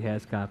everybody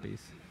has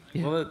copies.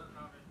 Yeah. Well,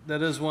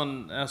 that is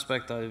one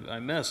aspect I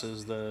miss,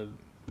 is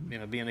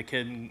being a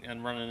kid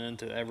and running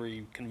into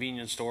every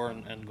convenience store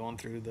and going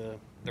through the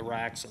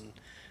racks and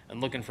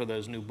looking for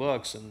those new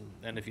books,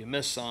 and if you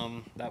miss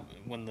some, that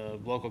when the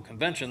local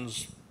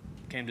conventions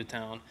came to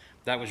town,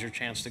 that was your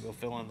chance to go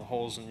fill in the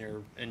holes in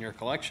your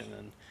collection.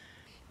 And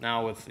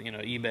now with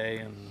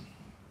eBay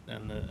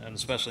and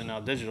especially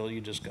now digital,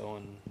 you just go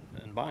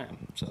and buy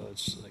them. So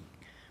it's like,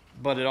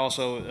 but it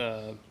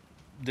also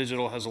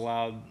digital has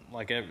allowed,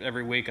 like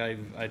every week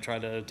I try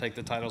to take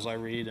the titles I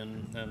read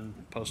and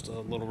post a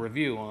little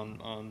review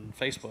on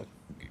Facebook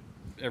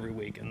every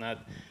week, and that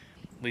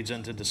leads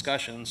into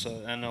discussion.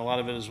 So, and a lot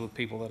of it is with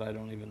people that I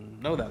don't even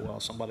know that well.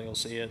 Somebody will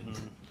see it,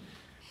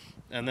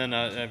 and then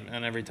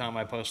and every time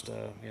I post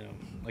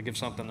I give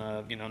something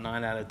a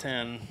 9 out of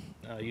 10.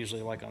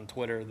 Usually, like on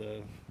Twitter,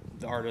 the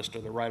artist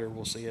or the writer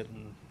will see it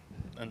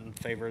and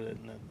favorite it,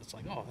 and it's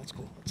like, oh, that's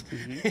cool.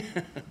 Mm-hmm.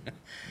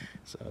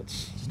 So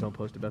it's just don't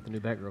post about the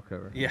new Batgirl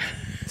cover. Yeah.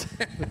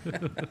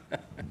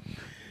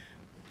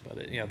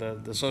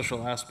 But the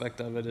social aspect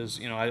of it is,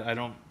 I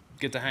don't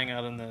get to hang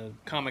out in the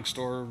comic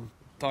store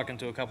talking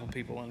to a couple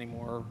people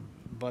anymore,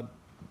 but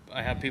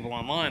I have people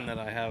online that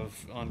I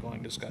have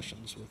ongoing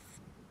discussions with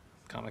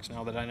comics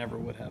now that I never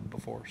would have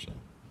before.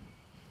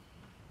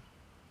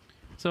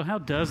 So how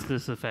does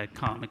this affect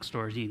comic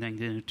stores, you think,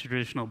 the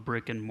traditional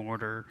brick and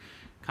mortar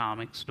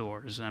comic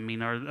stores? I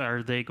mean,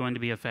 are they going to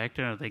be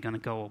affected? Are they going to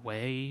go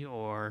away?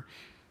 Or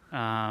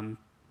and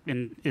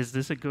is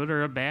this a good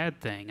or a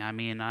bad thing? I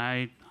mean,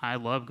 I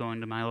love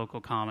going to my local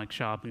comic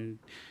shop and,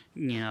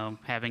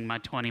 having my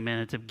 20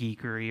 minutes of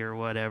geekery or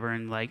whatever,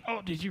 and like,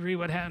 oh, did you read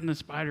what happened in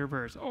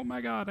Spider-Verse? Oh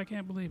my God, I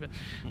can't believe it.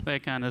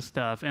 That kind of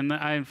stuff. And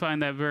I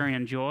find that very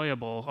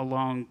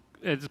enjoyable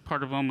it's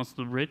part of almost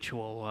the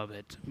ritual of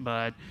it.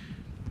 But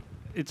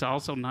it's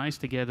also nice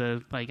to get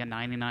a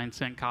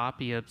 99-cent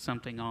copy of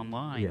something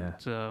online. Yeah.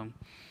 So.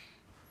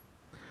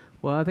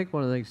 Well, I think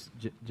one of the things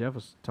Jeff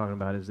was talking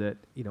about is that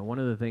one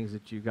of the things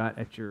that you got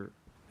at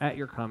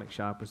your comic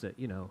shop was that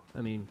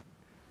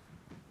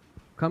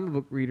comic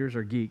book readers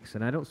are geeks,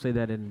 and I don't say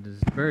that in a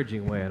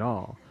disparaging way at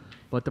all.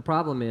 But the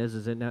problem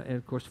is that now, and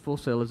of course, Full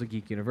Sail is a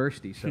geek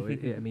university, so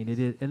it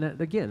is. And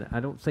that, again, I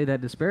don't say that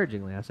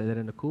disparagingly. I say that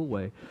in a cool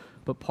way.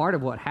 But part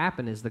of what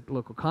happened is the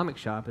local comic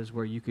shop is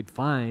where you could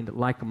find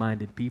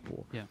like-minded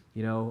people. Yeah.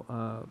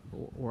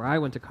 Where I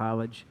went to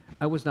college,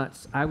 I was not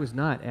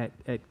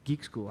at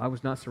geek school. I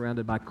was not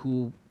surrounded by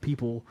cool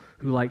people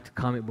who liked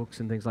comic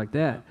books and things like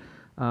that.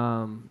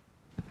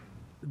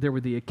 There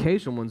were the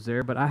occasional ones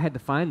there, but I had to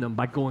find them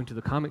by going to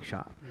the comic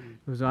shop.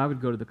 So I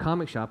would go to the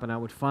comic shop and I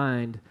would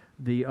find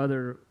the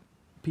other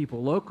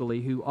people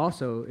locally who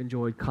also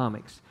enjoyed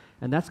comics.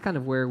 And that's kind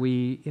of where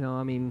we,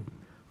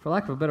 for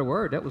lack of a better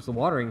word, that was the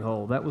watering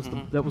hole. That was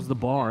the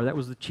bar. That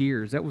was the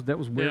cheers. That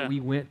was where we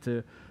went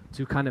to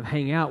kind of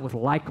hang out with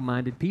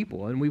like-minded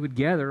people. And we would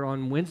gather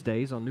on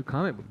Wednesdays on New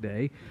Comic Book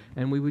Day,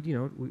 and we would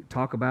we'd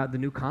talk about the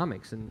new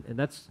comics. And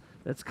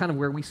that's kind of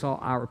where we saw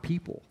our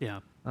people.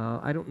 Yeah.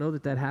 I don't know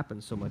that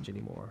happens so much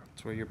anymore.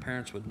 It's where your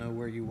parents would know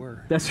where you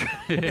were. That's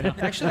right. Yeah.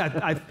 Actually,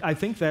 I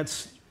think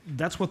that's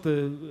what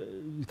the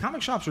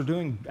comic shops are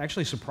doing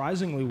actually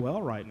surprisingly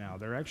well right now.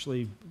 They're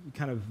actually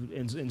kind of,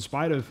 in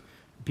spite of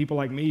people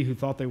like me who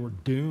thought they were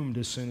doomed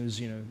as soon as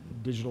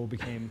digital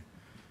became,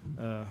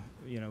 kind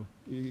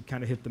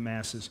of hit the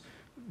masses.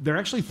 They're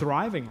actually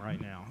thriving right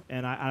now,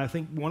 and I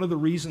think one of the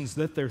reasons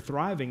that they're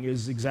thriving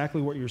is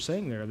exactly what you're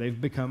saying there.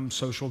 They've become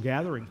social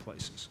gathering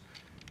places.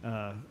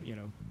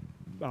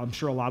 I'm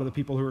sure a lot of the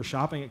people who are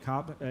shopping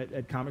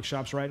at comic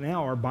shops right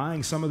now are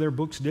buying some of their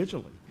books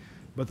digitally,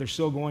 but they're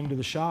still going to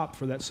the shop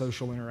for that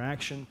social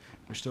interaction.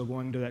 They're still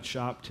going to that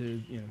shop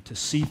to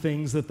see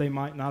things that they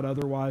might not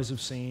otherwise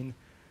have seen.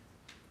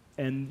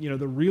 And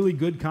the really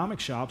good comic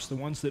shops, the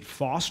ones that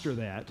foster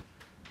that,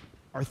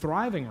 are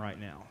thriving right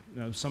now.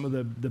 Some of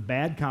the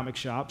bad comic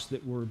shops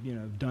that were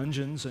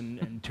dungeons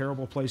and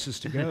terrible places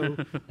to go,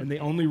 and the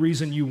only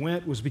reason you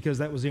went was because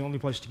that was the only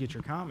place to get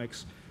your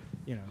comics.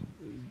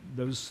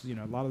 Those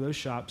a lot of those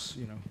shops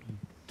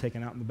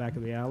taken out in the back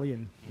of the alley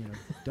and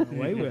done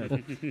away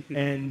with,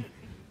 and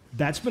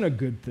that's been a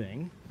good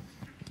thing.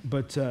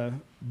 But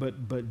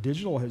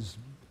digital has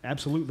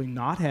absolutely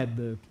not had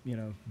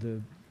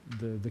the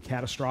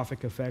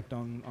catastrophic effect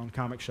on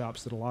comic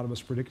shops that a lot of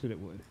us predicted it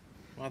would.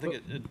 Well, I think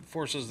it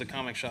forces the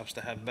comic shops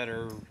to have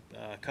better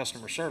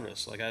customer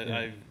service. Like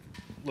I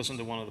listened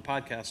to one of the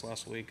podcasts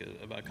last week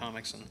about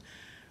comics,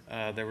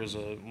 and there was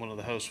one of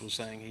the hosts was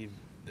saying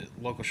the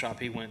local shop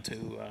he went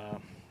to,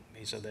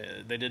 he said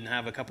they didn't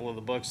have a couple of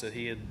the books that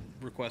he had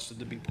requested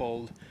to be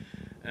pulled,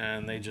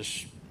 and they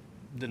just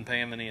didn't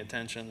pay him any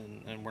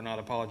attention and were not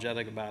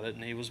apologetic about it,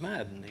 and he was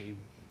mad, and he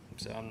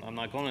said, I'm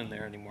not going in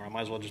there anymore. I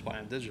might as well just buy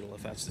them digital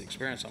if that's the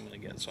experience I'm going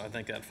to get. So I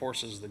think that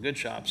forces the good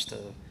shops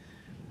to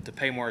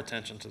pay more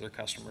attention to their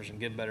customers and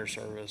give better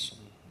service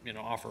and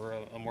offer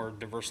a more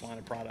diverse line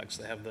of products.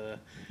 They have the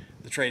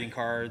trading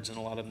cards, and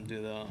a lot of them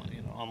do the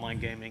online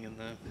gaming, and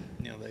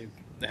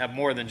they have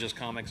more than just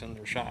comics in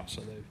their shop.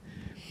 So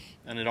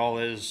and it all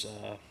is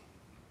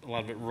a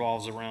lot of it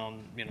revolves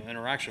around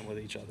interaction with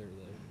each other.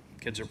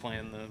 The kids are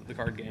playing the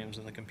card games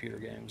and the computer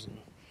games,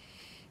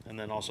 and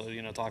then also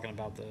talking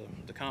about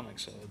the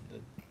comics. So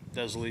it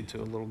does lead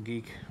to a little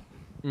geek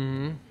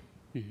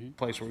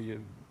place where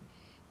you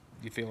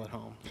feel at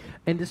home.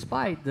 And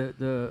despite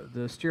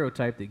the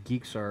stereotype that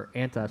geeks are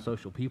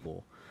antisocial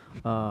people,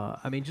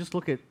 just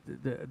look at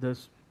the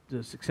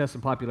success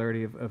and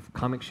popularity of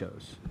comic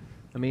shows.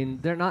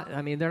 They're not.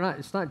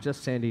 It's not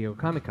just San Diego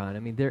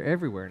Comic-Con. They're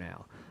everywhere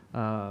now,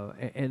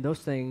 and those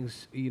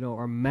things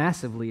are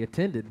massively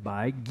attended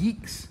by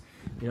geeks.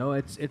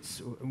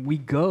 We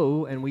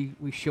go and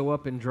we show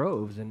up in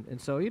droves, and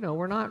so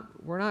we're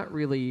not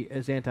really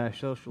as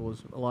antisocial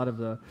as a lot of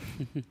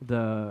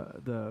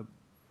the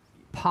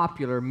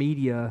popular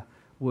media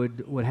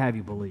would have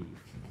you believe.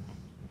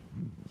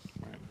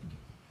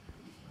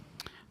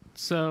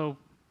 So,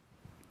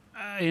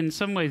 in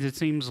some ways, it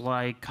seems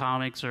like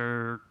comics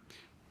are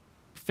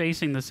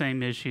facing the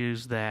same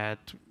issues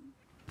that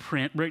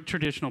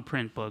traditional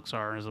print books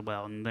are as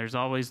well. And there's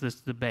always this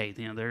debate.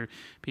 There are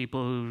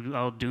people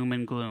who, doom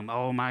and gloom.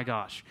 Oh my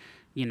gosh,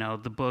 you know,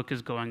 the book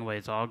is going away.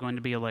 It's all going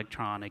to be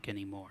electronic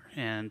anymore.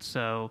 And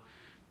so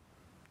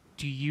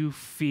do you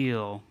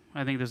feel,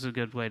 I think this is a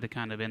good way to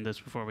kind of end this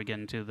before we get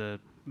into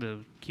the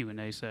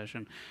Q&A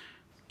session.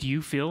 Do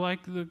you feel like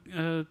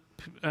the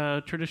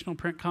traditional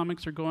print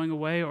comics are going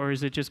away, or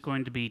is it just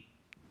going to be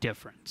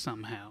different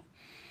somehow?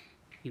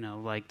 You know,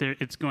 like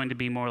it's going to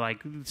be more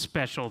like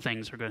special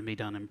things are going to be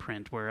done in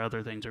print, where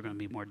other things are going to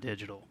be more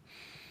digital.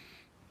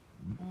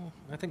 Well,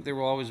 I think there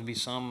will always be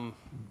some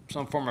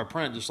form of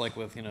print, just like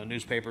with, you know,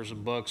 newspapers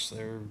and books.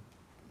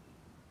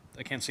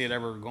 I can't see it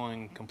ever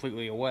going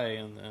completely away,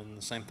 and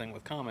the same thing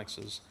with comics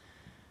is,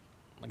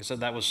 like I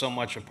said, that was so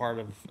much a part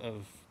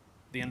of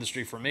the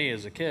industry for me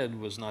as a kid,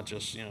 was not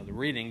just, you know, the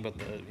reading, but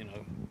the, you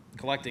know,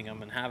 collecting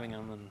them and having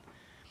them. And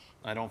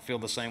I don't feel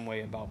the same way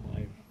about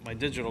my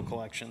digital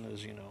collection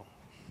as, you know,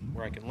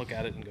 where I can look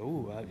at it and go,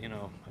 ooh, you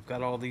know, I've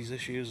got all these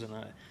issues, and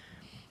I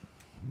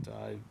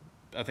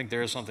think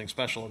there is something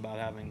special about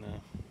having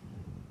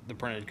the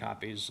printed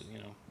copies, you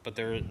know, but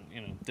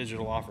you know,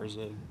 digital offers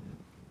a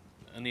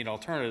neat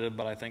alternative,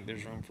 but I think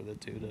there's room for the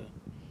two to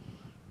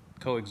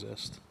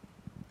coexist.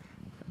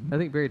 I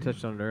think Barry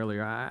touched on it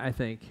earlier. I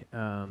think,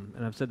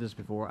 and I've said this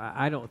before,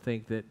 I don't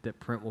think that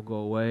print will go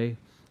away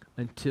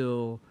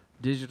until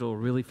digital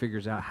really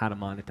figures out how to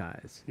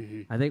monetize.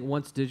 Mm-hmm. I think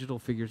once digital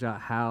figures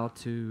out how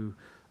to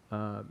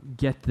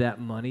get that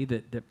money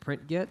that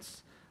print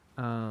gets,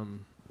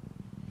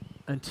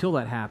 until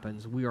that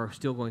happens, we are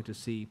still going to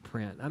see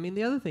print. I mean,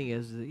 the other thing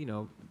is that, you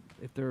know,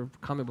 if there are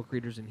comic book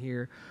readers in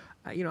here,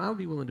 you know, I would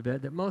be willing to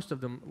bet that most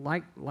of them,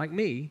 like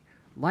me,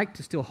 like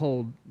to still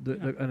hold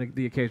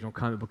the occasional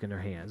comic book in their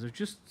hands. There's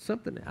just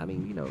something, I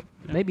mean, you know,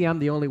 maybe I'm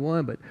the only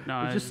one, but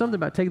there's just something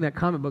about taking that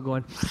comic book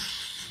going,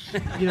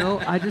 you know,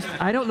 I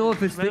don't know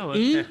if it's the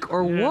ink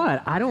or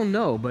what. I don't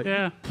know, but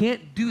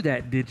can't do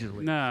that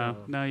digitally. No,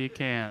 so. No, you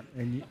can't.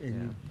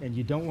 And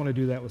you don't want to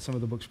do that with some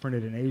of the books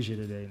printed in Asia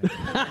today.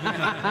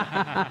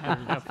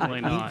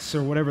 Definitely not. Inks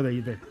or whatever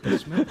they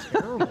smell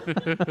terrible.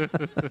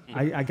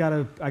 I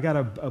got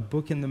a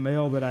book in the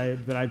mail that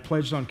I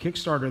pledged on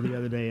Kickstarter the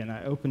other day, and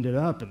I opened it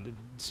up, and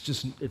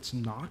it's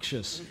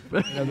noxious.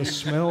 You know, the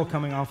smell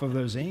coming off of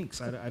those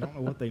inks. I don't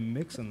know what they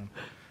mix in them.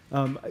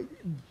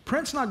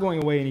 Print's not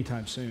going away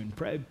anytime soon.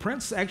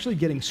 Print's actually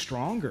getting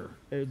stronger.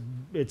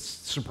 It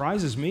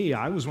surprises me.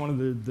 I was one of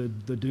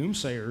the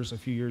doomsayers a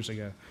few years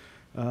ago.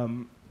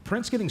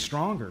 Print's getting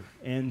stronger,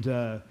 and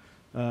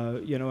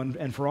you know,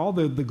 and for all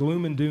the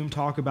gloom and doom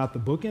talk about the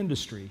book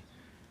industry,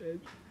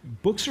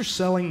 books are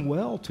selling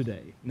well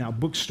today. Now,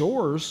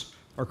 bookstores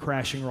are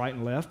crashing right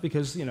and left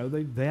because, you know,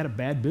 they had a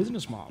bad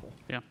business model.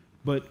 Yeah.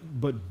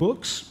 But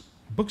books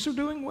are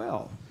doing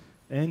well.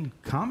 And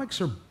comics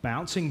are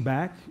bouncing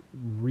back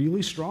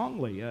really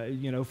strongly.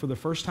 You know, for the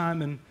first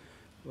time in,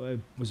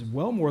 was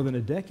well more than a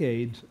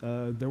decade,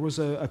 there was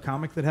a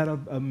comic that had a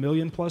 1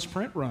 million+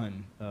 print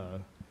run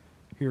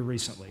here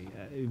recently.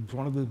 It was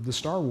one of the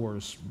Star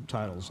Wars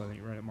titles, I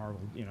think, right at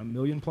Marvel. You know, 1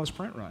 million+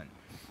 print run.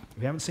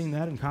 We haven't seen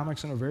that in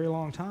comics in a very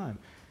long time.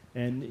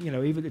 And, you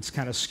know, even it's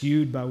kind of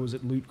skewed by, was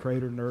it Loot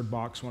Crate or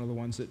Nerdbox, one of the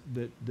ones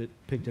that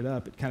picked it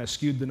up. It kind of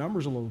skewed the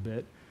numbers a little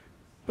bit.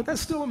 But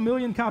that's still a 1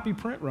 million copy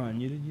print run.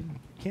 You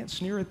can't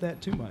sneer at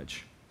that too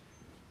much.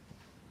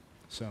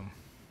 So,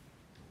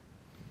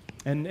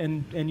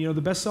 and you know,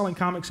 the best-selling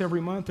comics every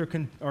month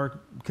are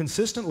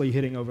consistently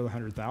hitting over the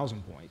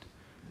 100,000 point.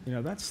 You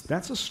know, that's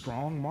a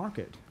strong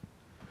market.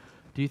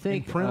 Do you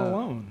think in print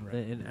alone?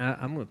 Right? And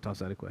I'm going to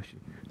toss out a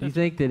question. Do you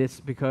think that it's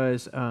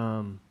because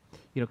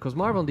you know, because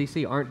Marvel and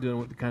DC aren't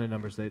doing the kind of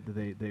numbers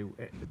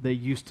they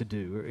used to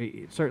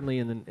do. Certainly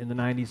in the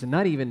 90s, and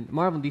not even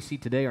Marvel and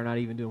DC today are not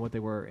even doing what they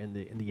were in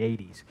the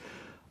 80s.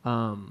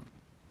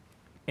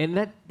 And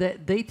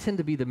that they tend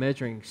to be the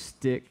measuring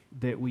stick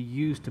that we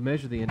use to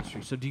measure the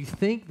industry. So do you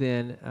think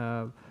then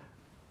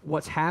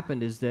what's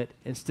happened is that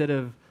instead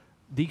of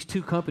these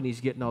two companies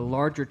getting a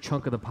larger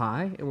chunk of the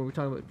pie, and when we're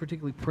talking about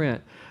particularly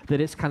print,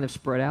 that it's kind of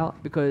spread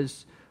out?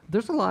 Because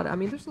there's a lot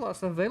of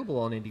stuff available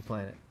on Indie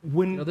Planet.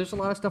 You know, there's a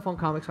lot of stuff on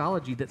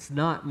Comixology that's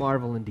not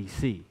Marvel and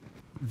DC.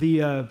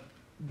 The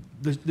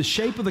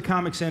shape of the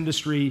comics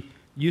industry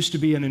used to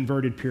be an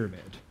inverted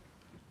pyramid.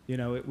 You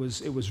know, it was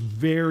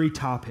very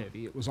top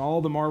heavy. It was all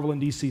the Marvel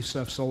and DC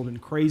stuff sold in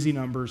crazy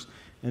numbers,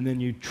 and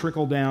then you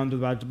trickle down to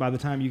by the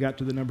time you got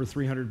to the number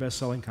 300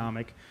 best-selling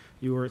comic,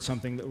 you were at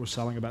something that was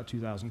selling about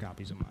 2,000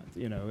 copies a month.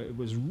 You know, it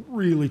was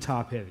really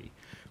top heavy.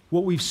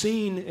 What we've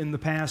seen in the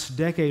past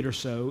decade or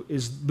so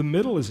is the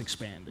middle is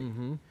expanding.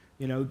 Mm-hmm.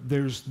 You know,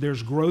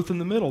 there's growth in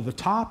the middle. The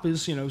top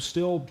is, you know,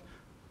 still,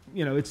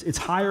 you know, it's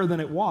higher than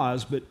it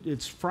was, but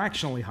it's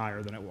fractionally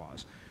higher than it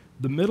was.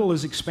 The middle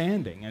is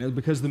expanding, and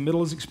because the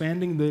middle is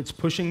expanding, it's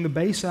pushing the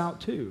base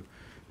out too.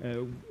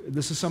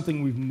 This is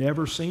something we've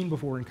never seen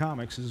before in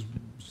comics, is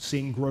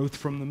seeing growth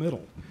from the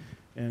middle,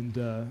 and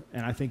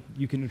I think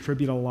you can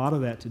attribute a lot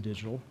of that to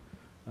digital.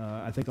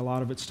 I think a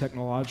lot of it's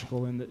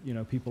technological in that, you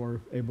know, people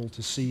are able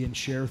to see and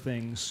share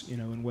things, you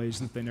know, in ways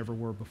that they never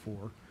were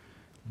before.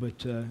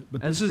 But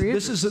As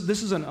this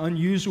is an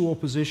unusual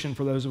position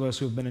for those of us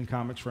who have been in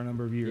comics for a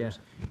number of years.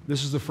 Yeah.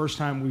 This is the first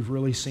time we've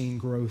really seen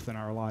growth in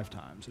our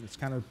lifetimes, and it's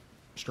kind of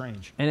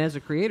strange. And as a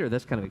creator,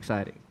 that's kind of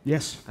exciting.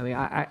 Yes. I mean,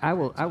 I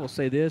will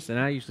say this, and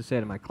I used to say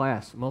it in my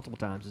class multiple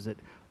times, is that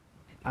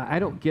I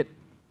don't get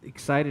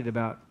excited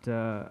about,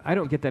 I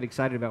don't get that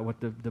excited about what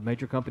the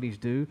major companies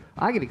do.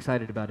 I get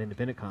excited about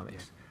independent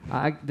comics.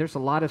 There's a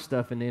lot of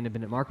stuff in the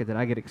independent market that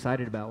I get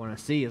excited about when I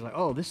see. It's like,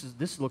 oh,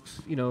 this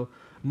looks,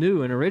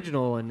 new and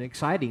original and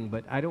exciting,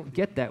 but I don't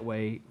get that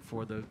way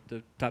for the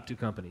top two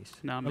companies.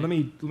 No, Let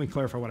me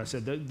clarify what I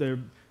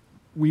said.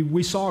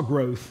 We saw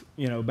growth,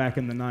 back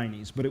in the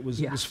 90s, but it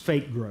was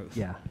fake growth.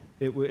 Yeah.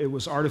 It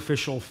was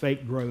artificial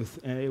fake growth,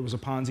 and it was a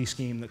Ponzi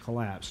scheme that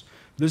collapsed.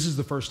 This is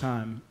the first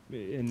time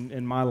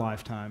in my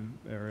lifetime,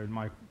 or in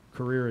my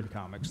career in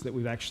comics, that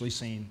we've actually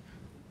seen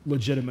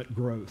legitimate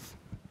growth.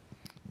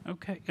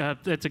 Okay,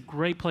 that's a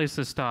great place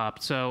to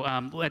stop. So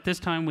at this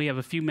time, we have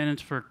a few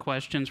minutes for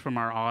questions from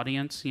our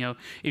audience.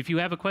 If you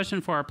have a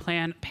question for our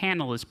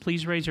panelists,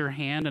 please raise your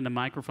hand, and a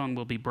microphone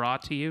will be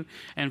brought to you.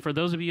 And for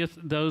those of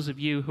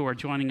you who are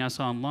joining us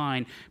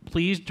online,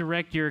 please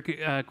direct your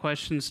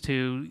questions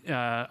to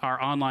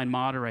our online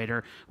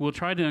moderator. We'll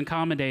try to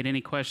accommodate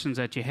any questions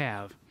that you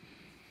have.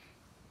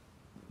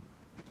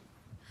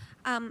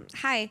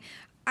 Hi.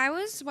 I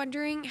was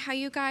wondering how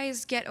you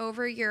guys get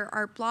over your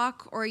art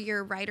block or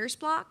your writer's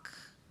block.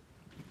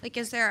 Like,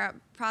 is there a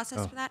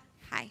process for that?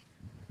 Hi.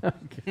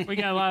 Okay. We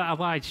got a lot of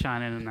light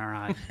shining in our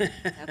eyes.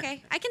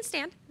 Okay, I can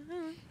stand.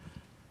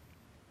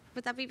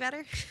 Would that be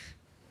better?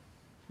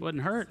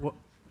 Wouldn't hurt. Well,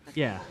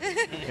 yeah.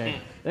 Okay.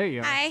 There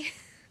you are. Hi.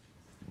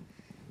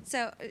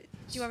 So, do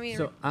you want me to?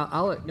 So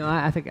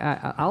I think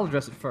I'll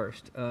address it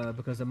first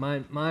because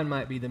mine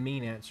might be the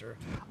mean answer.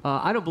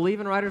 I don't believe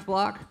in writer's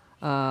block.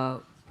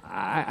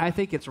 I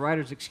think it's a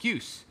writer's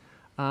excuse.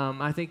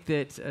 I think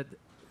that,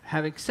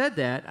 having said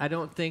that, I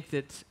don't think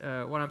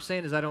that, what I'm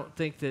saying is I don't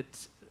think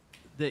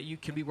that you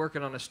can be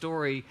working on a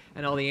story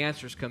and all the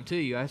answers come to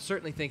you. I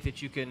certainly think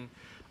that you can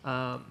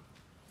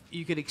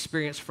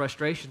experience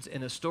frustrations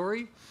in a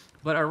story,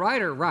 but a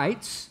writer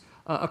writes.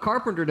 A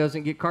carpenter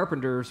doesn't get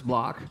carpenter's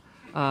block.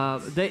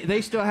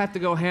 They still have to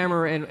go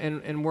hammer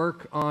and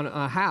work on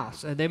a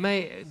house. They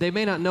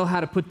may not know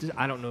how to put this,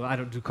 I don't know, I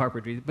don't do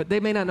carpentry, but they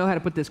may not know how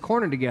to put this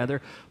corner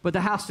together, but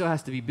the house still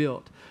has to be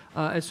built.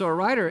 And so a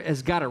writer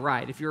has got to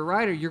write. If you're a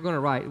writer, you're going to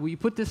write. Well, you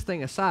put this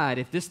thing aside.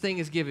 If this thing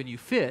is giving you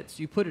fits,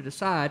 you put it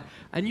aside,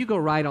 and you go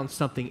write on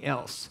something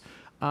else.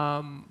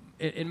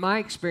 In my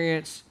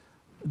experience,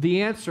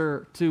 the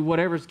answer to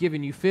whatever's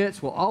giving you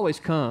fits will always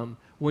come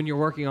when you're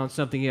working on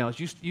something else.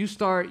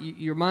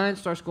 Your mind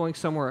starts going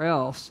somewhere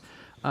else,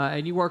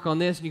 and you work on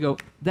this, and you go,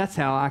 that's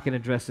how I can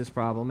address this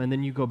problem, and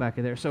then you go back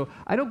in there. So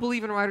I don't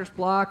believe in writer's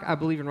block. I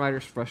believe in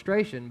writer's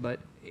frustration, but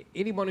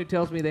anyone who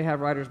tells me they have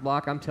writer's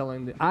block, I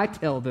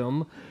tell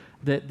them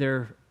that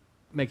they're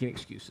making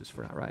excuses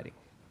for not writing.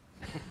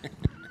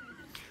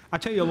 I'll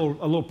tell you a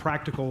little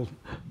practical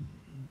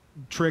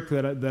trick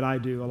that I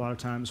do a lot of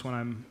times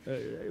when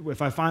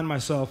if I find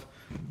myself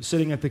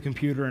sitting at the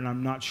computer and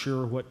I'm not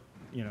sure what,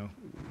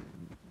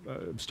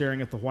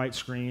 staring at the white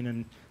screen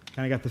and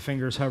kind of got the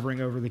fingers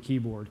hovering over the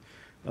keyboard.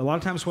 A lot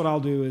of times what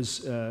I'll do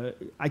is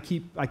I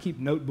keep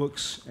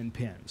notebooks and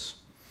pens.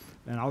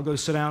 And I'll go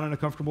sit down in a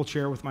comfortable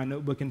chair with my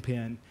notebook and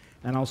pen,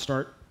 and I'll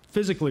start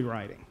physically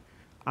writing.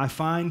 I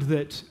find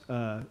that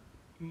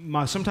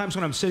sometimes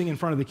when I'm sitting in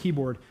front of the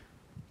keyboard,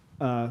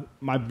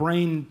 my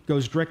brain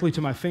goes directly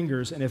to my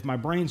fingers, and if my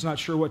brain's not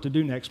sure what to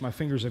do next, my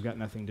fingers have got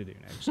nothing to do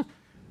next.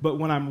 But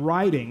when I'm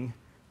writing,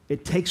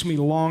 it takes me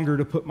longer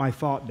to put my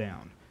thought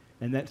down.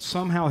 And that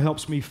somehow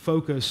helps me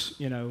focus,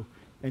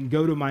 and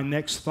go to my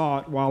next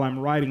thought while I'm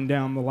writing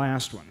down the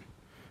last one.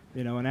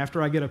 And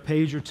after I get a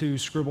page or two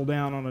scribbled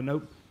down on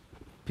a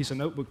piece of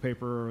notebook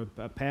paper or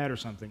a pad or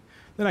something,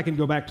 then I can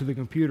go back to the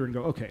computer and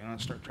go, okay, and I'll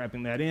start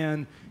typing that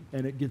in,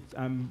 and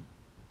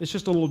it's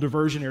just a little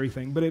diversionary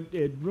thing, but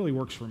it really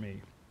works for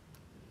me.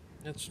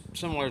 It's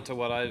similar to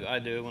what I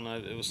do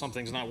when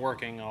something's not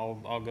working.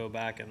 I'll go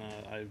back and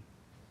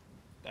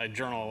I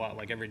journal a lot,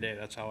 like every day.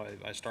 That's how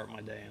I start my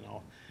day, and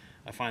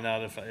I find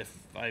out if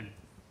I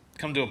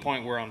come to a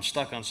point where I'm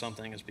stuck on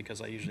something, it's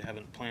because I usually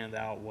haven't planned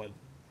out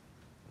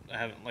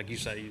like you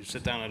said, you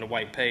sit down at a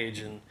white page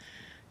and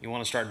you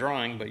want to start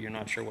drawing, but you're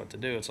not sure what to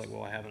do. It's like,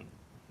 well, I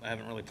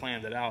haven't really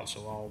planned it out,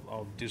 so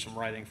I'll do some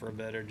writing for a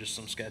bit or just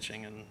some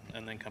sketching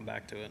and then come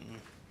back to it.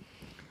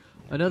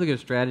 Another good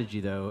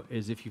strategy, though,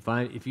 is if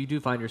you do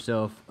find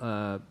yourself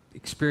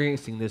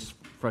experiencing this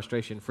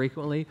frustration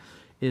frequently,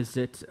 is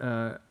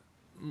that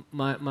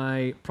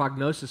my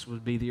prognosis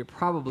would be that you're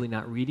probably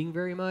not reading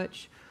very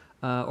much,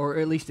 or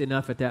at least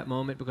enough at that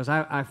moment, because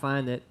I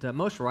find that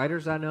most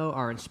writers I know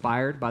are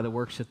inspired by the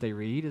works that they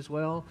read as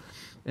well.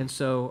 And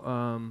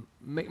so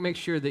make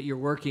sure that you're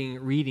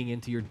working reading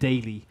into your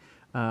daily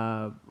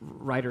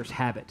writer's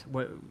habit.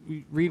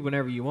 Read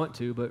whenever you want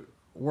to, but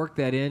work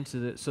that in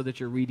so that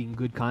you're reading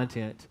good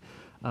content.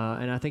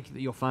 And I think that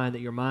you'll find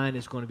that your mind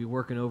is going to be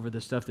working over the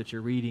stuff that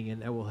you're reading,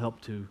 and that will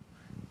help to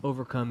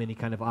overcome any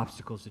kind of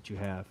obstacles that you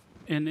have.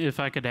 And if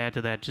I could add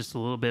to that just a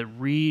little bit,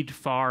 read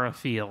far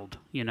afield.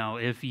 You know,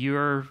 if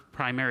your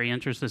primary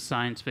interest is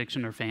science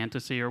fiction or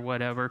fantasy or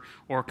whatever,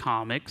 or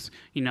comics,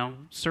 you know,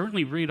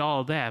 certainly read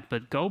all of that,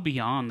 but go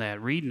beyond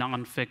that. Read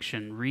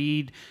nonfiction,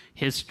 read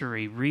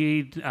history,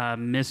 read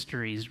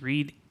mysteries,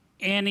 read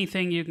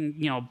anything you can,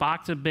 you know,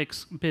 box of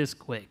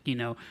Bisquick, you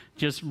know,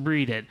 just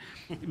read it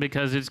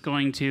because it's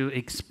going to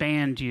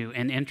expand you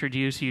and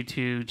introduce you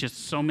to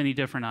just so many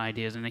different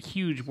ideas in a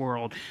huge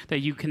world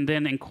that you can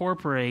then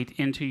incorporate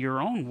into your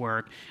own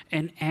work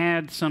and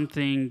add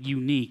something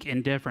unique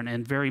and different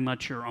and very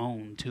much your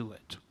own to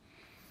it.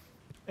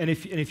 And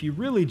if you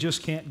really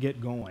just can't get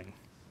going,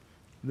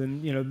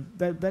 then, you know,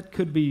 that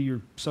could be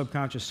your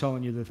subconscious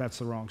telling you that that's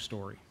the wrong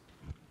story.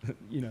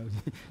 You know,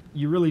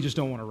 you really just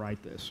don't want to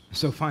write this,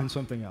 so find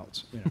something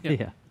else. You know?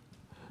 Yeah.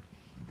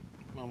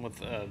 Well, with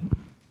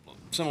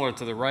similar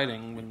to the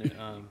writing, when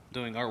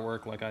doing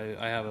artwork, like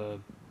I have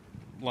a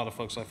lot of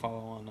folks I follow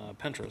on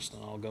Pinterest,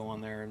 and I'll go on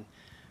there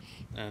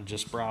and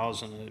just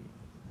browse and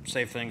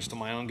save things to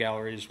my own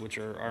galleries, which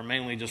are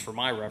mainly just for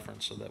my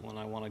reference, so that when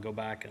I want to go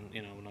back and,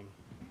 you know, when I'm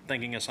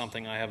thinking of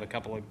something, I have a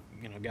couple of,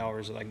 you know,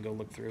 galleries that I can go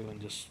look through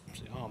and just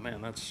say, oh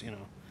man, that's, you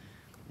know,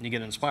 you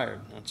get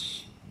inspired.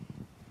 That's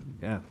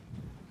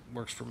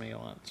works for me a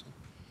lot. So.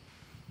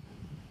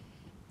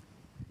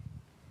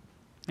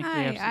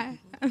 Hi,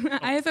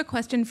 I have a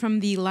question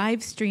from the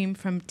live stream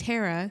from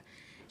Tara.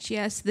 She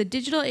asks, the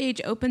digital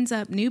age opens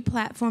up new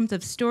platforms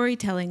of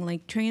storytelling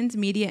like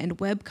transmedia and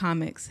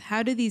webcomics.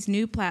 How do these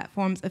new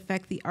platforms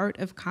affect the art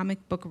of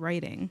comic book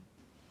writing?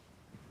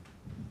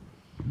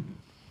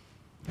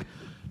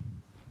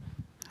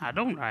 I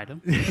don't write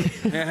them.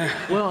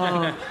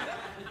 Well,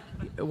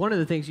 one of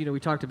the things, you know, we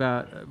talked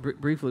about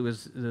briefly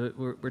was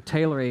we're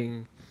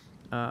tailoring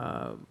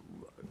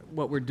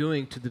what we're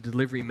doing to the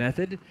delivery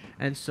method.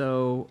 And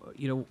so,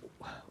 you know,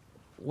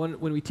 when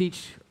we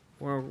teach,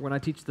 or when I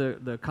teach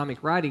the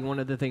comic writing, one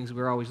of the things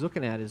we're always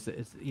looking at is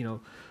you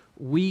know,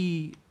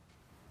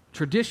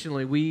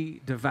 traditionally we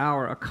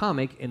devour a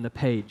comic in the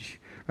page,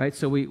 right?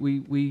 So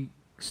we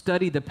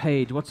study the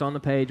page, what's on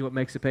the page, what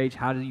makes the page,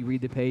 how do you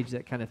read the page,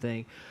 that kind of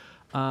thing.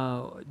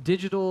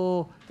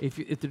 Digital, if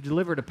they're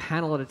delivered a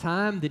panel at a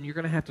time, then you're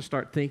going to have to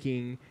start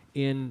thinking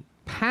in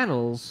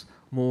panels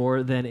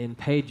more than in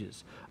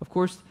pages. Of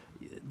course,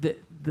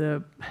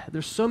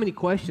 there's so many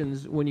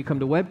questions when you come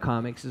to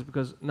webcomics, is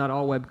because not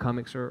all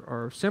webcomics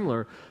are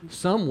similar.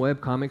 Some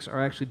webcomics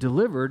are actually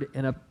delivered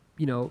in a,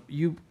 you know,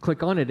 you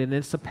click on it and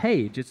it's a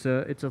page. It's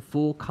a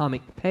full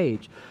comic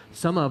page.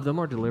 Some of them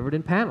are delivered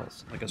in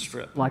panels. Like a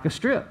strip. Like a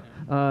strip.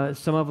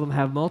 Some of them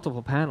have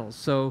multiple panels.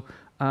 So.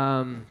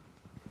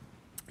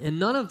 And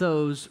none of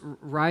those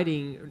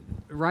writing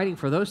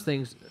for those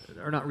things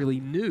are not really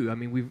new. I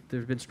mean,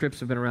 there's been strips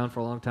have been around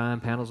for a long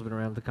time. Panels have been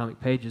around, the comic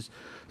pages.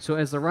 So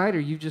as the writer,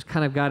 you just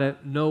kind of got to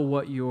know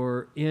what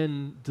your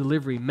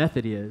delivery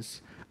method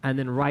is, and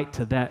then write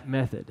to that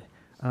method,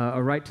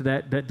 or write to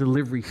that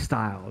delivery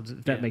style.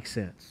 If that makes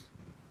sense.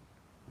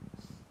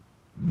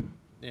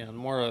 Yeah, and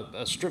more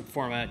a strip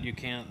format, you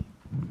can't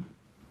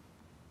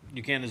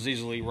as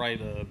easily write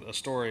a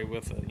story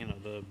with you know,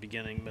 the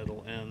beginning,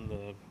 middle, end,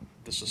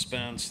 the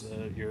suspense.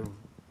 You're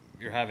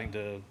having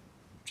to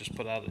just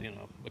put out, you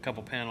know, a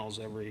couple panels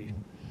every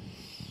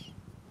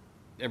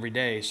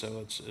day, so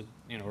it's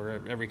you know, or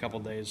every couple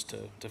days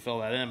to fill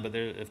that in. But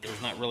if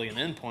there's not really an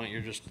end point, you're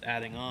just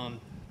adding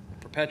on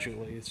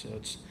perpetually. So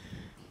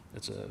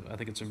I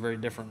think it's a very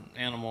different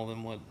animal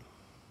than what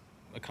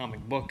a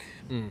comic book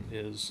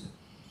is.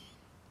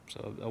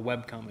 So a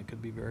web comic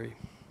could be very,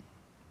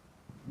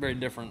 very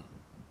different,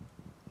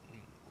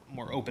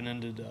 more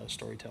open-ended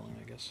storytelling,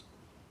 I guess.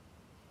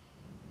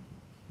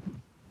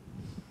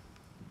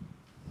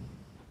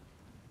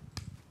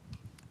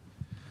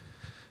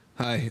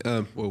 Hi.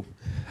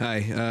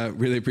 Hi.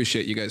 Really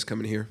appreciate you guys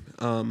coming here.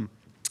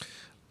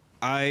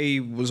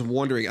 I was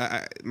wondering,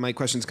 my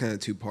question's kind of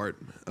two-part.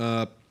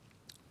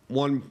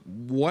 One,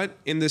 what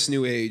in this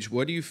new age,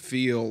 what do you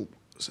feel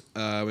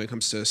when it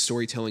comes to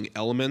storytelling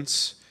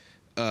elements,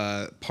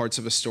 parts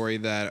of a story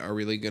that are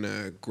really going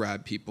to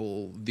grab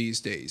people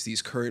these days,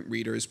 these current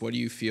readers? What do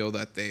you feel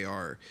that they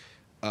are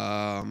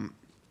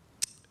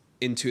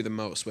into the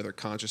most, whether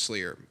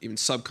consciously or even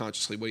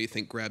subconsciously? What do you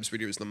think grabs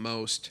readers the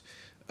most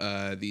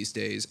these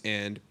days?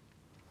 And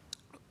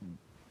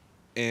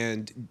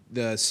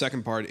the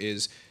second part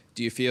is,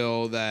 do you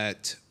feel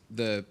that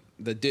the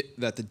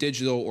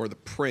digital or the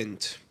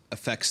print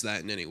affects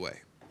that in any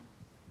way?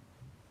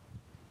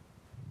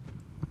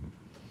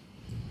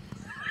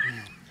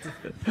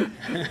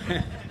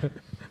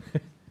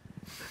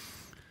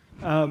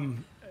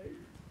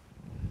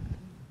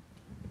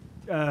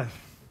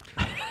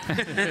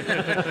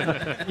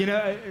 You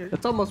know,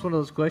 It's almost one of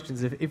those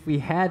questions. If we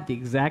had the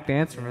exact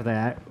answer for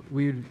that,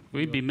 we'd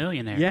be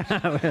millionaires.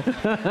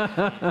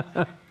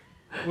 Yeah.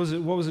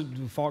 what was it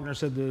Faulkner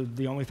said,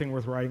 the only thing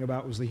worth writing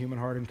about was the human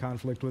heart in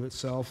conflict with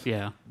itself?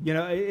 Yeah. You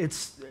know,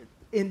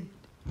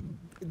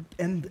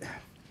 and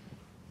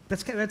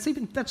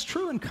that's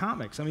true in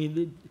comics. I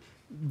mean,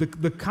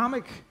 the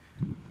comic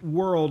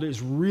world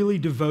is really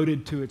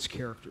devoted to its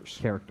characters.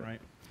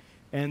 Right?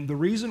 And the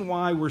reason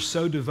why we're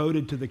so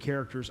devoted to the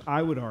characters,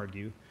 I would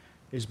argue,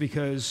 is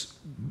because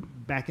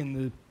back in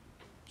the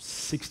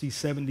 60s,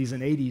 70s,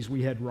 and 80s,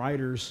 we had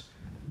writers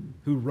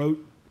who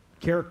wrote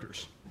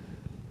characters.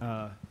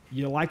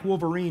 You like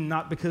Wolverine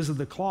not because of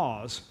the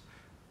claws,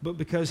 but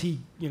because he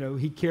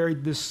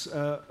carried this,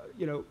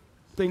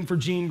 thing for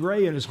Jean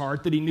Grey in his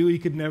heart that he knew he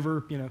could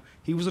never,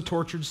 he was a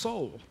tortured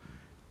soul.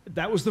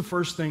 That was the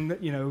first thing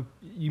that,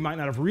 you might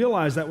not have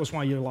realized that was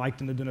why you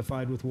liked and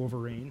identified with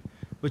Wolverine,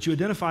 but you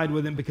identified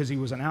with him because he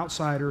was an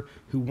outsider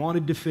who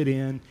wanted to fit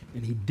in,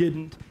 and he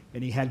didn't,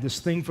 and he had this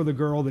thing for the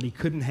girl that he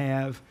couldn't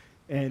have,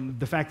 and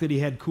the fact that he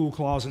had cool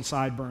claws and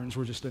sideburns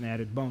were just an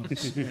added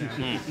bonus.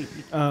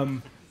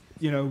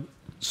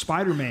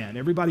 Spider-Man,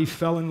 everybody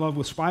fell in love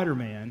with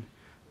Spider-Man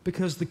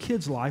because the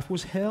kid's life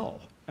was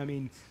hell. I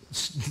mean,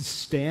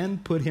 Stan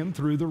put him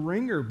through the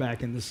ringer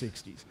back in the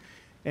 60s.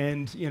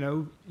 And,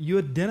 you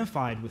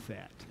identified with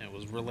that. It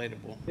was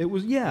relatable. It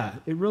was, yeah,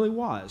 it really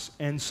was.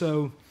 And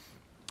so,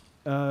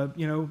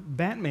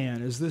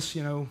 Batman is this,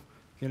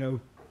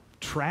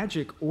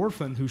 tragic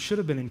orphan who should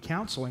have been in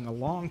counseling a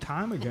long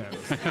time ago.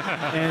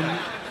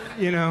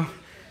 And,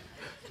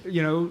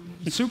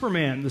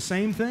 Superman, the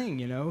same thing.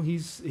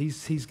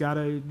 He's got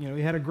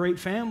he had a great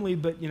family,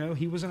 but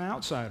he was an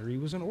outsider. He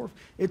was an orphan.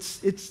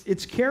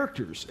 It's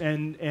characters,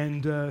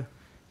 and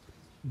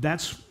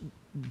that's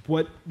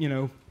what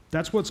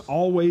that's what's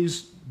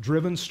always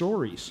driven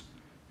stories,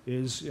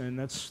 and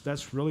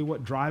that's really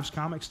what drives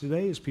comics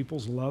today is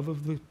people's love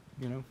of the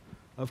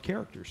of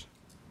characters.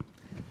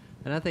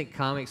 And I think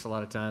comics a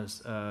lot of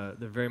times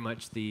they're very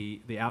much the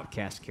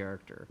outcast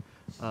character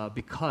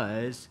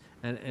because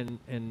and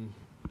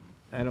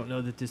I don't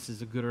know that this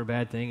is a good or a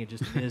bad thing. It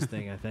just is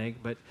thing, I think.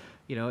 But,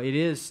 it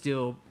is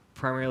still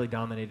primarily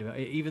dominated by,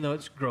 even though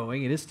it's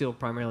growing, it is still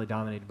primarily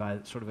dominated by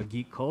sort of a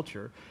geek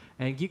culture.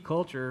 And geek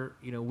culture,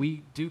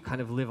 we do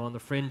kind of live on the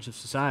fringe of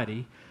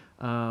society.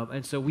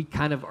 And so we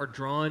kind of are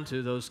drawn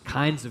to those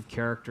kinds of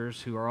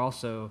characters who are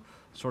also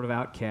sort of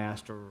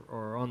outcast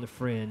or on the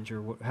fringe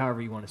or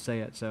however you want to say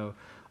it. So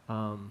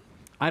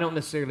I don't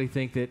necessarily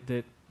think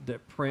that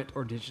print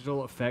or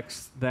digital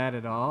affects that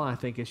at all. I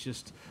think it's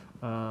just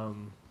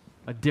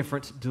a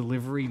different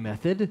delivery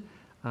method.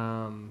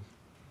 So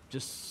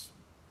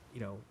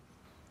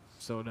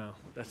no,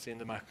 that's the end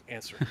of my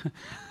answer.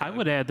 I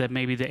would add that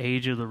maybe the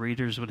age of the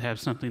readers would have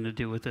something to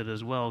do with it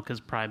as well,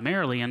 because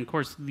primarily, and of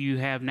course you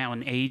have now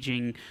an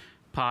aging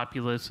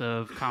populace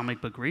of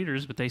comic book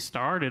readers, but they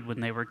started when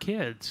they were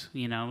kids,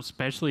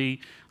 especially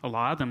a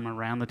lot of them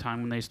around the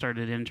time when they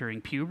started entering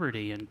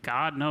puberty. And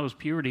God knows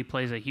puberty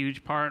plays a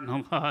huge part in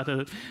a lot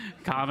of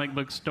comic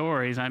book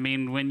stories. I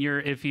mean,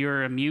 if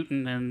you're a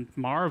mutant in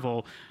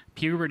Marvel,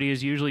 puberty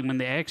is usually when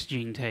the X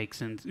gene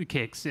kicks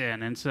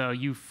in. And so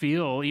you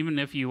feel, even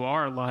if you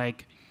are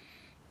like,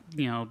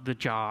 the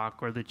jock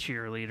or the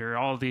cheerleader,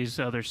 all these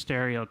other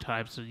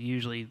stereotypes that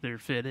usually they're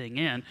fitting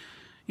in,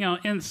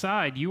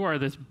 inside you are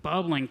this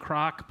bubbling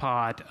crock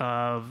pot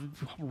of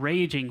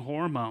raging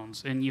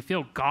hormones, and you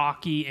feel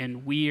gawky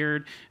and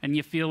weird, and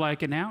you feel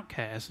like an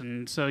outcast.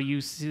 And so you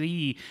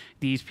see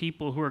these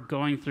people who are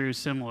going through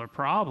similar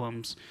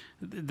problems,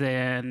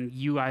 then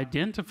you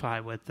identify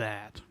with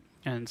that.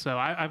 And so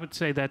I would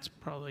say that's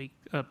probably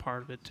a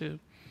part of it too.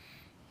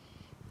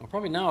 Well,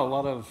 probably now a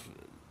lot of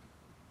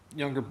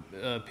younger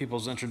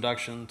people's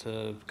introduction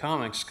to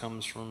comics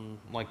comes from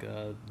like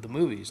the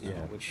movies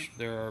now, which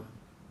there are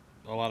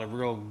a lot of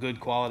real good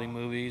quality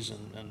movies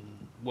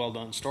and well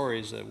done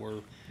stories that were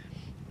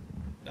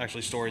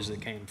actually stories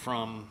that came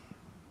from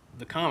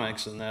the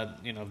comics, and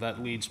that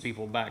that leads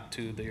people back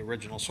to the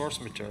original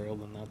source material.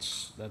 Then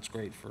that's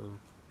great for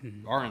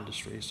our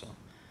industry. So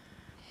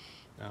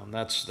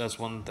that's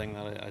one thing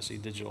that I see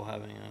digital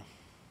having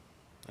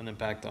an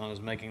impact on,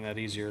 is making that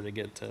easier to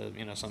get to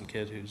some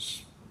kid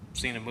who's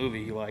seen a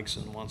movie he likes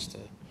and wants to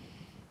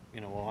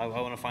I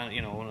want to find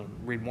I want to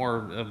read more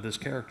of this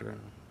character,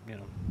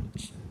 and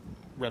it's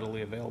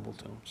readily available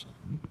to them. So.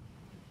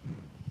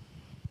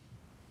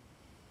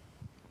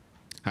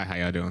 Hi, how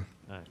y'all doing?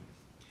 Hi.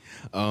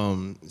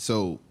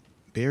 So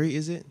Barry,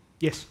 is it?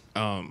 Yes.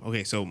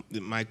 Okay, so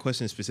my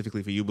question is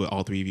specifically for you, but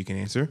all three of you can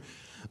answer.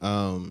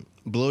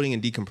 Bloating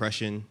and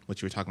decompression,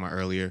 what you were talking about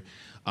earlier,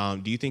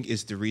 do you think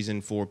is the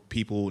reason for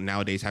people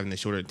nowadays having the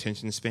shorter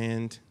attention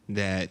span,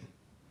 that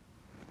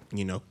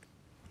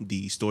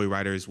the story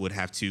writers would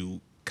have to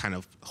kind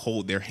of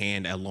hold their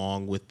hand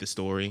along with the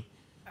story?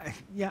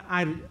 Yeah,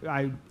 I don't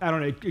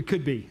know. It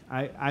could be.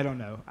 I don't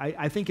know.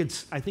 I think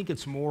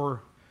it's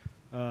more.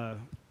 I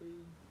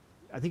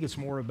think it's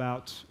more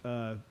about.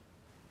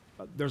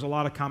 There's a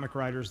lot of comic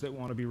writers that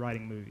want to be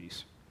writing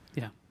movies.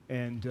 Yeah.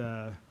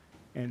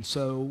 And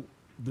so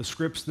the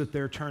scripts that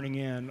they're turning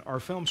in are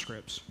film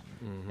scripts.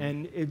 Mm-hmm.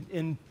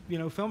 And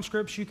in film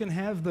scripts, you can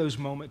have those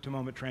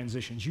moment-to-moment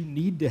transitions. You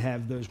need to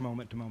have those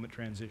moment-to-moment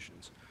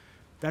transitions.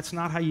 That's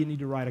not how you need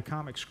to write a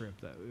comic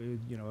script,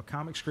 though. A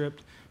comic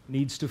script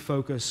needs to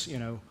focus,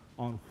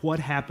 on what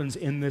happens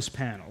in this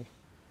panel,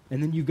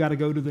 and then you've got to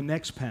go to the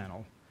next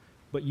panel,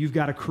 but you've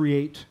got to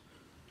create,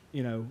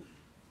 you know,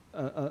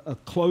 a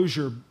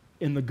closure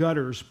in the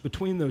gutters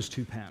between those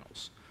two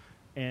panels,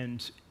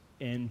 and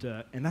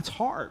that's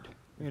hard.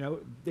 You know,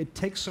 it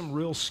takes some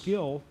real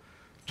skill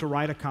to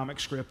write a comic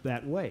script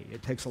that way.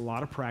 It takes a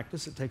lot of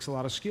practice. It takes a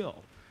lot of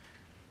skill.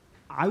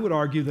 I would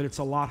argue that it's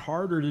a lot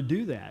harder to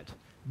do that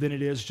than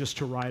it is just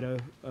to write I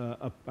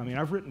mean,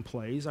 I've written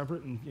plays. I've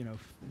written, you know,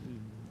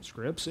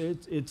 scripts.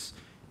 It's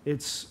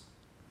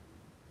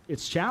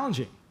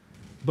challenging,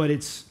 but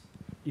it's,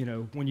 you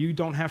know, when you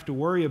don't have to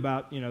worry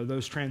about, you know,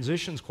 those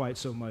transitions quite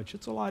so much,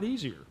 it's a lot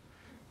easier.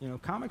 You know,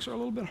 comics are a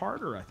little bit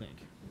harder, I think.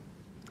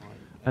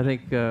 I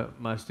think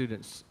my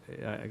students,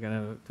 I got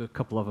a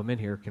couple of them in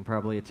here, can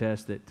probably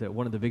attest that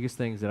one of the biggest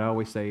things that I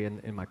always say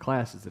in my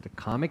class is that a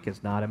comic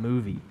is not a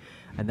movie.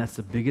 And that's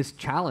the biggest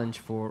challenge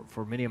for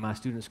many of my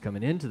students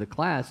coming into the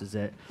class, is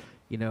that,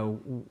 you know,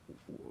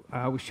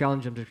 I always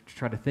challenge them to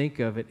try to think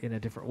of it in a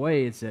different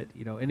way. It's that,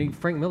 you know, and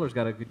Frank Miller's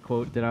got a good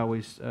quote that I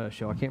always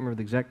show. I can't remember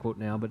the exact quote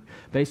now, but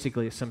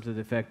basically it's something to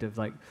the effect of,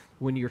 like,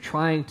 when you're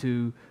trying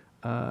to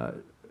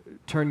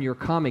turn your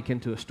comic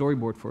into a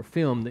storyboard for a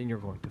film, then you're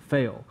going to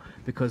fail,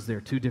 because they're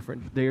two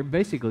different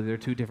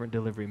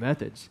delivery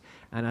methods.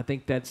 And I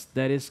think that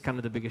is kind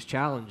of the biggest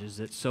challenge, is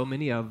that so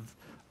many of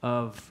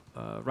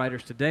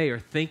writers today are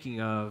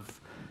thinking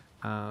of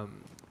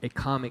a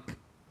comic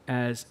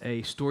as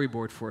a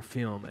storyboard for a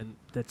film, and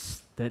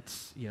that's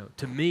you know,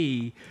 to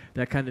me,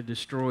 that kind of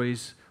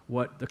destroys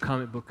what the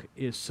comic book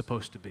is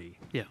supposed to be.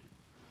 Yeah.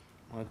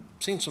 I've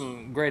seen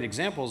some great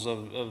examples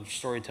of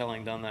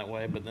storytelling done that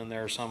way, but then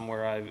there are some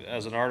where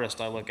as an artist,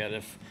 I look at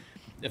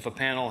if a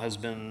panel has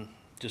been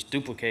just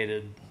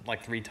duplicated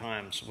like 3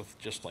 times with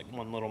just like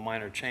one little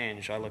minor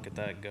change, I look at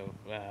that and go,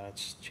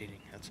 that's cheating.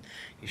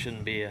 You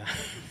shouldn't be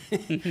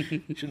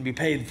you shouldn't be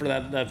paid for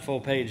that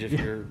full page if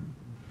you're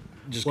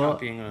just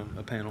copying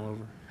a panel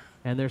over.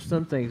 And there's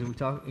some things we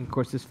talk, and of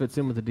course this fits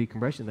in with the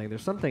decompression thing.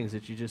 There's some things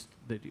that you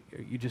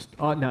just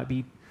ought not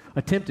be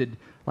attempted.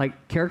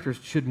 Like, characters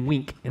shouldn't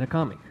wink in a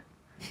comic,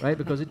 right?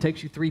 Because it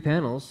takes you 3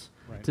 panels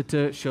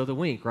to show the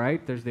wink,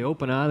 right? There's the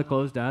open eye, the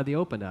closed eye, the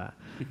open eye.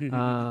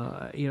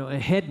 You know,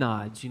 head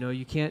nods. You know,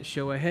 you can't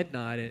show a head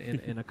nod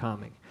in a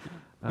comic.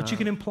 But you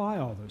can imply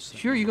all those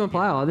things. Sure, you can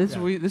imply all this.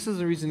 Yeah. This is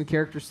the reason the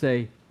characters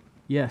say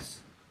yes,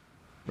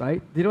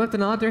 right? They don't have to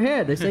nod their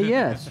head. They say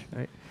yes,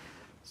 right?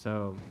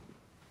 So.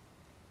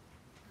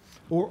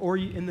 Or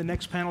in the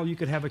next panel, you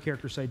could have a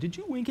character say, "Did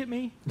you wink at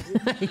me?"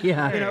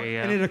 Yeah. You know,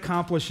 and it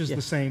accomplishes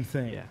the same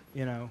thing. Yeah.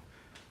 You know,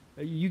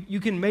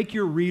 you can make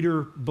your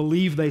reader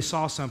believe they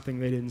saw something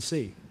they didn't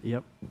see.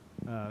 Yep.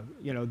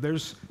 You know,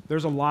 there's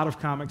a lot of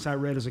comics I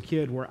read as a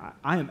kid where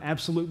I am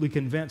absolutely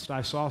convinced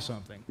I saw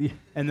something,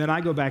 and then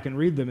I go back and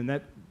read them, and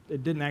that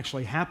it didn't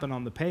actually happen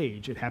on the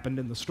page. It happened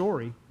in the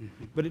story,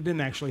 but it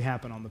didn't actually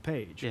happen on the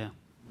page. Yeah.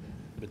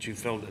 But you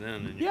filled it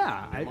in.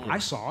 Yeah, I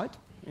saw it.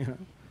 You know.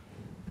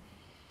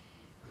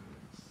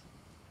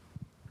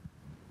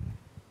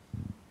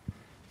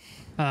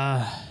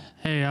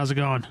 Hey, how's it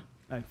going?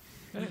 Hey.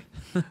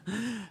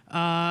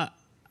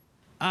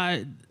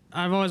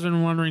 I've always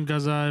been wondering,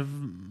 because I've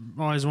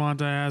always wanted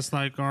to ask,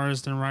 like,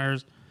 artists and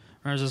writers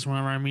just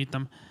whenever I meet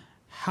them,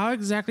 how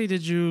exactly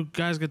did you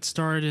guys get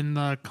started in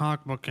the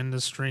comic book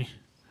industry?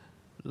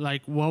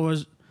 Like, what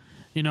was,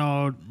 you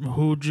know,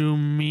 who'd you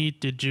meet?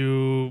 Did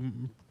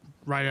you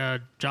write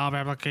a job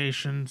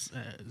application,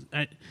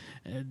 go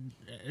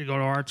to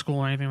art school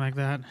or anything like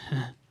that?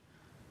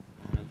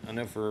 I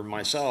know for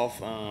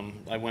myself,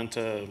 I went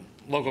to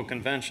local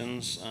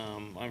conventions.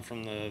 I'm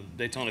from the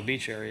Daytona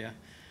Beach area,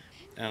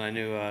 and I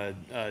knew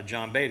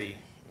John Beatty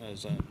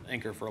as an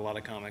anchor for a lot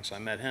of comics. I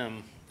met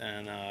him,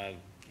 and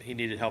he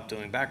needed help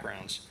doing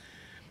backgrounds.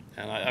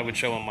 And I would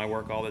show him my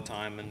work all the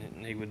time,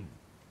 and he would,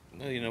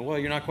 you know, well,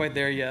 you're not quite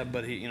there yet,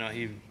 but he,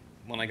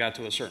 when I got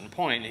to a certain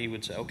point, he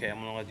would say, okay, I'm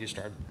going to let you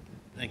start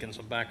inking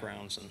some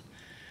backgrounds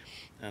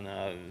and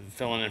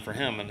filling in for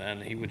him,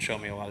 and he would show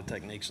me a lot of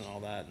techniques and all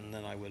that, and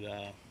then I would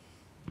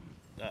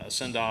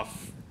send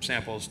off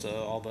samples to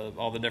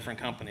all the different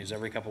companies.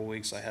 Every couple of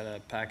weeks, I had a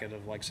packet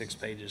of like 6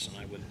 pages, and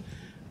I would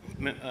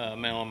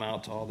mail them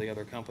out to all the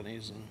other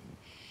companies,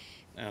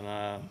 and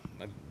I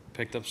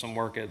picked up some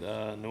work at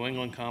New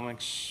England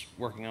Comics,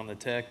 working on the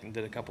tech, and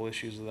did a couple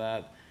issues of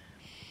that,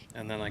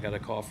 and then I got a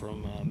call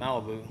from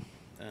Malibu,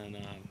 and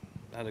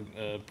had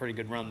a pretty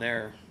good run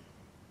there.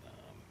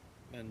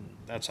 And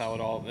that's how it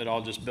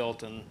all just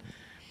built, and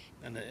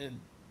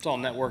it's all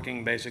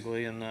networking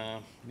basically. And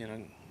you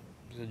know,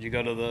 you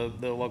go to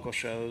the local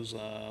shows,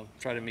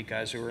 try to meet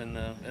guys who are in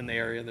the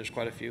area. There's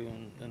quite a few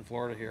in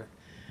Florida here,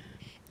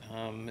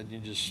 and you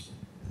just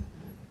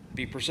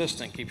be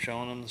persistent, keep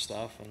showing them the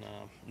stuff. And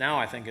now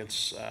I think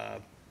it's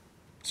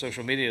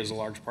social media is a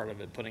large part of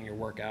it, putting your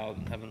work out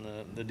and having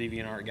the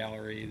DeviantArt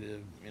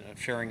gallery,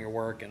 sharing your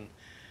work, and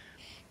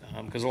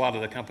because a lot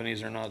of the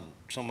companies are not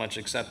so much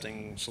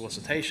accepting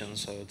solicitations,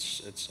 so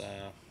it's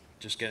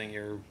just getting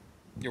your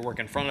work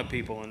in front of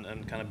people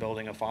and kind of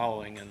building a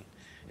following. And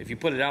if you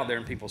put it out there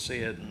and people see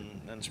it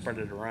and spread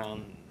it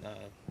around,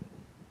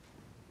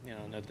 you know,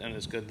 and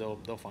it's good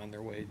they'll find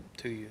their way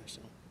to you.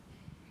 So.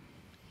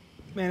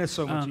 Man, it's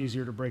so much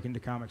easier to break into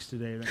comics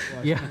today than it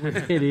was.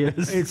 Yeah, it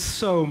is. It's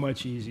so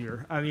much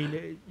easier. I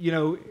mean, you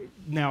know,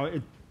 now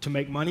to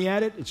make money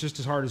at it, it's just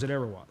as hard as it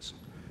ever was.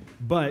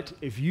 But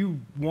if you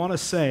want to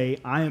say,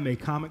 I am a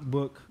comic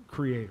book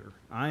creator,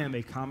 I am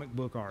a comic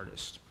book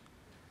artist,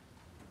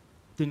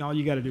 then all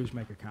you got to do is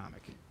make a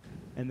comic.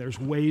 And there's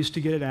ways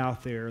to get it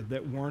out there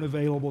that weren't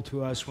available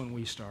to us when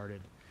we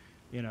started,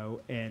 you know,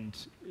 and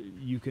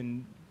you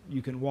can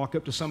walk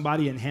up to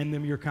somebody and hand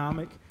them your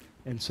comic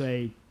and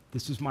say,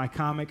 this is my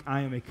comic,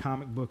 I am a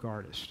comic book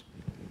artist.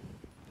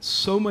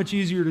 So much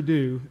easier to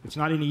do. It's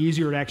not any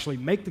easier to actually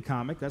make the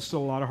comic. That's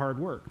still a lot of hard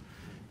work.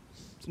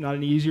 It's not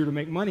any easier to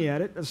make money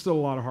at it. That's still a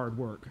lot of hard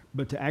work.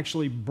 But to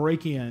actually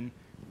break in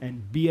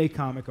and be a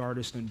comic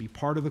artist and be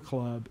part of the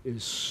club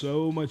is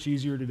so much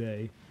easier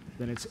today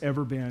than it's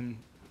ever been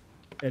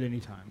at any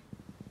time.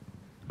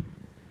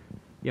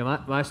 Yeah,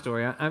 my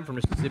story, I'm from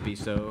Mississippi,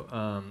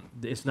 so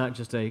it's not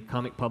just a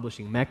comic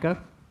publishing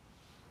mecca.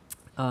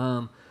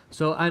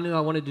 So I knew I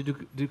wanted to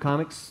do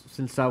comics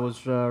since I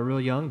was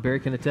real young. Barry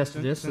can attest to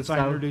this. Since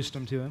I introduced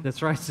him to him.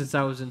 That's right, since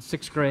I was in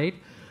 6th grade.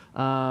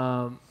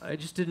 I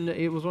just didn't,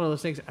 it was one of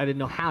those things, I didn't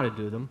know how to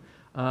do them.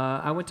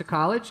 I went to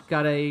college,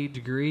 got a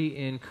degree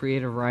in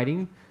creative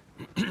writing.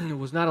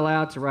 Was not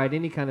allowed to write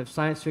any kind of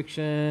science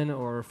fiction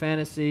or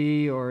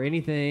fantasy or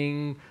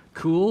anything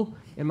cool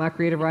in my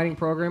creative writing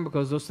program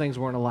because those things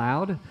weren't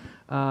allowed.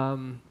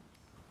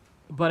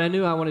 But I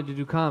knew I wanted to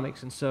do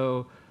comics, and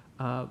so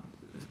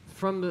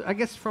from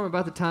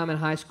about the time in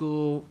high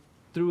school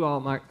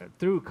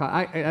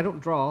I don't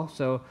draw,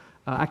 so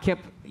I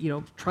kept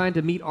trying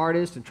to meet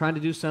artists and trying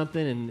to do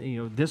something,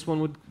 and this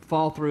one would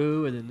fall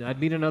through, and then I'd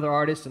meet another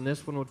artist, and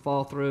this one would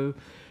fall through.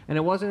 And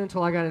it wasn't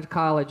until I got into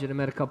college and I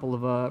met a couple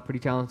of pretty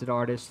talented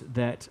artists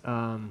that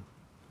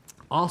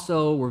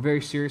also were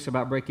very serious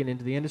about breaking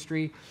into the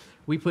industry.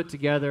 We put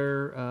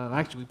together,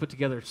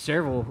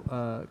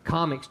 several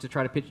comics to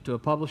try to pitch to a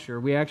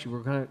publisher. We actually were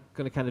going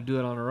to kind of do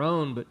it on our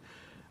own, but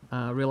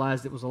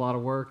realized it was a lot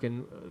of work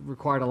and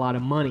required a lot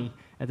of money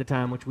at the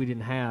time, which we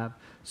didn't have.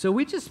 So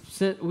we just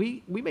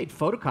we made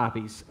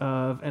photocopies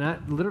of, and I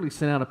literally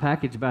sent out a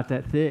package about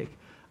that thick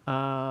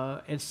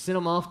and sent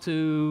them off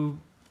to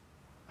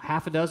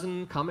half a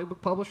dozen comic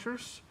book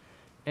publishers,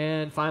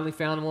 and finally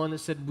found one that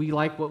said, we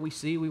like what we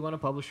see, we want to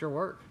publish your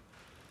work.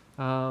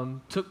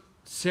 Took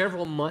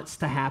several months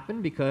to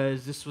happen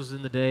because this was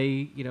in the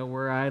day,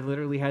 where I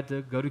literally had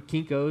to go to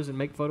Kinko's and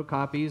make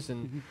photocopies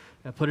and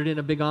put it in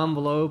a big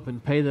envelope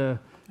and pay the,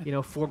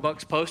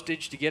 $4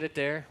 postage to get it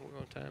there. We're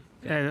on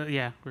time.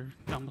 Yeah, we're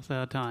almost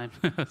out of time.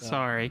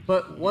 Sorry.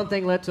 But one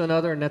thing led to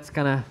another, and that's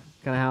kind of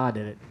how I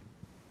did it.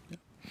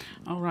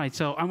 All right,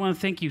 so I want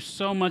to thank you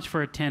so much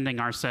for attending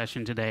our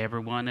session today,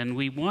 everyone, and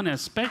we want to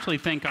especially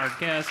thank our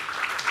guests,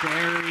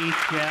 Barry,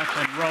 Jeff,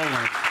 and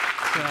Roland.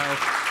 So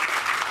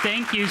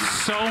thank you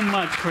so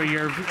much for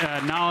your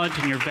knowledge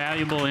and your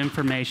valuable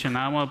information.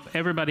 I hope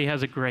everybody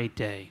has a great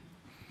day.